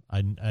 months.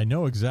 I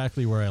know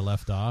exactly where I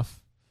left off.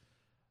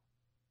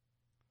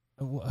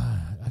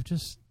 I've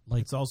just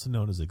like It's also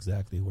known as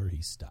exactly where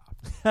he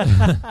stopped.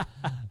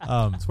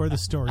 um It's where the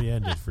story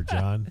ended for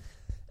John.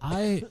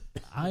 I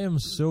am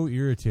so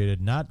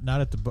irritated. Not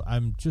at the book.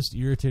 I'm just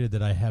irritated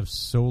that I have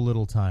so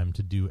little time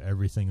to do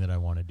everything that I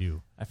want to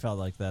do. I felt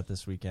like that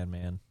this weekend,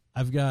 man.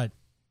 I've got,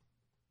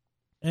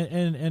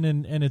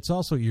 and it's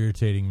also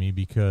irritating me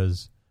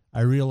because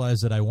I realize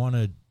that I want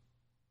to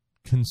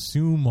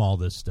consume all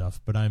this stuff,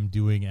 but I'm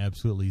doing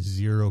absolutely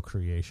zero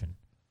creation.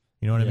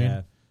 You know what I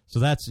mean? So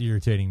that's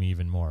irritating me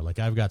even more. Like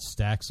I've got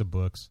stacks of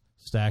books,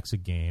 stacks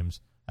of games.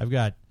 I've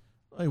got,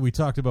 like we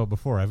talked about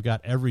before, I've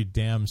got every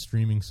damn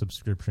streaming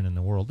subscription in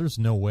the world. There's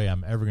no way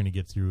I'm ever going to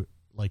get through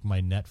like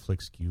my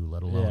Netflix queue,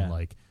 let alone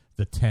like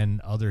the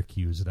 10 other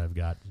queues that I've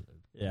got,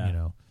 you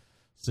know,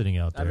 sitting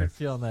out there. I've been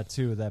feeling that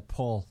too, that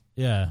pull.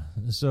 Yeah.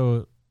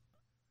 So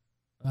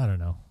I don't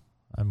know.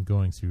 I'm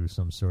going through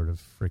some sort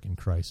of freaking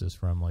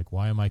crisis where I'm like,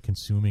 why am I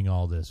consuming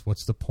all this?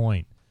 What's the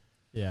point?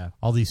 Yeah.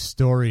 All these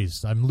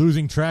stories. I'm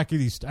losing track of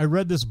these. I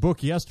read this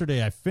book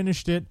yesterday. I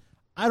finished it.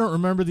 I don't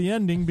remember the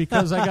ending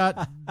because I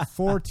got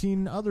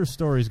 14 other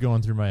stories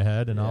going through my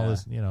head and all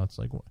this. It's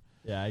like,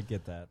 Yeah, I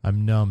get that.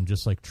 I'm numb,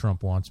 just like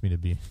Trump wants me to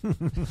be.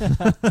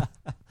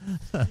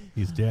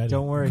 He's daddy.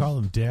 Don't worry. Call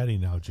him daddy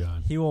now,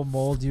 John. He will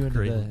mold you into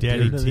Great.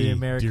 Daddy into the T,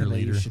 American dear that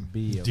you leader. should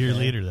be. Okay? Dear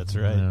leader, that's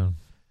right. Yeah.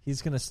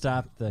 He's going to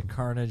stop the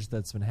carnage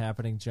that's been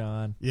happening,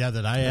 John. Yeah,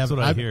 that I That's have. what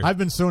I hear. I've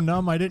been so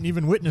numb, I didn't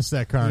even witness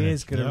that carnage. He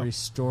is going to Yep.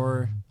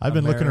 restore. I've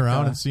been looking around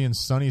America. and seeing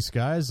sunny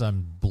skies.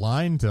 I'm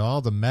blind to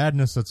all the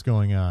madness that's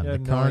going on. You The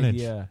have no carnage.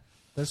 idea.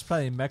 There's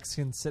probably a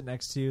Mexican sitting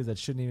next to you that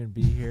shouldn't even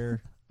be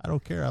here. I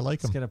don't care. I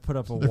like He's them. going to put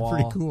up a They're wall.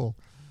 pretty cool.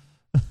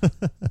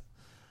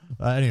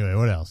 Anyway,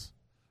 what else?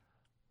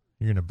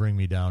 You're gonna bring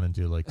me down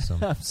into like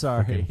some. I'm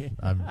sorry.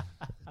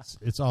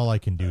 It's all I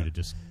can do to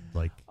just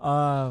like.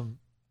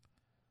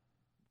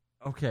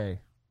 Okay.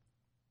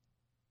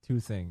 Two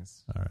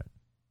things. All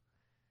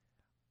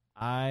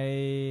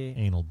right,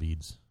 anal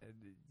beads.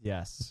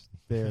 Yes,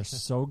 they're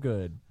so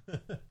good,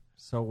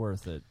 so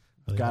worth it.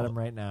 Are they Got all- them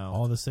right now.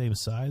 All the same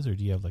size, or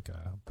do you have like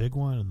a big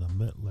one and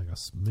like a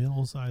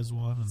middle-sized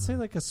one? And Say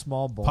like a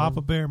small bowl.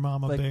 Papa bear,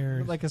 mama like,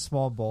 bear, like a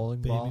small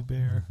bowling baby ball.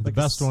 bear. The Like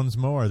best a s- ones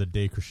more are the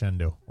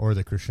decrescendo or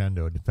the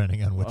crescendo,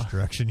 depending on which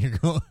direction you're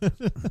going.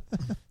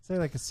 Say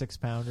like a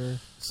 6-pounder.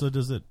 So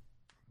does it?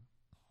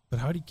 But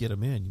how do you get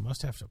them in? You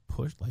must have to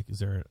push. Like, is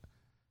there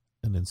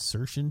an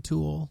insertion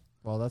tool?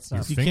 Well, that's Your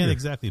not. You finger. can't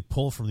exactly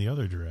pull from the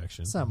other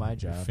direction. It's not my Your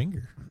job.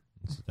 finger.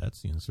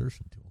 That's the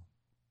insertion tool.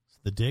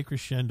 The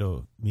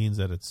decrescendo means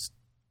that it's.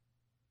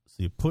 So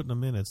you're putting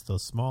them in. It's the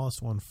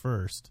smallest one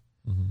first.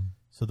 Mm-hmm.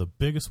 So the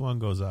biggest one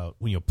goes out.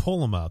 When you pull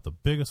them out, the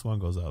biggest one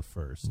goes out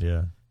first.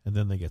 Yeah, And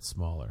then they get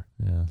smaller.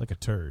 yeah, Like a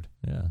turd.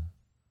 yeah.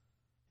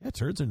 Yeah,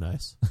 turds are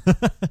nice.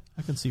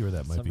 I can see where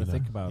that might Something be. to now.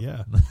 think about.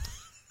 Yeah.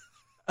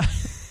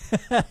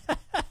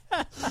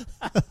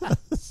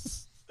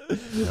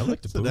 I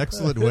like to It's an poop.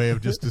 excellent way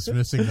of just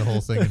dismissing the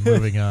whole thing and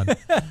moving on.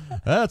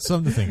 That's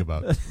something to think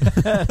about.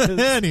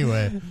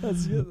 Anyway,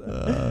 That's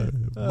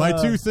good. my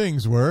two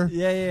things were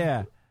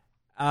Yeah.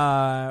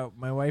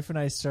 My wife and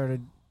I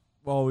started.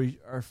 Well, we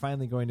are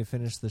finally going to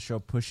finish the show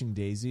Pushing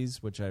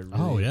Daisies, which I really,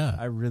 Oh, yeah.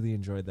 I really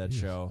enjoyed that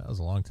show. That was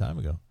a long time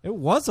ago. It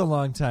was a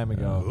long time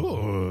ago.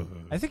 Ooh.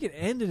 I think it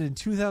ended in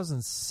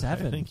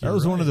 2007. I think That You're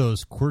was one of right.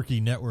 those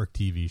quirky network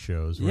TV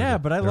shows. Where Yeah,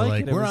 but I they're like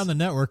like it. It we're was- on the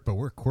network, but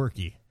we're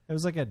quirky. It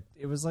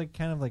was like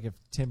kind of like if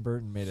Tim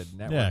Burton made a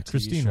network. Yeah, TV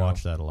Christine show.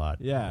 watched that a lot.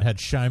 Yeah. It had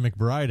Shy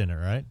McBride in it,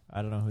 right?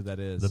 I don't know who that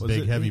is. The Was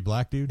big, it heavy any-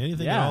 black dude.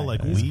 Anything yeah, at all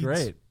like he's Weeds?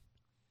 great.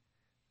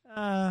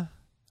 I've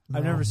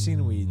never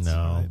seen Weeds.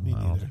 No, Right, me I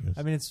don't neither.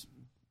 think it's-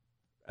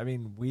 I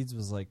mean, Weeds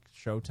was like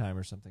Showtime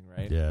or something,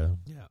 right? Yeah,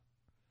 Yeah.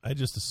 I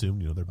just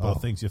assumed, they're both Oh.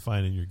 things you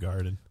find in your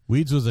garden.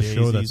 Weeds was a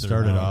show that Daisies are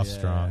started not- off Yeah.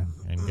 strong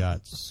and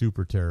got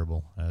super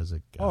terrible as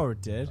it got. Oh,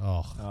 it did?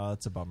 Oh, Oh,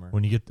 that's a bummer.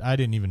 when you get, I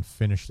didn't even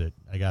finish it.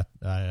 I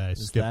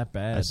It's skipped. that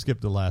bad. I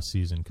skipped the last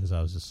season because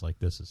I was just like,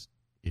 this is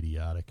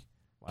idiotic.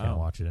 Can't Wow.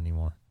 watch it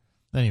anymore.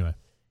 Anyway,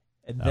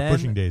 And then,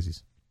 Pushing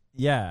Daisies.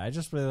 yeah, I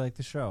just really like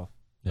the show.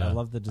 Yeah. I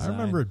love the design. I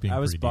remember it being I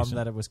was pretty bummed decent.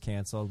 that it was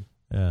canceled,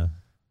 Yeah,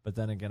 but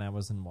then again, I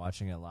wasn't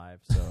watching it live,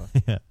 so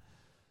yeah.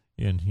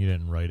 And you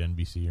didn't write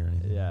NBC or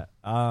anything. yeah.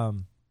 All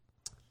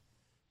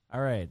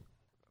right,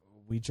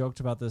 we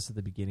joked about this at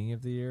the beginning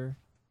of the year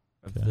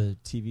of Okay. the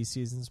TV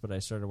seasons, but I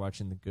started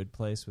watching The Good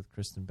Place with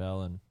Kristen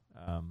Bell, and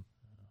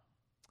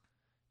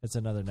it's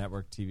another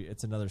network TV.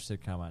 It's another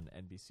sitcom on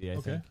NBC. I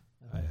Okay. think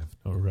I have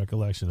no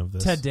recollection of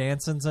this. Ted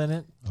Danson's in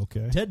it.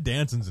 Okay. Ted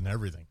Danson's in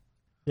everything,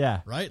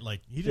 Yeah, right?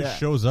 Like he just Yeah.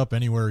 shows up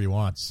anywhere he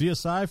wants.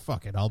 CSI,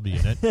 fuck it, I'll be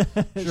in it.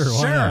 Sure,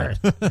 why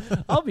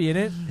not? I'll be in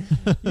it.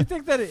 You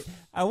think that?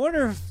 I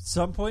wonder if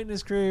some point in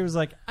his career he was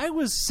like, "I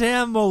was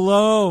Sam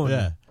Malone."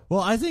 Yeah. Well,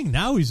 I think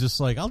now he's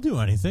just like, I'll do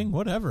anything,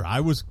 whatever.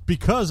 I was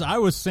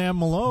Sam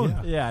Malone.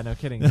 Yeah. Yeah, no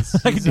kidding. I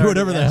can He's do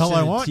whatever already the hell I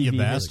etched in want, you TV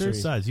bastard. history.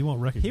 Besides, you won't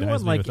He recognize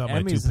won me like without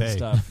my Emmys toupee. and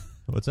stuff.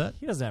 What's that?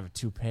 He doesn't have a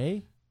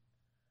toupee.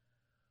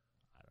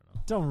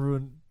 Don't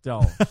ruin.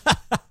 Don't.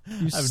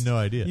 You I have no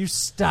idea. You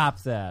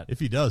stop that. If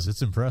he does,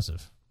 it's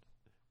impressive.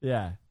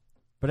 Yeah.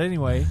 But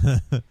anyway,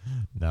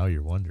 Now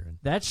you're wondering.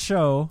 that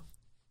show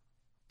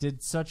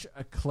did such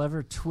a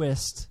clever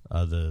twist.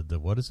 The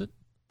what is it?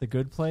 The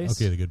Good Place.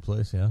 Okay, The Good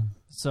Place, yeah.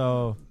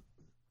 So,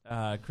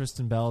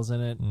 Kristen Bell's in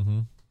it. Mm-hmm.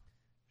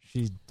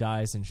 She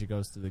dies and she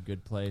goes to the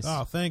Good Place.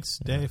 Oh, thanks,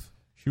 Yeah. Dave.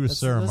 She was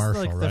Sarah That's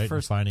Marshall, like the right? In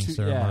first Finding two-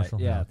 Sarah yeah,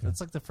 Marshall. Yeah, okay. that's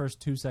like the first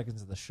 2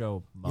 seconds of the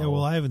show. Mo. Yeah,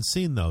 well, I haven't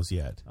seen those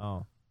yet.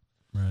 Oh.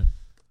 right.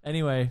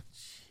 Anyway,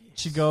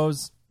 she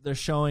goes. They're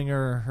showing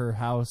her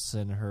house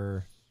and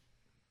her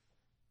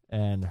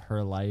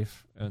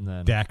life, and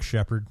then Dak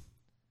Shepard.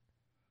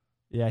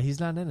 yeah, he's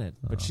not in it,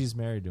 but Oh. she's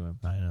married to him.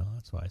 I know.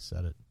 That's why I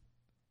said it.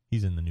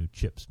 He's in the new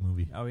Chips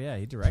movie. Oh yeah,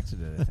 he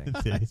directed it. I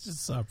think Did I he?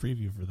 just saw a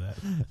preview for that.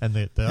 And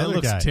the That other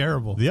looks guy,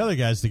 terrible. The other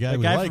guy's the guy the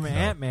we guy like. from though.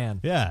 Ant-Man.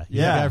 Yeah, he's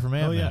Yeah. the guy from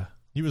Ant-Man. yeah.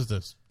 He was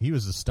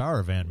the star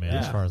of Ant-Man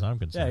as Yeah. far as I'm Yeah,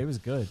 concerned. he was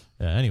good.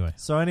 Yeah, anyway.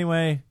 So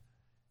anyway,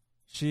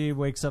 she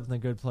wakes up in the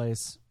Good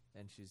Place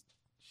and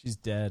she's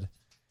dead,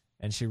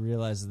 and she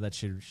realizes that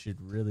she should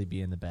really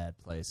be in the bad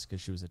place because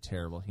she was a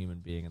terrible human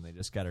being, and they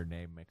just got her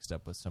name mixed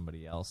up with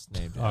somebody else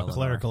named Eleanor.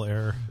 Clerical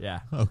error. Yeah.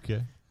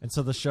 Okay. And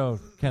so the show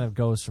kind of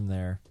goes from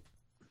there.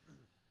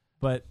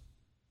 But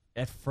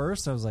at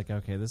first I was like,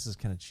 okay, this is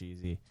kind of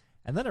cheesy.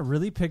 And then it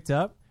really picked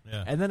up.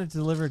 Yeah. And then it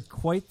delivered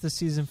quite the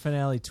season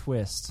finale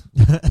twist.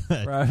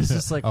 Where I was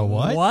just like, A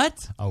what?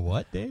 What? A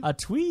what, Dave? A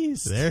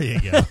twist. There you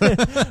go.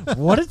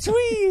 What a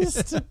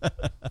twist.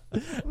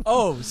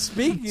 Oh,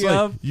 speaking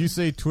of. You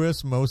say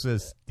twist, Mo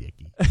says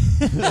sticky.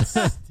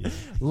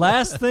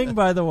 Last thing,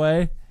 by the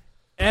way.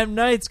 M.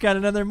 Night's got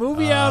another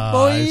movie out,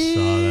 boys. I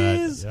saw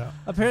that. Yeah.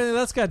 Apparently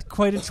that's got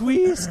quite a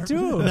twist,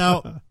 too.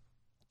 Now,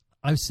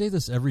 I say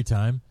this every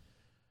time,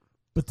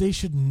 but they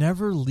should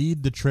never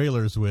lead the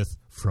trailers with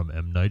 "from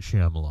M. Night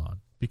Shyamalan"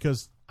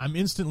 because I'm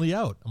instantly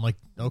out. I'm like,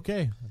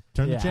 okay,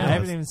 turn the I channel.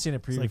 haven't even seen a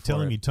preview. It's like for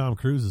telling it. me Tom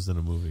Cruise is in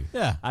a movie.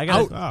 Yeah, I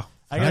got. Oh,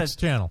 I got next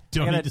channel.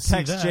 don't I need got to to see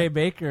text that. Jay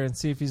Baker and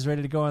see if he's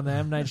ready to go on the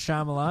M. Night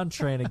Shyamalan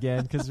train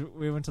again because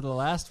we went to the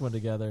last one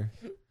together.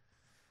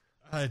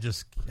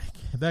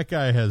 That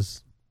guy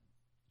has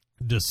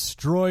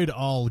destroyed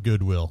all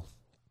goodwill.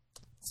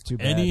 It's too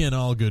bad. Any and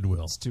all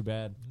goodwill. It's too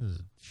bad. This is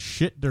a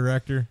shit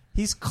director.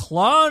 He's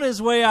clawing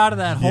his way out of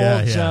that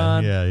hole,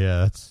 John. Yeah.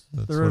 That's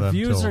The what I'm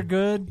reviews told. are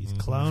good. He's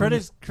clowning.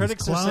 Critics he's are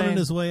clowning saying,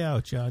 his way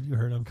out, John. You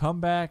heard him. come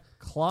back,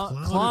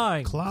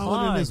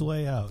 clawing his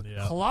way out.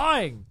 Yeah.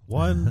 clawing.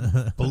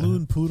 One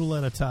balloon poodle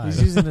at a time.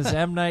 He's using his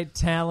M. Night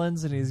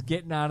talons, and he's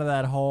getting out of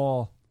that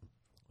hole.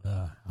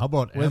 How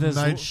about With M. his-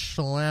 Night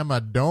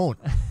Shyamalan? Don't.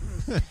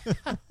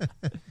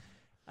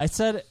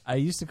 I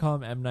used to call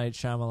him M. Night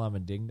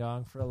Shyamalan Ding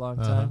Dong for a long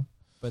time,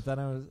 but then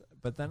I was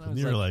And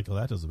you're like, well,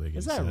 that doesn't make any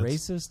is sense. that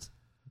racist?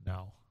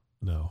 No.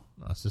 No.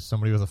 It's just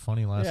somebody with a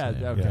funny last Yeah.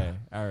 name. Okay.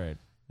 All right.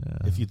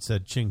 If you'd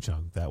said Ching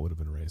Chong, that would have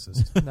been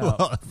racist. No.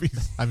 Well,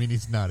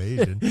 he's not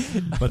Asian.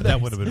 But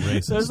that would have been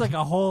racist. There's like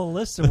a whole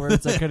list of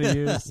words I could have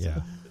used.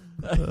 Yeah.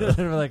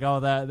 They were like, oh,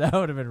 that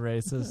would have been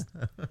racist.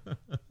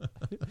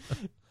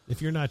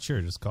 If you're not sure,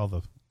 just call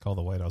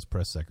the White House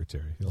press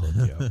secretary. He'll help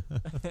you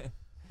out.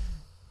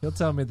 He'll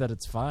tell me that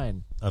it's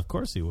fine. Of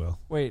course he will.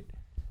 Wait,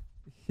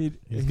 He's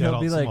he'll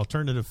got be some like,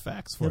 alternative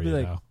facts for he'll you be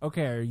like, now.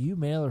 okay, are you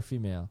male or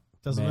female?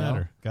 Doesn't Male?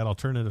 matter. Got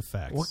alternative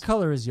facts. What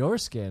color is your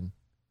skin?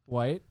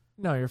 White?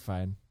 No, you're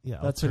fine. Yeah,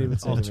 That's what he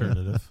would say to me.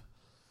 Alternative.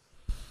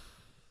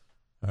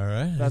 All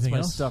right. That's anything my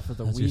else? stuff for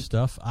the That's your week.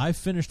 stuff. I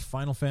finished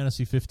Final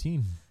Fantasy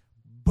 15.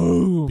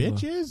 Boom.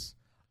 Bitches.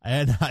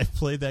 And I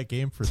played that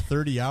game for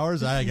 30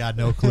 hours. I got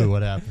no clue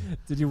what happened.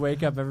 Did you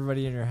wake up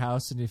everybody in your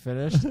house and you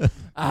finished?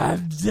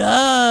 I'm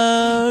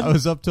done. I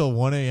was up till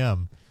 1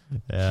 a.m.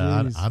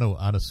 Jeez.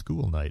 on a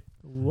school night.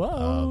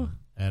 Whoa.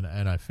 And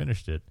I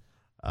finished it.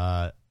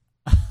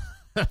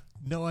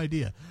 No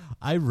idea.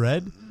 I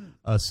read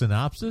a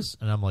synopsis,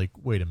 and I'm like,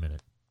 wait a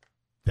minute.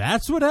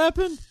 That's what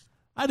happened?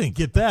 I didn't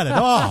get that at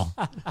all.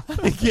 I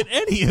didn't get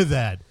any of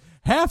that.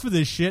 Half of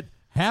this shit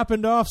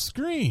happened off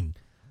screen.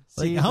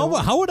 See, Like,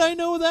 how would I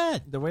know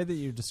that? the way that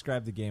you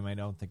describe the game, I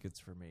don't think it's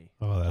for me.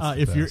 Oh, that's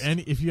the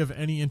best. If you have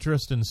any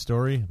interest in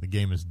story, the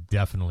game is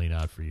definitely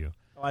not for you.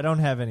 Oh, I don't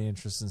have any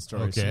interest in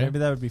stories, so Okay. maybe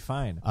that would be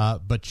fine.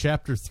 But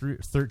Chapter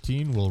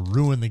 13 will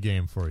ruin the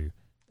game for you.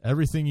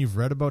 Everything you've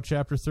read about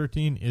Chapter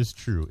 13 is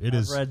true.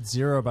 I've read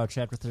zero about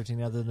Chapter 13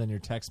 other than your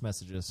text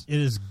messages. It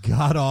is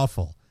god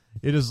awful.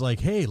 It is like,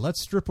 hey, let's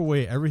strip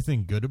away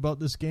everything good about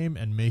this game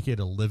and make it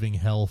a living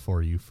hell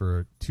for you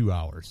for 2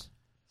 hours.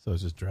 So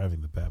it's just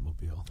driving the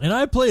Batmobile. And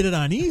I played it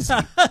on easy.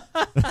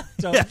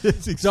 Don't, Yeah,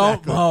 that's exactly-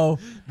 don't Mo.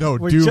 No,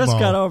 We Dumo. just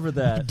got over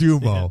that.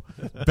 Dumo.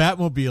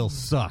 Batmobile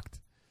sucked.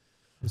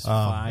 It's And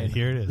fine.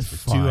 here it is for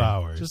Fine. 2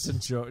 hours. Just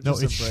enjoy. No,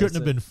 just it shouldn't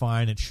have been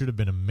fine. It should have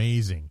been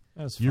amazing.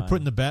 That was You're fine.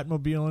 putting the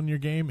Batmobile in your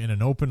game in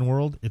an open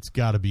world, it's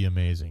got to be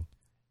amazing.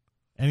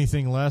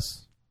 Anything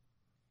less,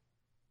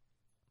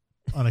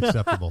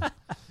 unacceptable.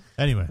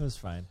 Anyway, It was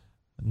fine.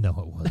 no,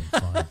 it wasn't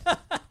fine.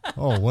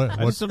 Oh, what?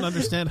 I just don't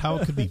understand how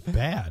it could be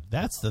bad.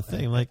 That's the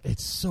thing. Like,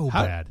 It's so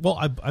how, bad. Well,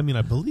 I mean,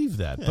 I believe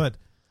that, but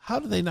how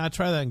do they not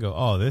try that and go,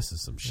 oh, this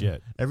is some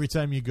shit? Every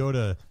time you go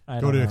to I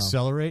don't know.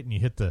 accelerate and you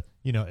hit the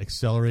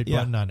accelerate Yeah.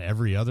 button on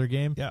every other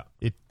game, Yeah.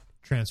 it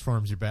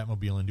transforms your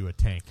Batmobile into a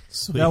tank.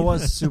 Sweet. That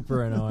was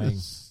super annoying.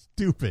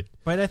 Stupid.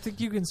 But I think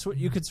you can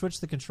you could switch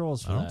the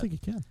controls for I don't that. think you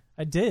can.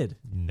 I did.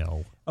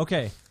 No.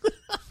 Okay.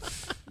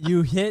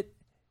 You hit.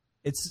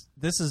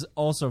 This is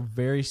also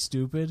very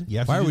stupid. You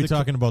have Why to are do we the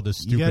talking about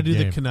this You got to stupid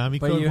do game? the Konami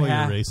But code you while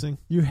have- you're racing.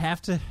 You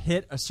have to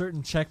hit a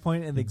certain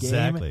checkpoint in the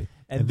Exactly. game,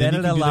 and And then then it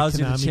you can do the allows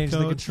you to Konami change the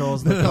code.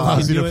 controls. Then it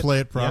allows you do to it. play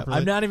it Yeah. properly.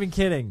 I'm not even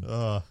kidding.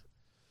 Because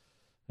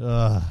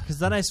Because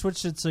then I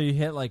switched it so you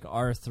hit like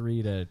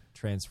R3 to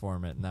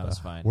transform it, and that was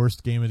fine.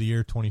 Worst game of the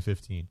year,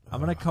 2015. I'm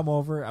gonna come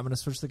over. I'm gonna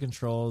switch the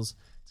controls.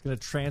 It's gonna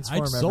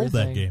transform. I sold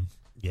that everything. game.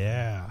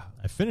 Yeah.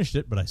 I finished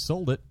it, but I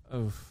sold it.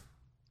 Oof.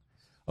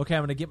 Okay,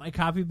 I'm gonna get my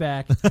copy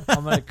back.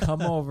 I'm gonna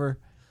come over.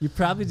 You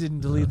probably didn't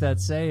delete that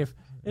save.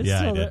 It's Yeah, I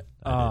still did. there.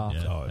 I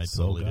did. Yeah, Oh, it's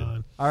I totally so did.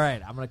 gone. All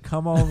right, I'm gonna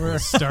come over.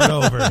 Start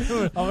over.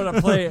 I'm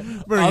gonna play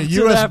Bring a up to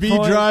that USB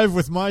point, drive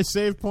with my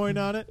save point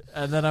on it.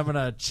 and then I'm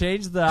gonna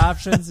change the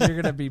options. And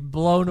you're gonna be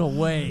blown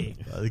away.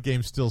 The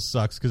game still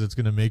sucks because it's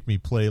going to make me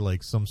play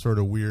like some sort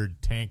of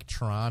weird tank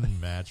Tron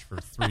match for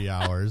 3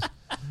 hours.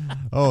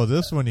 Oh,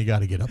 this one you got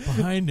to get up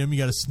behind him. You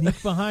got to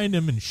sneak behind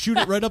him and shoot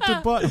it right up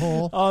the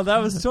butthole. Oh, that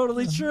was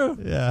totally true.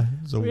 Yeah,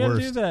 it's the We had to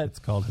do worst. that. It's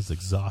called his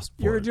exhaust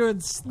port. You were doing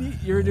sneak.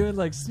 You were doing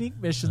like sneak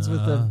missions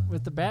with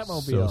the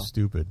Batmobile, So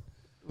stupid.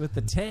 with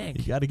the tank.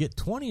 You got to get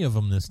 20 of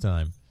them this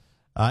time.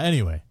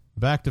 Anyway,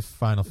 back to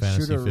Final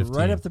Fantasy Shoot her 15.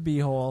 right up the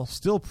beehole.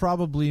 Still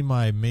probably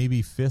my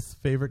maybe 5th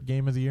favorite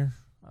game of the year.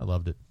 I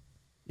loved it,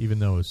 even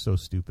though it was so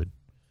stupid.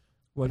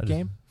 What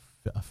game?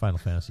 Final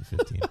Fantasy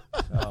 15.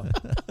 Oh.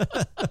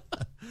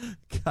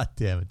 God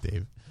damn it,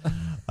 Dave.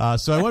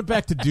 So I went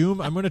back to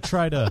Doom. I'm going to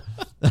try to.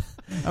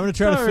 I'm going to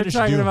try to We're finish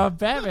talking Doom. about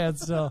Batman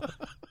still.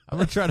 I'm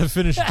going to try to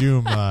finish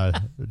Doom.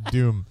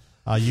 Doom.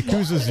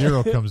 Yakuza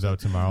 0 comes out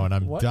tomorrow, and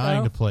I'm What dying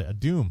now? to play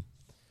Doom.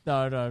 No,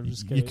 I'm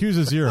just kidding.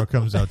 Yakuza 0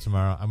 comes out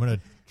tomorrow. I'm going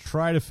to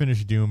try to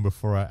finish Doom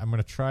before I'm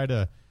going to try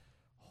to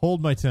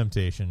hold my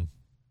temptation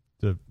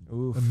to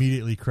Oof.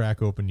 immediately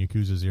crack open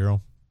Yakuza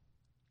 0.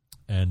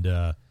 And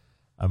I'm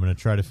going to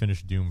try to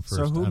finish Doom first.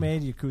 So who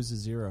made Yakuza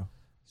 0?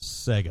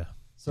 Sega.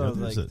 So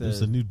Yeah, like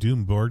there's a new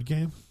Doom board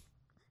game.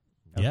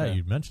 Yeah, Okay.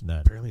 you mentioned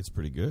that. Apparently, it's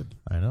pretty good.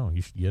 I know.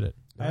 You should get it.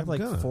 I have I'm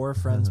like gonna. 4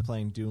 friends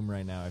playing Doom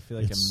right now. I feel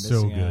like It's I'm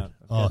so missing good. out.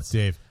 Oh,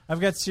 Dave. I've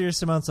got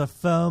serious amounts of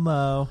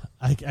FOMO.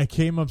 I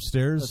came That's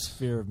upstairs.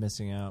 fear of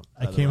missing out.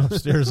 I by the came way.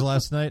 upstairs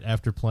last night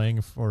after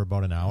playing for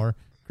about an hour.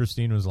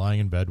 Christine was lying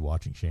in bed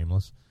watching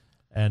Shameless.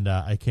 And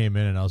I came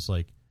in and I was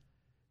like,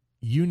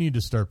 you need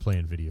to start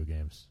playing video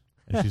games.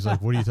 And she's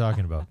like, what are you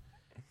talking about?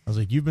 I was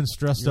like, you've been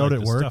stressed You out like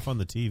at the work. Stuff on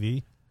the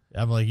TV.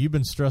 I'm like, you've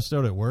been stressed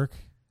out at work.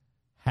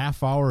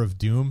 Half hour of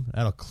Doom,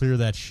 that'll clear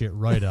that shit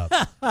right up.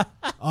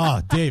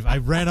 Oh, Dave, I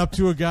ran up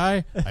to a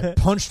guy, I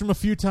punched him a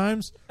few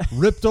times,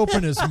 ripped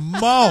open his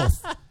mouth,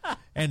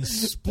 and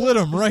split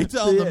him right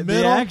down the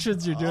middle. The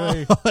actions you're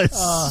doing. Oh,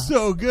 it's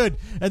so good.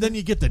 And then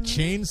you get the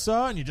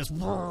chainsaw and you just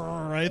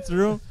right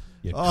through him.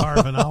 You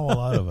carve an owl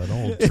out of an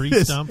old tree It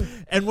is. stump.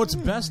 And what's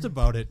best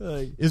about it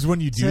Like, is when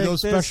you do take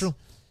those this, special.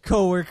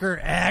 coworker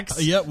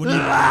X. Yeah, when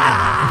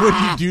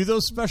you do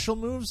those special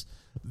moves,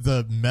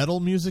 the metal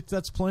music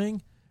that's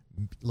playing,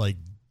 like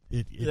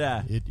it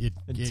gets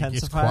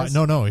Intensifies? quiet.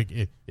 No,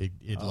 it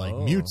like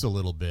Oh. mutes a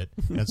little bit.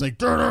 And it's like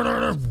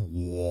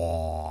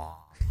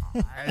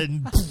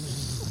and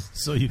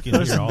So you can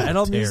There's hear all the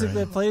metal tearing. music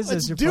that plays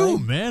it's as you're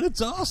Doom, playing. man.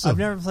 It's awesome. I've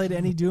never played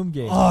any Doom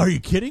game. Oh, are you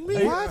kidding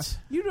me? What?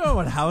 You know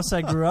what house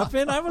I grew up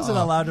in? I wasn't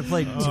allowed to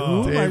play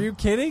Doom. Dave. Are you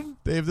kidding?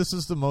 Dave, this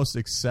is the most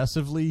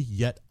excessively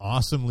yet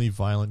awesomely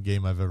violent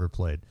game I've ever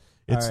played.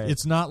 It's All right.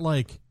 it's not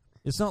like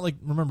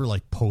remember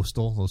like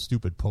Postal, those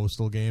stupid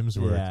Postal games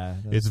where Yeah,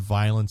 it's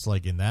violence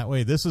like in that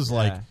way. This is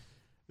Yeah.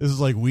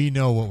 like we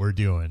know what we're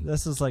doing.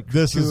 This is like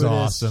This is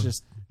gratuitous, awesome.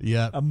 Just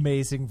Yep.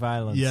 amazing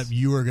violence. Yep,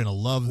 you are gonna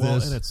love Well,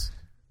 this. and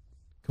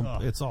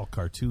it's all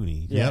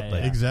cartoony. Yeah,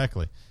 Yep,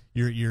 exactly.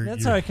 You're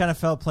That's how I kind of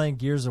felt playing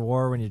Gears of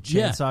War when you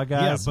chainsaw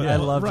guys. but I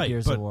loved right,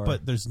 Gears but, of War.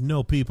 But there's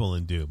no people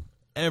in Doom.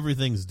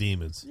 Everything's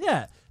demons.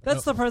 Yeah,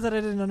 that's the part that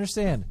I didn't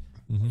understand.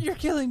 Mm-hmm. You're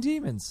killing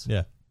demons.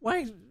 yeah.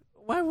 Why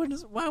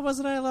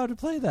wasn't I allowed to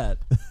play that?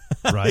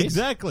 Right?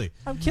 Exactly.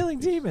 I'm killing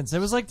demons. It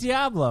was like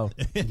Diablo.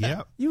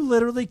 Yeah. You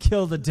literally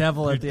kill the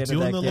devil at the You're end of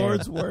doing that the game.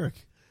 Lord's work.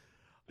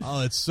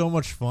 Oh, it's so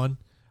much fun.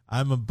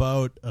 I'm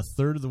about a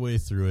third of the way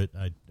through it.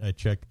 I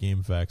checked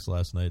GameFAQs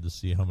last night to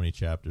see how many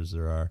chapters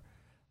there are.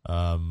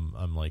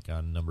 I'm like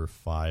on number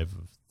 5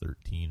 of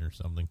 13 or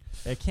something.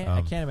 I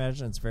can't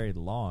imagine it's very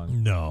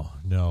long.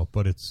 No,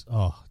 but it's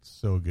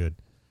so good.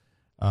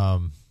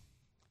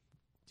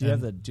 Do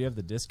you have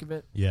the disc of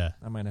it? Yeah.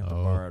 I might have to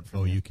borrow it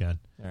from you. You can.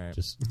 All right.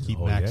 Just keep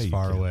Oh, Max yeah, you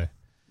far can. away.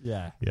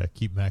 Yeah. Yeah,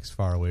 keep Max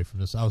far away from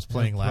this. I was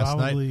playing last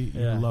night, Probably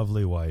your Yeah.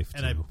 lovely wife,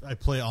 and too. I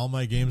play all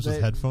my games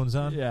with headphones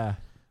on, Yeah.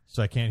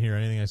 so I can't hear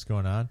anything that's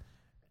going on.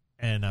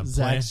 And I'm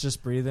Zach's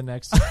just breathing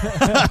next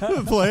to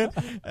I'm playing,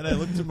 and I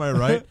look to my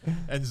right,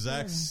 and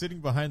Zach's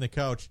sitting behind the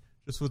couch,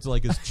 just with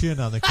like his chin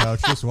on the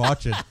couch, just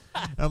watching.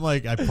 And I'm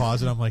like, I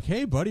pause it. I'm like,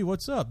 hey, buddy,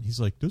 what's up? He's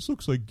like, this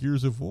looks like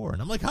Gears of War.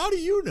 And I'm like, how do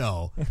you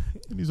know?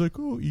 And he's like,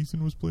 oh,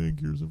 Ethan was playing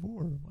Gears of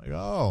War. I'm like,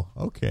 oh,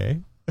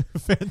 okay.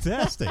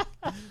 Fantastic.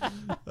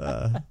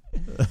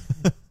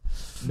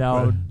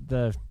 No,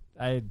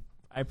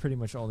 I pretty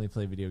much only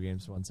play video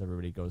games once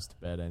everybody goes to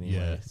bed anyway.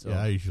 Yeah, so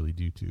I usually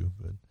do too.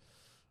 But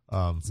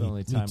it's the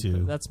only me time.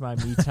 too. That's my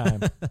me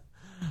time.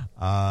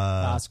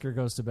 Oscar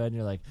goes to bed and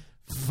you're like,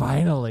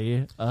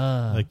 finally.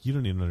 Like, you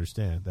don't even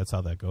understand. That's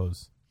how that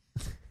goes.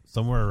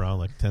 Somewhere around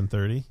like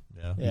 10:30,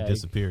 yeah, yeah, he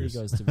disappears. He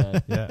goes to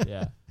bed. Yeah.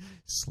 Yeah.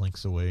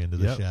 slinks away into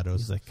the Yep. shadows.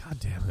 He's like, God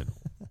damn it.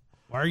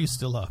 Why are you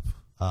still up?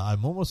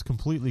 I'm almost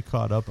completely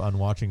caught up on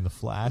watching The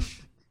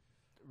Flash.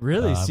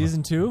 Really?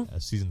 Season 2?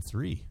 Season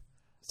 3.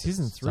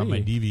 Season It's on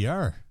my 3.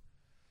 DVR.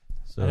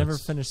 So I never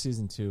it's- finished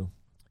season 2.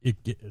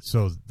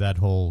 So that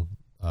whole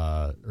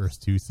Earth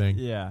 2 thing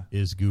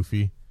is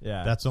goofy.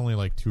 Yeah. That's only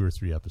like 2 or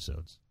 3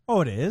 episodes.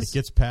 Oh, it is? It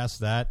gets past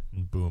that,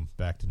 and boom,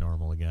 back to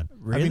normal again.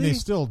 Really? I mean, they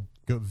still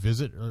go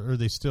visit, or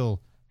they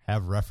still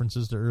have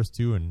references to Earth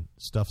 2, and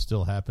stuff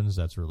still happens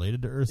that's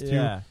related to Earth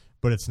 2.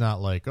 But it's not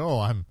like, oh,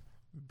 I'm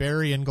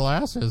Barry in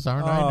glasses,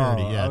 aren't I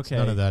nerdy? Yeah, it's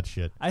none of that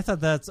shit. I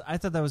thought that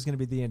was going to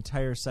be the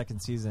entire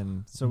second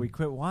season, so we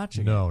quit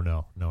watching it. No,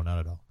 not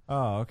at all.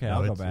 Oh, okay, No,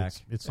 I'll go back.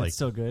 It's like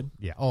still good?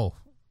 Yeah. Oh,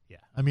 yeah.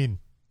 I mean,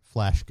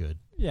 Flash good.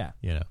 Yeah.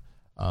 You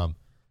know.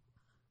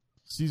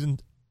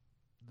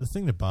 The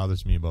thing that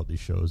bothers me about these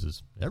shows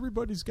is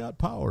everybody's got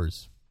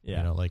powers. Yeah.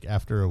 You know, like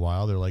after a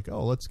while, they're like,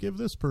 oh, let's give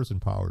this person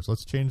powers.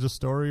 Let's change the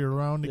story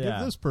around to give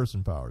this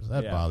person powers.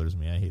 That bothers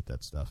me. I hate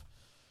that stuff.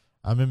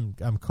 I'm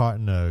caught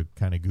in a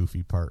kind of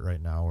goofy part right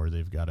now where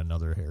they've got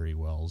another Harry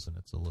Wells, and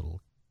it's a little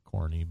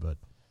corny, but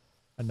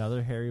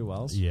another Harry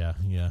Wells? Yeah.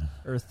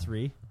 Earth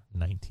 3?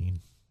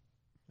 19.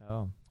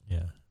 Oh.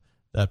 Yeah.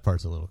 That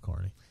part's a little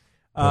corny.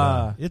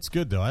 But, it's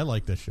good, though. I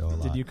like this show a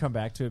lot. Did you come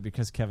back to it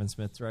because Kevin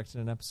Smith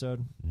directed an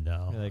episode?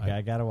 No. You're like,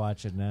 I got to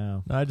watch it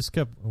now. No, I just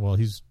kept... Well,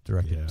 he's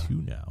directed 2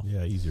 now.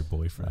 Yeah, he's your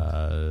boyfriend.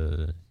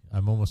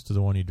 I'm almost to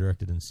the one he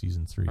directed in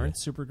season 3. Aren't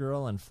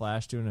Supergirl and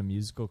Flash doing a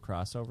musical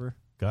crossover?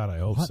 God, I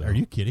hope so. Are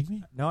you kidding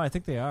me? No, I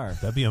think they are.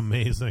 That'd be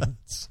amazing.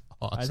 That's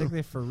awesome. I think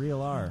they for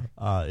real are.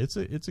 It's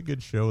a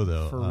good show,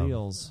 though. For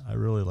reals. I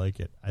really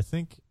like it. I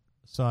think...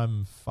 So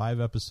I'm 5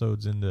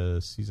 episodes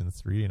into season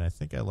 3, and I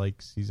think I like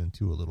season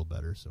 2 a little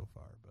better so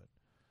far. But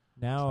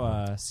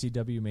now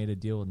CW made a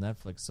deal with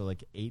Netflix, so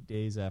like 8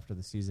 days after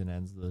the season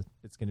ends,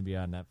 it's going to be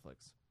on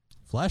Netflix.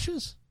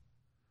 Flashes?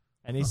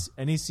 Any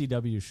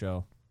CW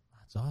show.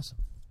 That's awesome.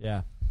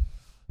 Yeah.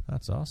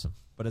 That's awesome.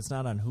 But it's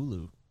not on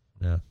Hulu.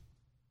 Yeah.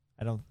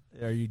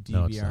 Are you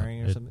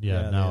DVRing or something?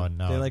 Now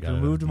they like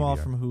removed them all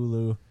DVR. from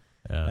Hulu,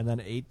 Yeah. and then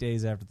 8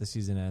 days after the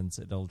season ends,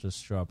 it'll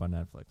just show up on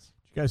Netflix.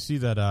 Did you guys see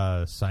that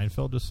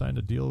Seinfeld just signed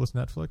a deal with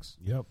Netflix?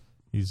 Yep.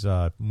 He's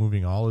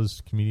moving all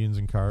his comedians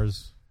and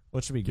cars.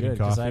 Which would be Getting good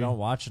because I coffee. don't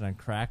watch it on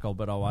Crackle,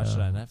 but I'll watch it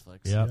on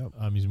Netflix.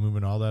 Yep. He's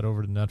moving all that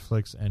over to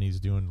Netflix, and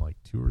he's doing like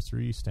 2 or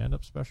 3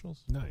 stand-up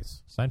specials.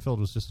 Nice. Seinfeld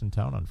was just in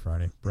town on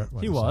Friday. Brett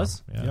went He and saw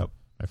was? him. Yeah. Yep.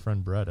 My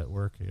friend Brett at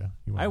work. Yeah,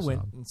 he went I and saw went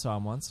him. and saw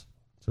him once.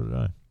 So did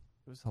I.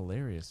 It was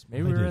hilarious.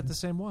 Maybe I we were didn't. at the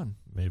same one.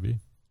 Maybe.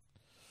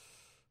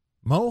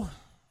 Mo?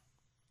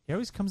 He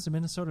always comes to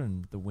Minnesota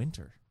in the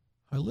winter.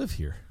 I live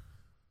here.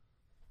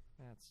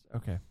 That's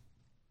okay.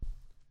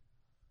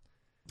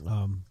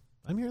 I'm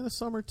here in the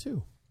summer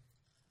too.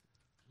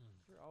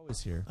 You're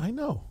always here. I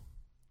know.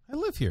 I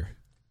live here.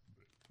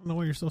 I don't know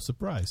why you're so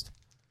surprised.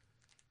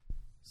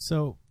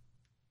 So,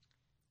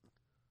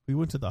 we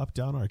went to the Up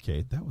Down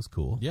Arcade. That was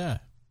cool. Yeah.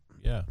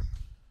 Yeah.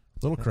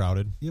 A little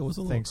crowded. Yeah, it was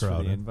a little Thanks crowded.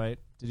 for the invite.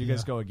 Did you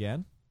guys go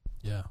again?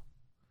 Yeah.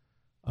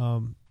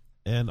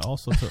 And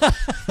also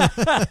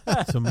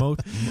to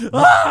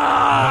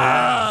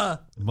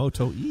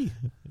Moto E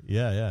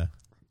Yeah.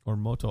 or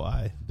Moto I.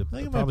 I think it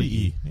might Probably be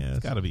E. Yeah, It's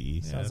got to be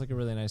E. Sounds like a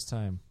really nice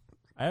time.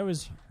 I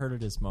always heard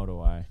it as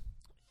Moto I.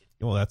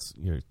 Well, that's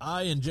your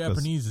I in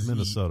Japanese is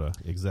Minnesota.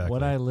 Exactly.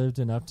 When I lived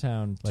in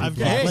Uptown, I've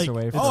blocks got,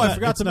 away from I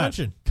forgot to not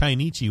mention.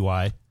 Kainichi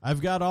Y.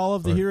 I've got all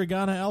of the Or-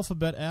 hiragana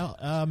alphabet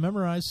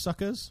memorized,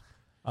 suckers.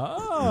 Oh.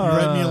 If you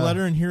write me a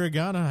letter in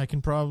hiragana, I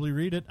can probably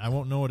read it. I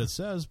won't know what it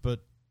says,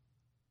 but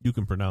You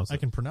can pronounce it. I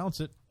can pronounce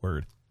it.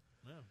 Word.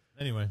 Yeah.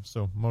 Anyway,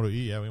 so Moto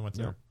E, yeah, we went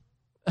there.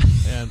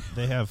 And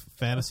they have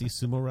fantasy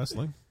sumo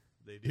wrestling,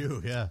 They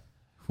do, yeah.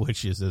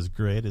 which is as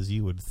great as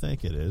you would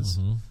think it is.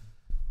 Mm-hmm.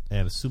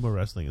 And sumo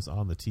wrestling is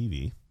on the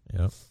TV.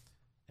 Yep.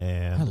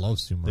 And I love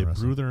sumo they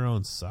wrestling. brew their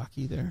own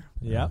sake there.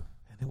 Yep.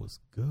 And it was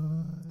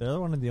good. They're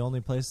one of the only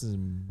places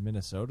in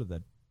Minnesota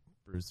that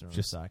brews their own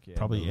Just sake. I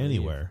probably believe.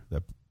 anywhere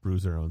that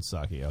brews their own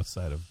sake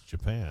outside of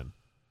Japan.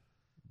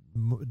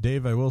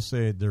 Dave, I will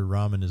say their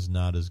ramen is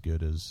not as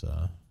good as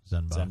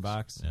Zenbox.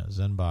 Zenbox? Yeah,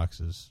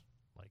 Zenbox is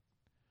like,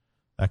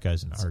 that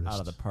guy's an It's artist. out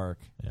of the park.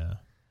 Yeah.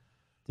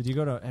 Have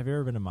you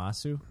ever been to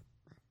Masu?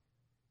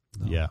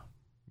 No. Yeah.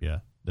 Yeah.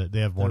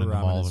 They have one Their in the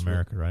ramen Mall of is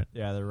America, right?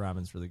 Yeah, their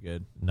ramen's really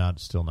good.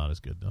 Still not as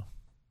good though.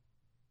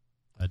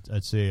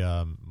 I'd say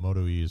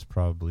Moto E is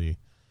probably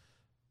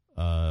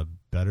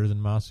better than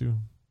Masu,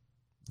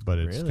 but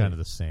it's Really? kind of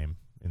the same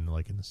in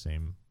the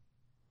same.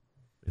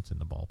 It's in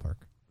the ballpark.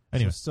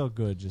 Anyway, So still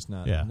good, just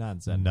not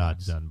Zenbox. not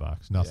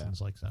Zenbox.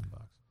 Nothing's like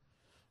Zenbox.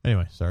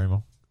 Anyway, sorry,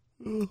 Mo.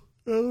 Oh,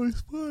 that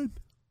was fun.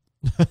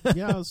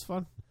 Yeah, it was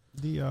fun.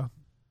 The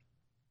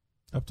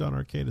Uptown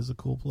Arcade is a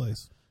cool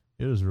place.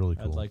 It was really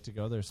cool. I'd like to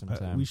go there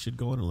sometime. We should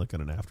go in and look at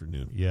an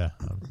afternoon. Yeah,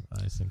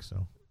 I think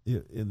so.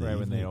 In the right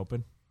when they evening.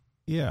 open.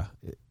 Yeah,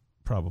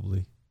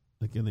 probably.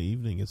 Like in the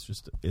evening,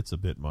 it's a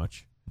bit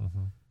much.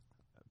 Mm-hmm.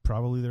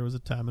 Probably there was a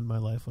time in my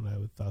life when I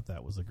thought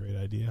that was a great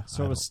idea.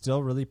 So it was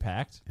still really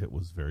packed? It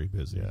was very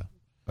busy. Yeah.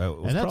 It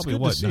was And that's probably, good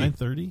to what, see.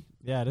 9:30?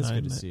 Yeah, it is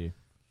good to 9, see.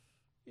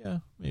 Yeah,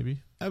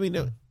 maybe. I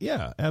mean,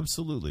 yeah,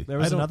 absolutely. There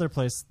was another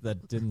place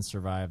that didn't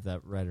survive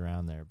that right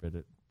around there, but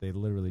they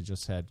literally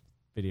just had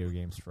video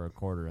games for a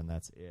quarter, and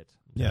that's it.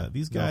 Yeah,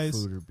 these guys,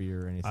 no food or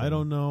beer or anything. I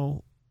don't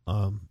know.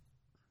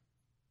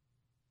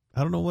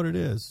 I don't know what it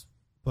is,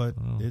 but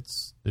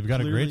they've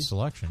got a clearly, great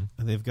selection.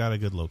 And they've got a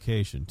good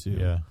location, too.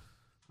 Yeah.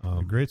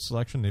 A great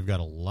selection. They've got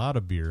a lot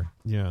of beer.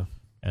 Yeah.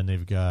 And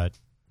they've got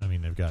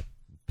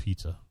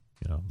pizza.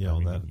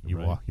 Yeah,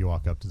 you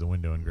walk up to the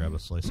window and grab a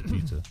slice of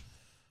pizza.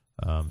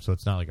 So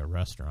it's not like a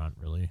restaurant,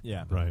 really.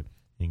 Yeah. Right.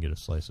 You can get a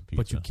slice of pizza.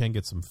 But you can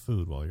get some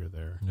food while you're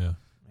there. Yeah.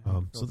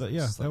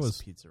 That was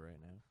pizza right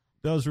now.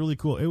 That was really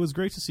cool. It was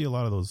great to see a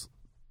lot of those.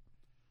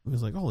 It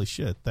was like, holy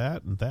shit,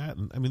 that. And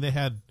I mean, they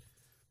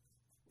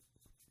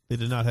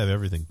did not have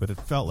everything, but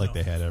it felt like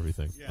they had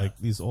everything. Yeah. Like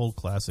these old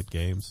classic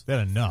games. They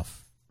had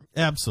enough.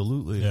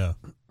 Absolutely. Yeah.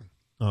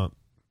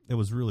 It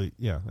was really,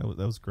 that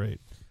was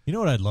great. You know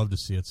what I'd love to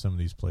see at some of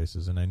these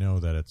places, and I know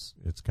that it's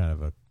kind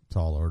of a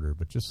tall order,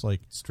 but just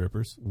like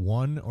strippers,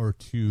 1 or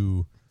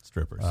 2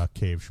 strippers,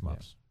 cave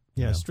shmups.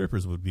 Yeah,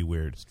 strippers would be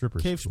weird.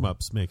 Cave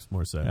shmups makes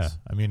more sense. Yeah,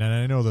 I mean, and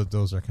I know that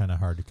those are kind of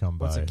hard to come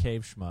by. What's a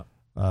cave shmup?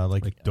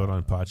 Like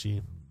Don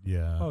Pachi.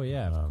 Yeah. Oh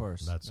yeah, of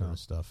course. That sort of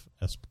stuff.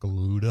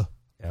 Espeluda.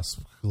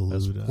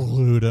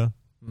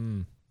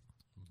 Mm.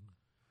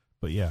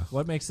 But yeah,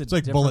 what makes it? It's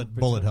like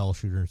bullet hell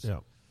shooters. Yeah.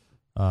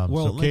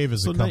 So Cave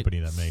is the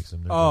company that makes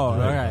them. They're all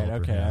right.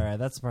 Okay. All right.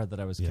 That's the part that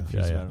I was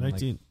confused about.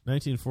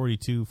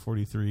 1942,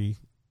 43.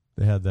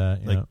 They had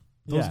that. Like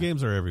those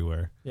games are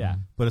everywhere. Yeah.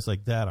 But it's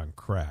like that on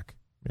crack.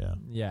 Yeah.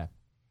 Yeah.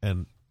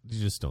 And you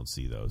just don't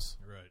see those.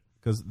 Right.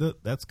 Because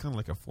that's kind of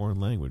like a foreign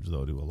language,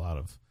 though, to a lot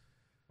of.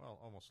 Well,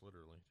 almost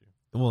literally, too.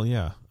 Well,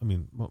 yeah. I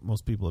mean,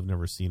 most people have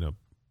never seen a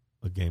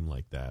game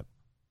like that.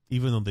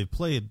 Even though they've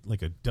played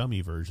like a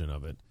dummy version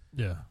of it.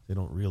 Yeah. They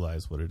don't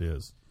realize what it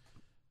is.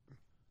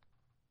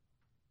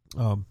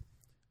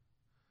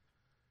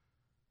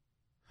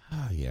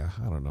 Yeah,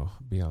 I don't know.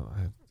 I got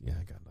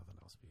nothing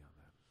else beyond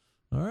that.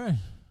 All right.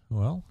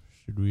 Well,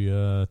 should we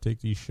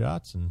take these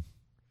shots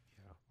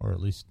or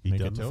at least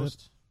make a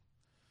toast?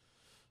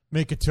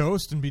 Make a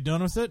toast and be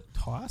done with it.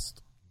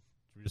 Toast?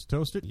 Should we just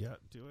toast it? Yeah,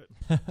 do it.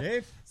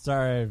 Dave?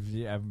 Sorry,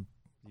 you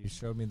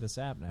showed me this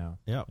app now.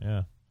 Yeah.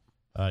 Yeah.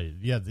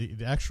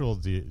 The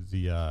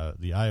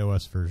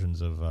iOS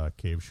versions of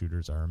Cave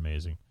Shooters are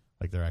amazing.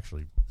 Like they're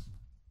actually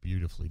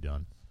beautifully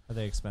done. Are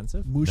they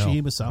expensive? No,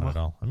 not at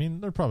all. I mean,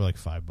 they're probably like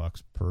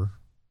 $5 per,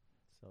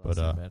 but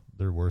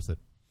they're worth it.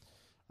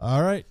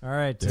 All right.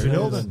 To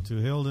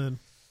Hilden.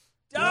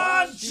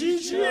 Don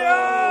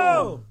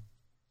Ciccio!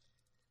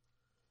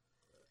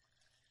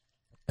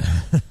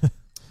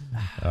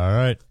 All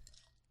right.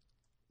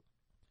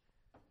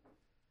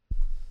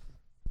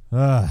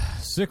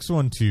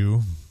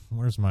 612.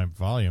 Where's my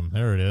volume?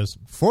 There it is.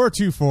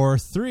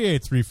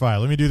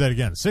 424-3835. Let me do that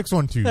again.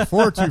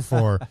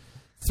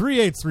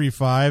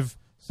 612-424-3835.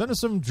 Send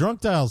us some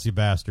drunk dials, you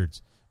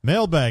bastards.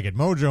 Mailbag at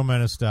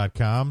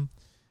mojomenace.com.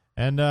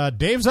 And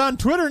Dave's on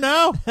Twitter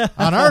now.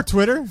 On our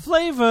Twitter.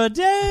 Flavor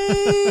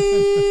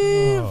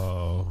Dave!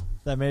 Oh.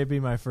 That may be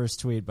my first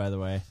tweet, by the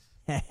way.